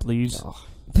Really? pick up leaves.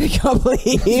 Pick up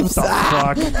leaves.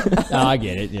 What the fuck? Oh, I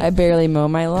get it. Yeah. I barely mow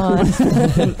my lawn.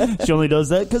 She only does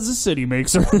that because the city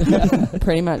makes her.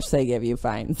 Pretty much they give you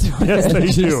fines. Yes, they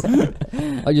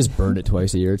do. I just burn it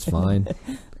twice a year. It's fine.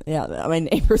 Yeah, my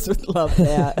neighbors would love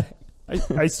that.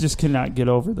 I just cannot get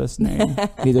over this name.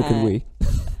 Neither could we.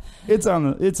 It's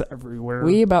everywhere.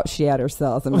 We about shat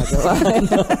ourselves, I'm not gonna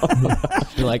lie.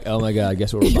 You're like, oh my god,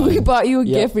 guess what we're We buying? bought you a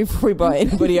Yeah. gift before we bought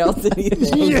anybody else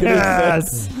anything.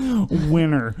 Yes,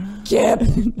 winner. Gift.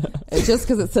 It's just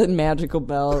because it said magical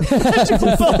belt. That's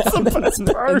the best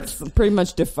part. It pretty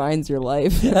much defines your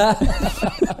life.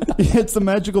 It's the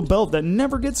magical belt that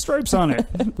never gets stripes on it,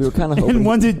 We were kind of hoping. and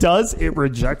once it does, it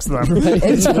rejects them.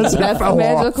 It's just that's fell the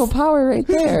off. magical power right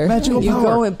there. Magical you power.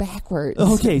 going backwards.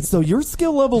 Okay, so your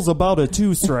skill level's about a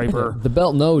 2-striper. The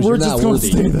belt knows We're you're not just going to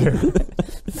worthy. stay there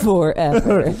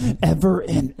Forever. ever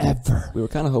and ever. We were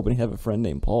kind of hoping to have a friend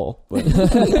named Paul, but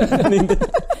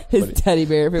His teddy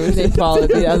bear, if it was named Paul, it'd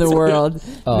be on the world.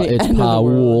 The It's end of the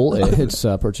world. Paul. It's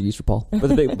Portuguese for Paul.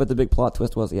 the big plot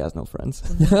twist was he has no friends.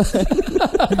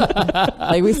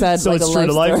 Like we said, So like it's a true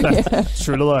to life. story. Then. It's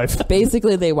true to life.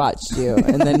 Basically, they watched you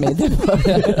and then made them.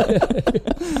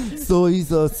 So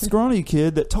he's a scrawny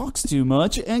kid that talks too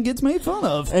much and gets made fun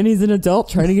of. And he's an adult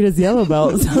trying to get his yellow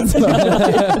belt.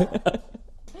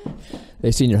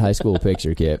 They seen your high school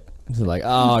picture, Kip. They're like,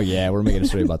 oh yeah, we're making a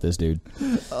story about this dude.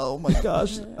 Oh my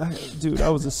gosh, dude, I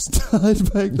was a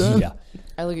stud back then. Yeah.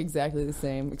 I look exactly the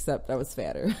same, except I was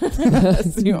fatter.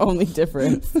 That's the only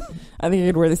difference. I think I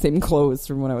could wear the same clothes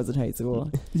from when I was in high school.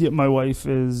 Yeah, my wife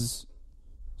is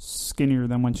skinnier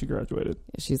than when she graduated.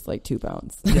 She's like 2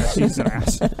 pounds. Yeah, she's an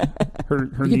ass. Her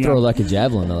You can throw like a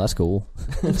javelin though. That's cool.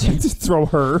 throw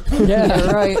her. Yeah,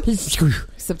 you're right.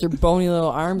 Except her bony little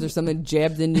arms or something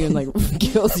jabbed into you and like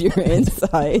kills your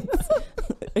insides.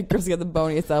 That girl's got the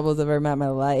boniest elbows I've ever met in my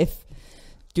life.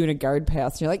 Doing a guard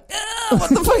pass, and you're like, what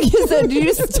the fuck is that? Did you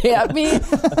just stab me?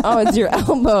 Oh, it's your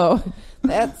elbow.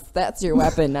 That's your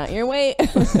weapon, not your weight.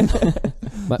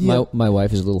 My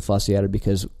wife is a little fussy at her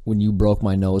because when you broke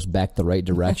my nose back the right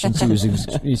direction, she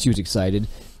was excited,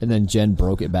 and then Jen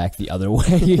broke it back the other way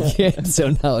again.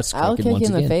 So now it's I'll crooked kick once you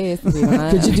in the again. face if you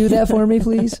want. Could you do that for me,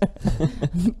 please?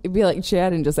 It'd be like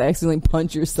Chad and just accidentally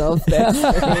punch yourself back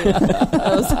straight.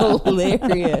 That was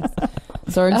hilarious.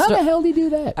 So How the hell did he do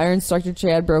that? our instructor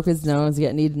Chad broke his nose,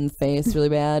 got kneed in the face really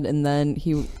bad, and then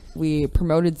we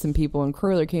promoted some people, and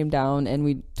Curler came down, and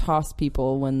we toss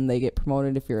people when they get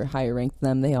promoted. If you're higher ranked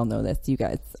than them, they all know this. You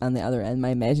guys on the other end, my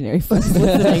imaginary friends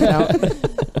listening now.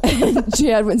 And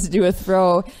Chad went to do a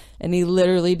throw, and he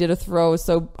literally did a throw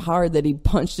so hard that he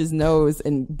punched his nose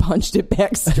and punched it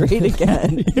back straight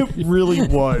again. It really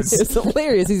was. It's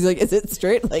hilarious. He's like, "Is it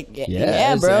straight?" Like,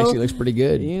 yeah, it bro. actually looks pretty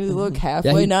good. You look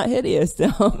halfway not hideous.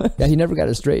 So. Yeah, he never got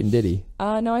it straightened, did he?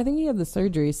 No, I think he had the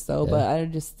surgery still, Yeah. but I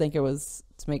just think it was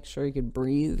to make sure he could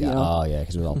breathe. You know, Oh yeah,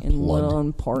 because it was all and little plugged.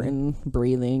 important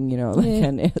breathing. You know, like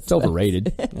kind of. It's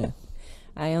overrated. Yeah.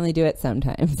 I only do it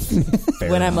sometimes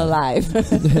when I'm alive,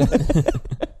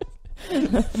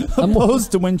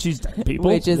 Opposed to when she's dead, people.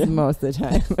 which is most of the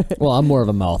time. Well, I'm more of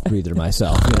a mouth breather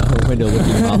myself. Window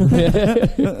looking mouth.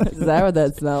 Is that what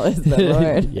that smell is? The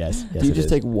Lord. Yes. Do you it just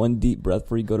is. take one deep breath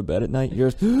before you go to bed at night?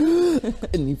 You're just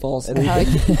and you fall asleep.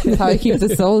 How I keep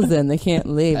the souls in. They can't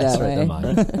leave That's that right, way.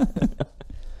 they're mine.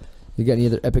 You got any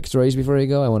other epic stories before you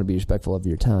go? I want to be respectful of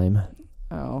your time.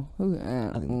 Oh, I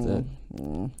think that's it.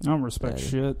 I don't respect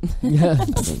shit. Yeah. I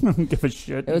don't give a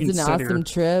shit. It You was can an sit awesome here.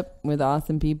 trip with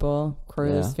awesome people.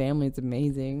 Crow's Yeah. family is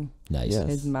amazing. Nice. Yes.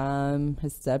 His mom,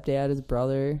 his stepdad, his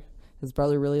brother. His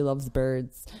brother really loves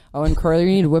birds. Oh, and Corley, you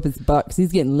need to whip his butt because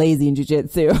he's getting lazy in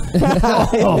jiu-jitsu.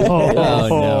 Oh,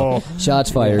 no. Shots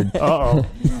fired. Uh-oh.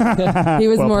 He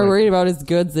was Well more played. worried about his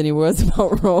goods than he was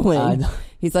about I rolling. know.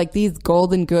 He's like, these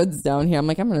golden goods down here. I'm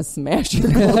like, I'm going to smash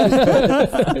your golden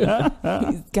goods.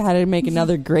 He's got to make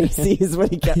another Gracie is what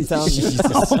he kept telling me.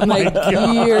 I'm like,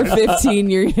 you're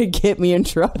 15. You're going to get me in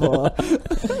trouble.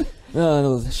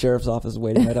 No, the sheriff's office is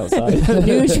waiting right outside.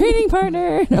 New training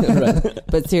partner.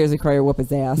 But seriously, Corey, whoop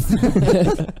his ass.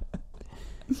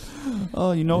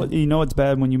 Oh, you know it's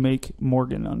bad when you make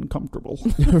Morgan uncomfortable.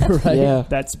 Right. Yeah.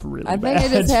 That's really I bad.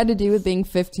 think it just had to do with being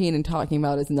 15 and talking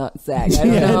about his nutsack. I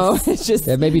don't know. It's just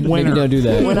Yeah, maybe Winner. don't do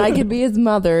that. when I could be his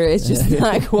mother, it's just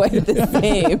not quite the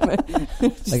same.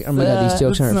 Like, oh my god, these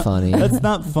jokes aren't funny. That's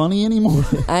not funny anymore.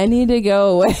 I need to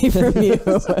go away from you.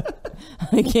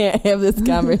 I can't have this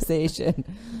conversation.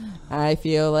 I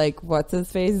feel like what's his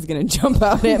face is going to jump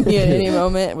out at me at any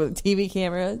moment with TV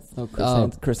cameras. Oh,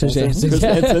 Chris Chris Hansen.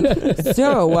 Hansen.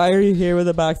 So, why are you here with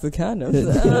a box of condoms?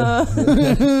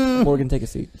 Morgan, take a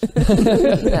seat.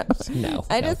 No.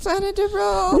 I just wanted to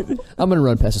roll. I'm going to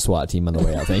run past a SWAT team on the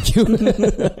way out. Thank you.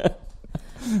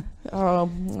 Oh,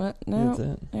 no. That's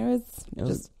it. It was It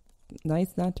was- just nice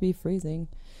not to be freezing.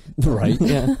 Right.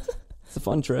 Yeah. It's a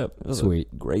fun trip. It was Sweet.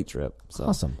 a great trip. So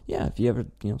Awesome. yeah, if you ever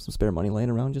some spare money laying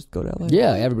around, just go to LA.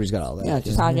 Yeah, everybody's got all that. Yeah,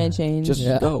 just Pocket change. just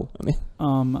Yeah. go. I mean,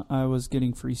 I was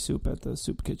getting free soup at the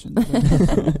soup kitchen.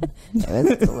 It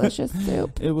was delicious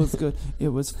soup. It was good. It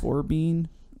was 4-bean.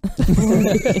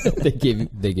 they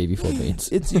gave you full beans.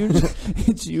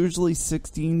 It's usually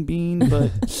 16 bean,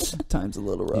 but time's a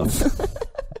little rough.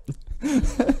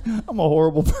 I'm a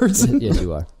horrible person. Yes,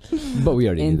 you are. But we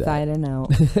already knew that. Inside and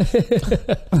out.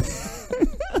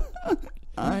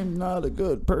 I'm not a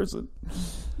good person.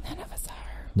 None of us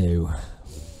are. No.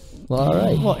 Well, all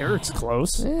right. Well, Eric's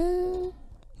close. No,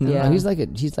 Yeah. he's like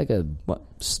a What?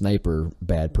 sniper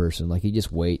bad person. Like he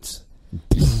just waits.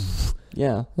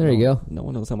 yeah. There you go. No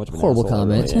one knows how much of an Horrible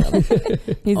asshole I really comment.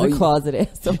 am. He's Oh, a you- closet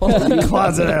asshole.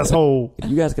 Closet asshole. If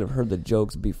you guys could have heard the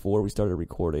jokes before we started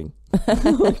recording.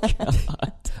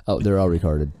 Oh, they're all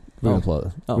recorded. We're Oh.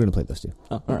 gonna play those two.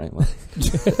 Oh, all right. Well,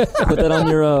 put that on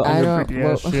your. I On your don't. creepy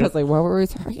Well, ass I shit. was like, what were we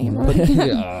talking about?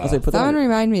 I'll say put that. Someone On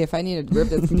remind me if I need to rip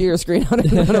this computer screen out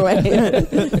and run away. you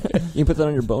can put that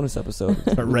on your bonus episode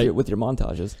Right. with your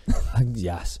montages.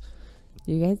 Yes.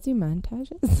 You guys do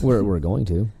montages? We're going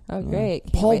to. Oh, great.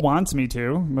 Can't Paul wait. wants me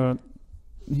to, but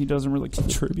he doesn't really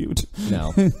contribute.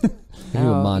 No. We do a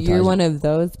montage. You're one of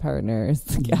those partners.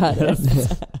 Got it.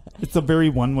 It's a very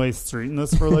one-way street in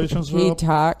this relationship. He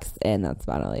talks, and that's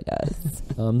about all he does.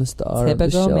 I'm the star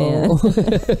Typical of the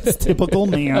show. It's typical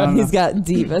man. He's got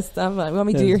diva stuff. Like, want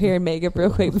me to do your hair and makeup real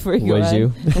quick before you go Would on?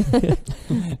 you?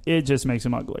 It just makes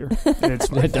him uglier. It's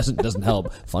fine. It doesn't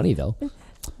help. Funny though.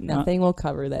 Nothing will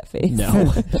cover that face.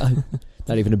 No.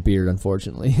 Not even a beard,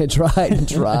 unfortunately. I tried and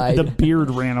tried. The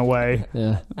beard ran away.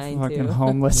 Yeah. Mine Fucking too.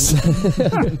 homeless.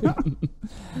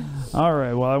 All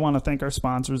right. Well, I want to thank our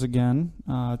sponsors again.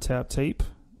 Tap Tape.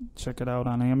 Check it out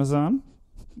on Amazon.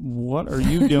 What are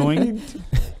you doing?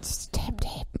 Tap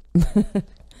tape.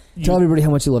 Tell everybody how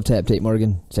much you love Tap Tape,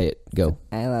 Morgan. Say it. Go.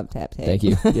 I love tap tape. Thank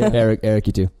you. Eric,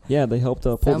 you too. Yeah, they helped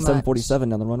pull So the much. 747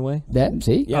 down the runway. That,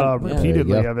 see? Yeah. Repeatedly,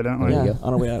 There you go. evidently. There you Yeah, go.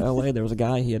 on our way out of LA, there was a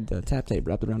guy. He had tap tape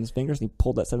wrapped around his fingers, and he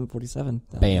pulled that 747.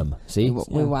 down. Bam. See?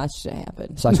 We watched it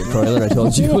happen. Sucks at Troiler, I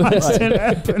told you. Watched it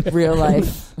happen. Real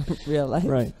life. Real life.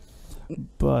 Right.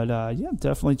 But yeah,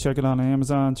 definitely check it out on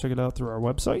Amazon. Check it out through our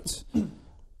websites.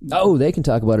 Oh, they can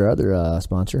talk about our other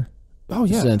sponsor. Oh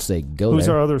yeah. Since they go Who's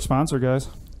there. our other sponsor, guys?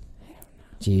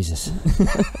 Jesus.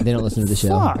 They don't listen to the show.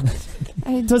 Fuck.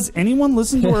 Does anyone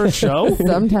listen to our show?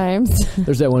 Sometimes.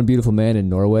 There's that one beautiful man in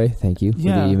Norway. Thank you for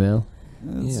Yeah. the email.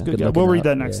 That's Yeah. good. Good guy. looking We'll read out.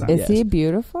 that next Yeah. time. Is he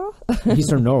beautiful? He's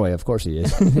from Norway. Of course he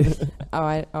is.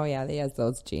 Oh yeah, he has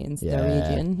those genes. Yeah.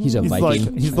 Norwegian. He's a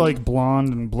Viking. He's like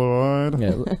blonde and blue-eyed.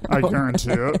 Yeah. I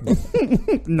guarantee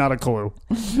it. Not a clue.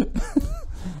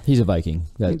 He's a Viking.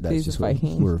 That's He's a just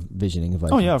Viking. what we're visioning a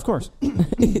Viking. Oh yeah, of course.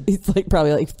 He's like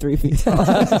probably like 3 feet tall.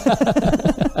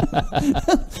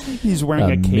 He's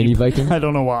wearing a cape. mini Viking? I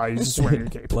don't know why. He's just wearing a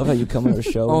cape. Love how you come on our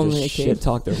show and Only just a cape. shit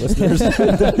talk their listeners.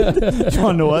 You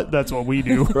want to know what? That's what we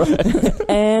do.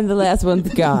 And the last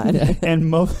one's gone.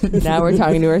 And Now we're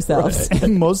talking to ourselves.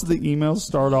 And most of the emails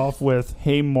start off with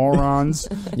 "Hey morons,"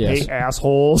 Yes. "Hey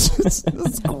assholes."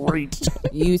 It's great.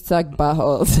 You suck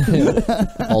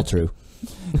buttholes. All true.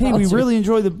 Hey, we really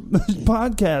enjoy the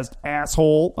podcast,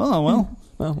 asshole. Oh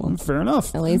well, fair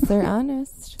enough. At least they're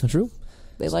honest. True.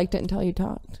 They liked it until you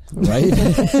talked. Right?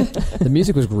 The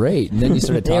music was great. And then you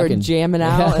started They were talking. jamming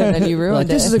out, and then you ruined Like,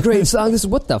 this it. is a great song. This is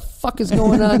what the fuck is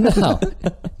going on now?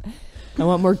 I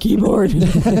want more keyboard. More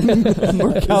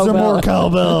Is there more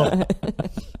cowbell?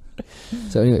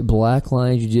 So anyway, Black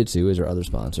Lion Jiu-Jitsu is our other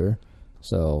sponsor.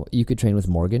 So you could train with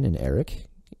Morgan and Eric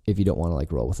if you don't want to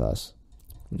like roll with us.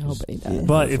 Nobody does.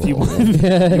 But if you want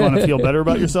to feel better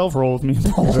about yourself, roll with me.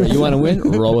 Or you want to win?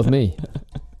 Roll with me.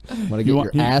 Want to get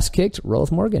want- your ass kicked? Roll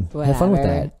with Morgan. Have fun with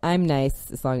Whatever. that. I'm nice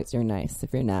as long as you're nice.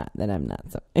 If you're not, then I'm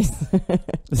not so nice.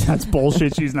 That's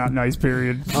bullshit. She's not nice.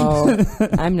 Period. Oh,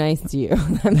 I'm nice to you.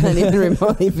 I'm not even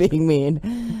remotely being mean.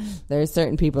 There are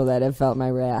certain people that have felt my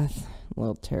wrath.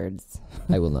 Little turds.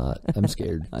 I will not. I'm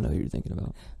scared. I know who you're thinking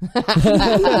about.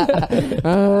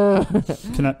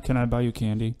 Can I buy you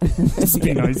candy? Just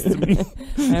be nice to me.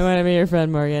 I want to be your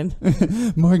friend, Morgan.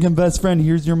 Morgan, best friend.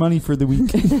 Here's your money for the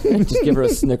week. Just give her a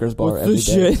Snickers bar What's every this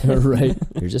day. shit? Right.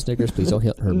 Here's a Snickers. Please don't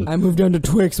hurt me. I moved on to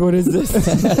Twix. What is this?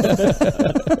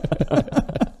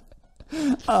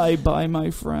 I buy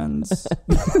my friends.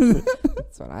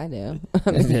 That's what I do.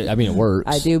 I mean, it works.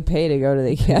 I do pay to go to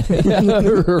the academy.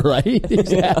 Right?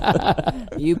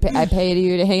 I pay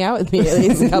you to hang out with me at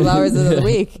least a couple hours of the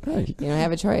week. Right. You don't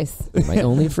have a choice. My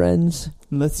only friends.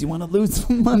 Unless you want to lose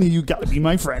some money, you got to be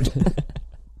my friend.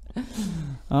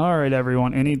 All right,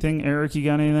 everyone. Anything? Eric, you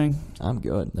got anything? I'm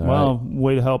good. All Well,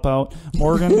 way to help out.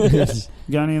 Morgan,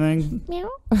 got anything? Meow.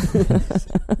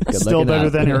 Good Still looking better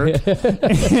out. than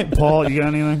Eric. Paul, you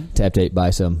got anything? Tap Tape,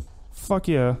 buy some. Fuck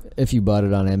yeah. If you bought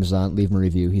it on Amazon, leave him a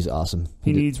review. He's awesome.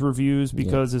 He needs reviews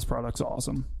because his product's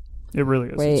awesome. It really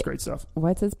is. Wait. It's great stuff.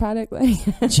 What's his product like?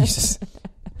 Jesus.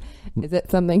 Is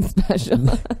it something special?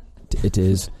 It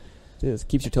is. It is.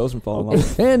 Keeps your toes from falling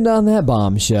off. And on that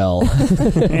bombshell.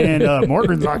 And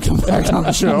Morgan's not coming back on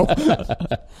the show.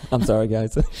 I'm sorry,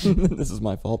 guys. This is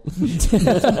my fault.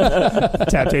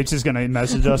 Tap Tape's just going to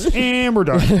message us, and we're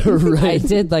done. I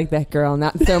did like that girl,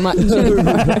 not so much.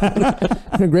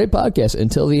 A great podcast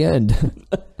until the end.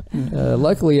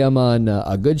 Luckily, I'm on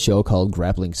a good show called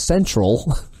Grappling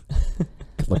Central.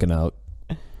 Looking out.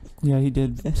 Yeah, he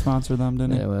did sponsor them,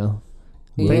 didn't he? Yeah, well.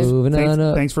 Thanks, Moving thanks, on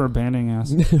up. thanks for abandoning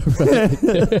us.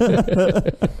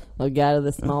 Look out of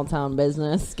the small town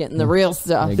business, getting the real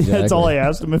stuff. Exactly. That's all I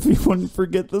asked him, if he wouldn't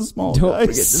forget the small Don't guys.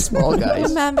 forget the small guys.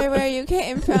 Remember where you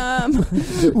came from.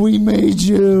 We made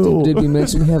you. Did we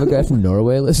mention we have a guy from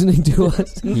Norway listening to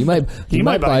us? He might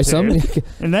buy some.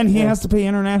 And then he has to pay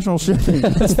international shipping.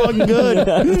 That's fucking good.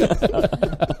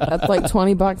 That's like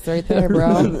 $20 right there,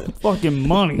 bro. Fucking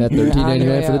money. That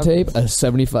 $13.99 for the tape, a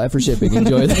 $75 for shipping.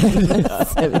 Enjoy that.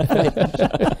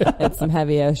 That's some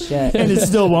heavy ass shit. And it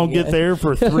still won't get there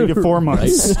for 3 to 4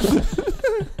 months.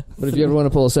 But if you ever want to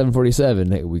pull a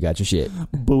 747, hey, we got your shit.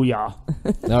 Booyah.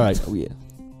 All right. Oh, yeah.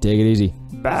 Take it easy.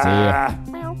 Bye.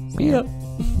 See ya.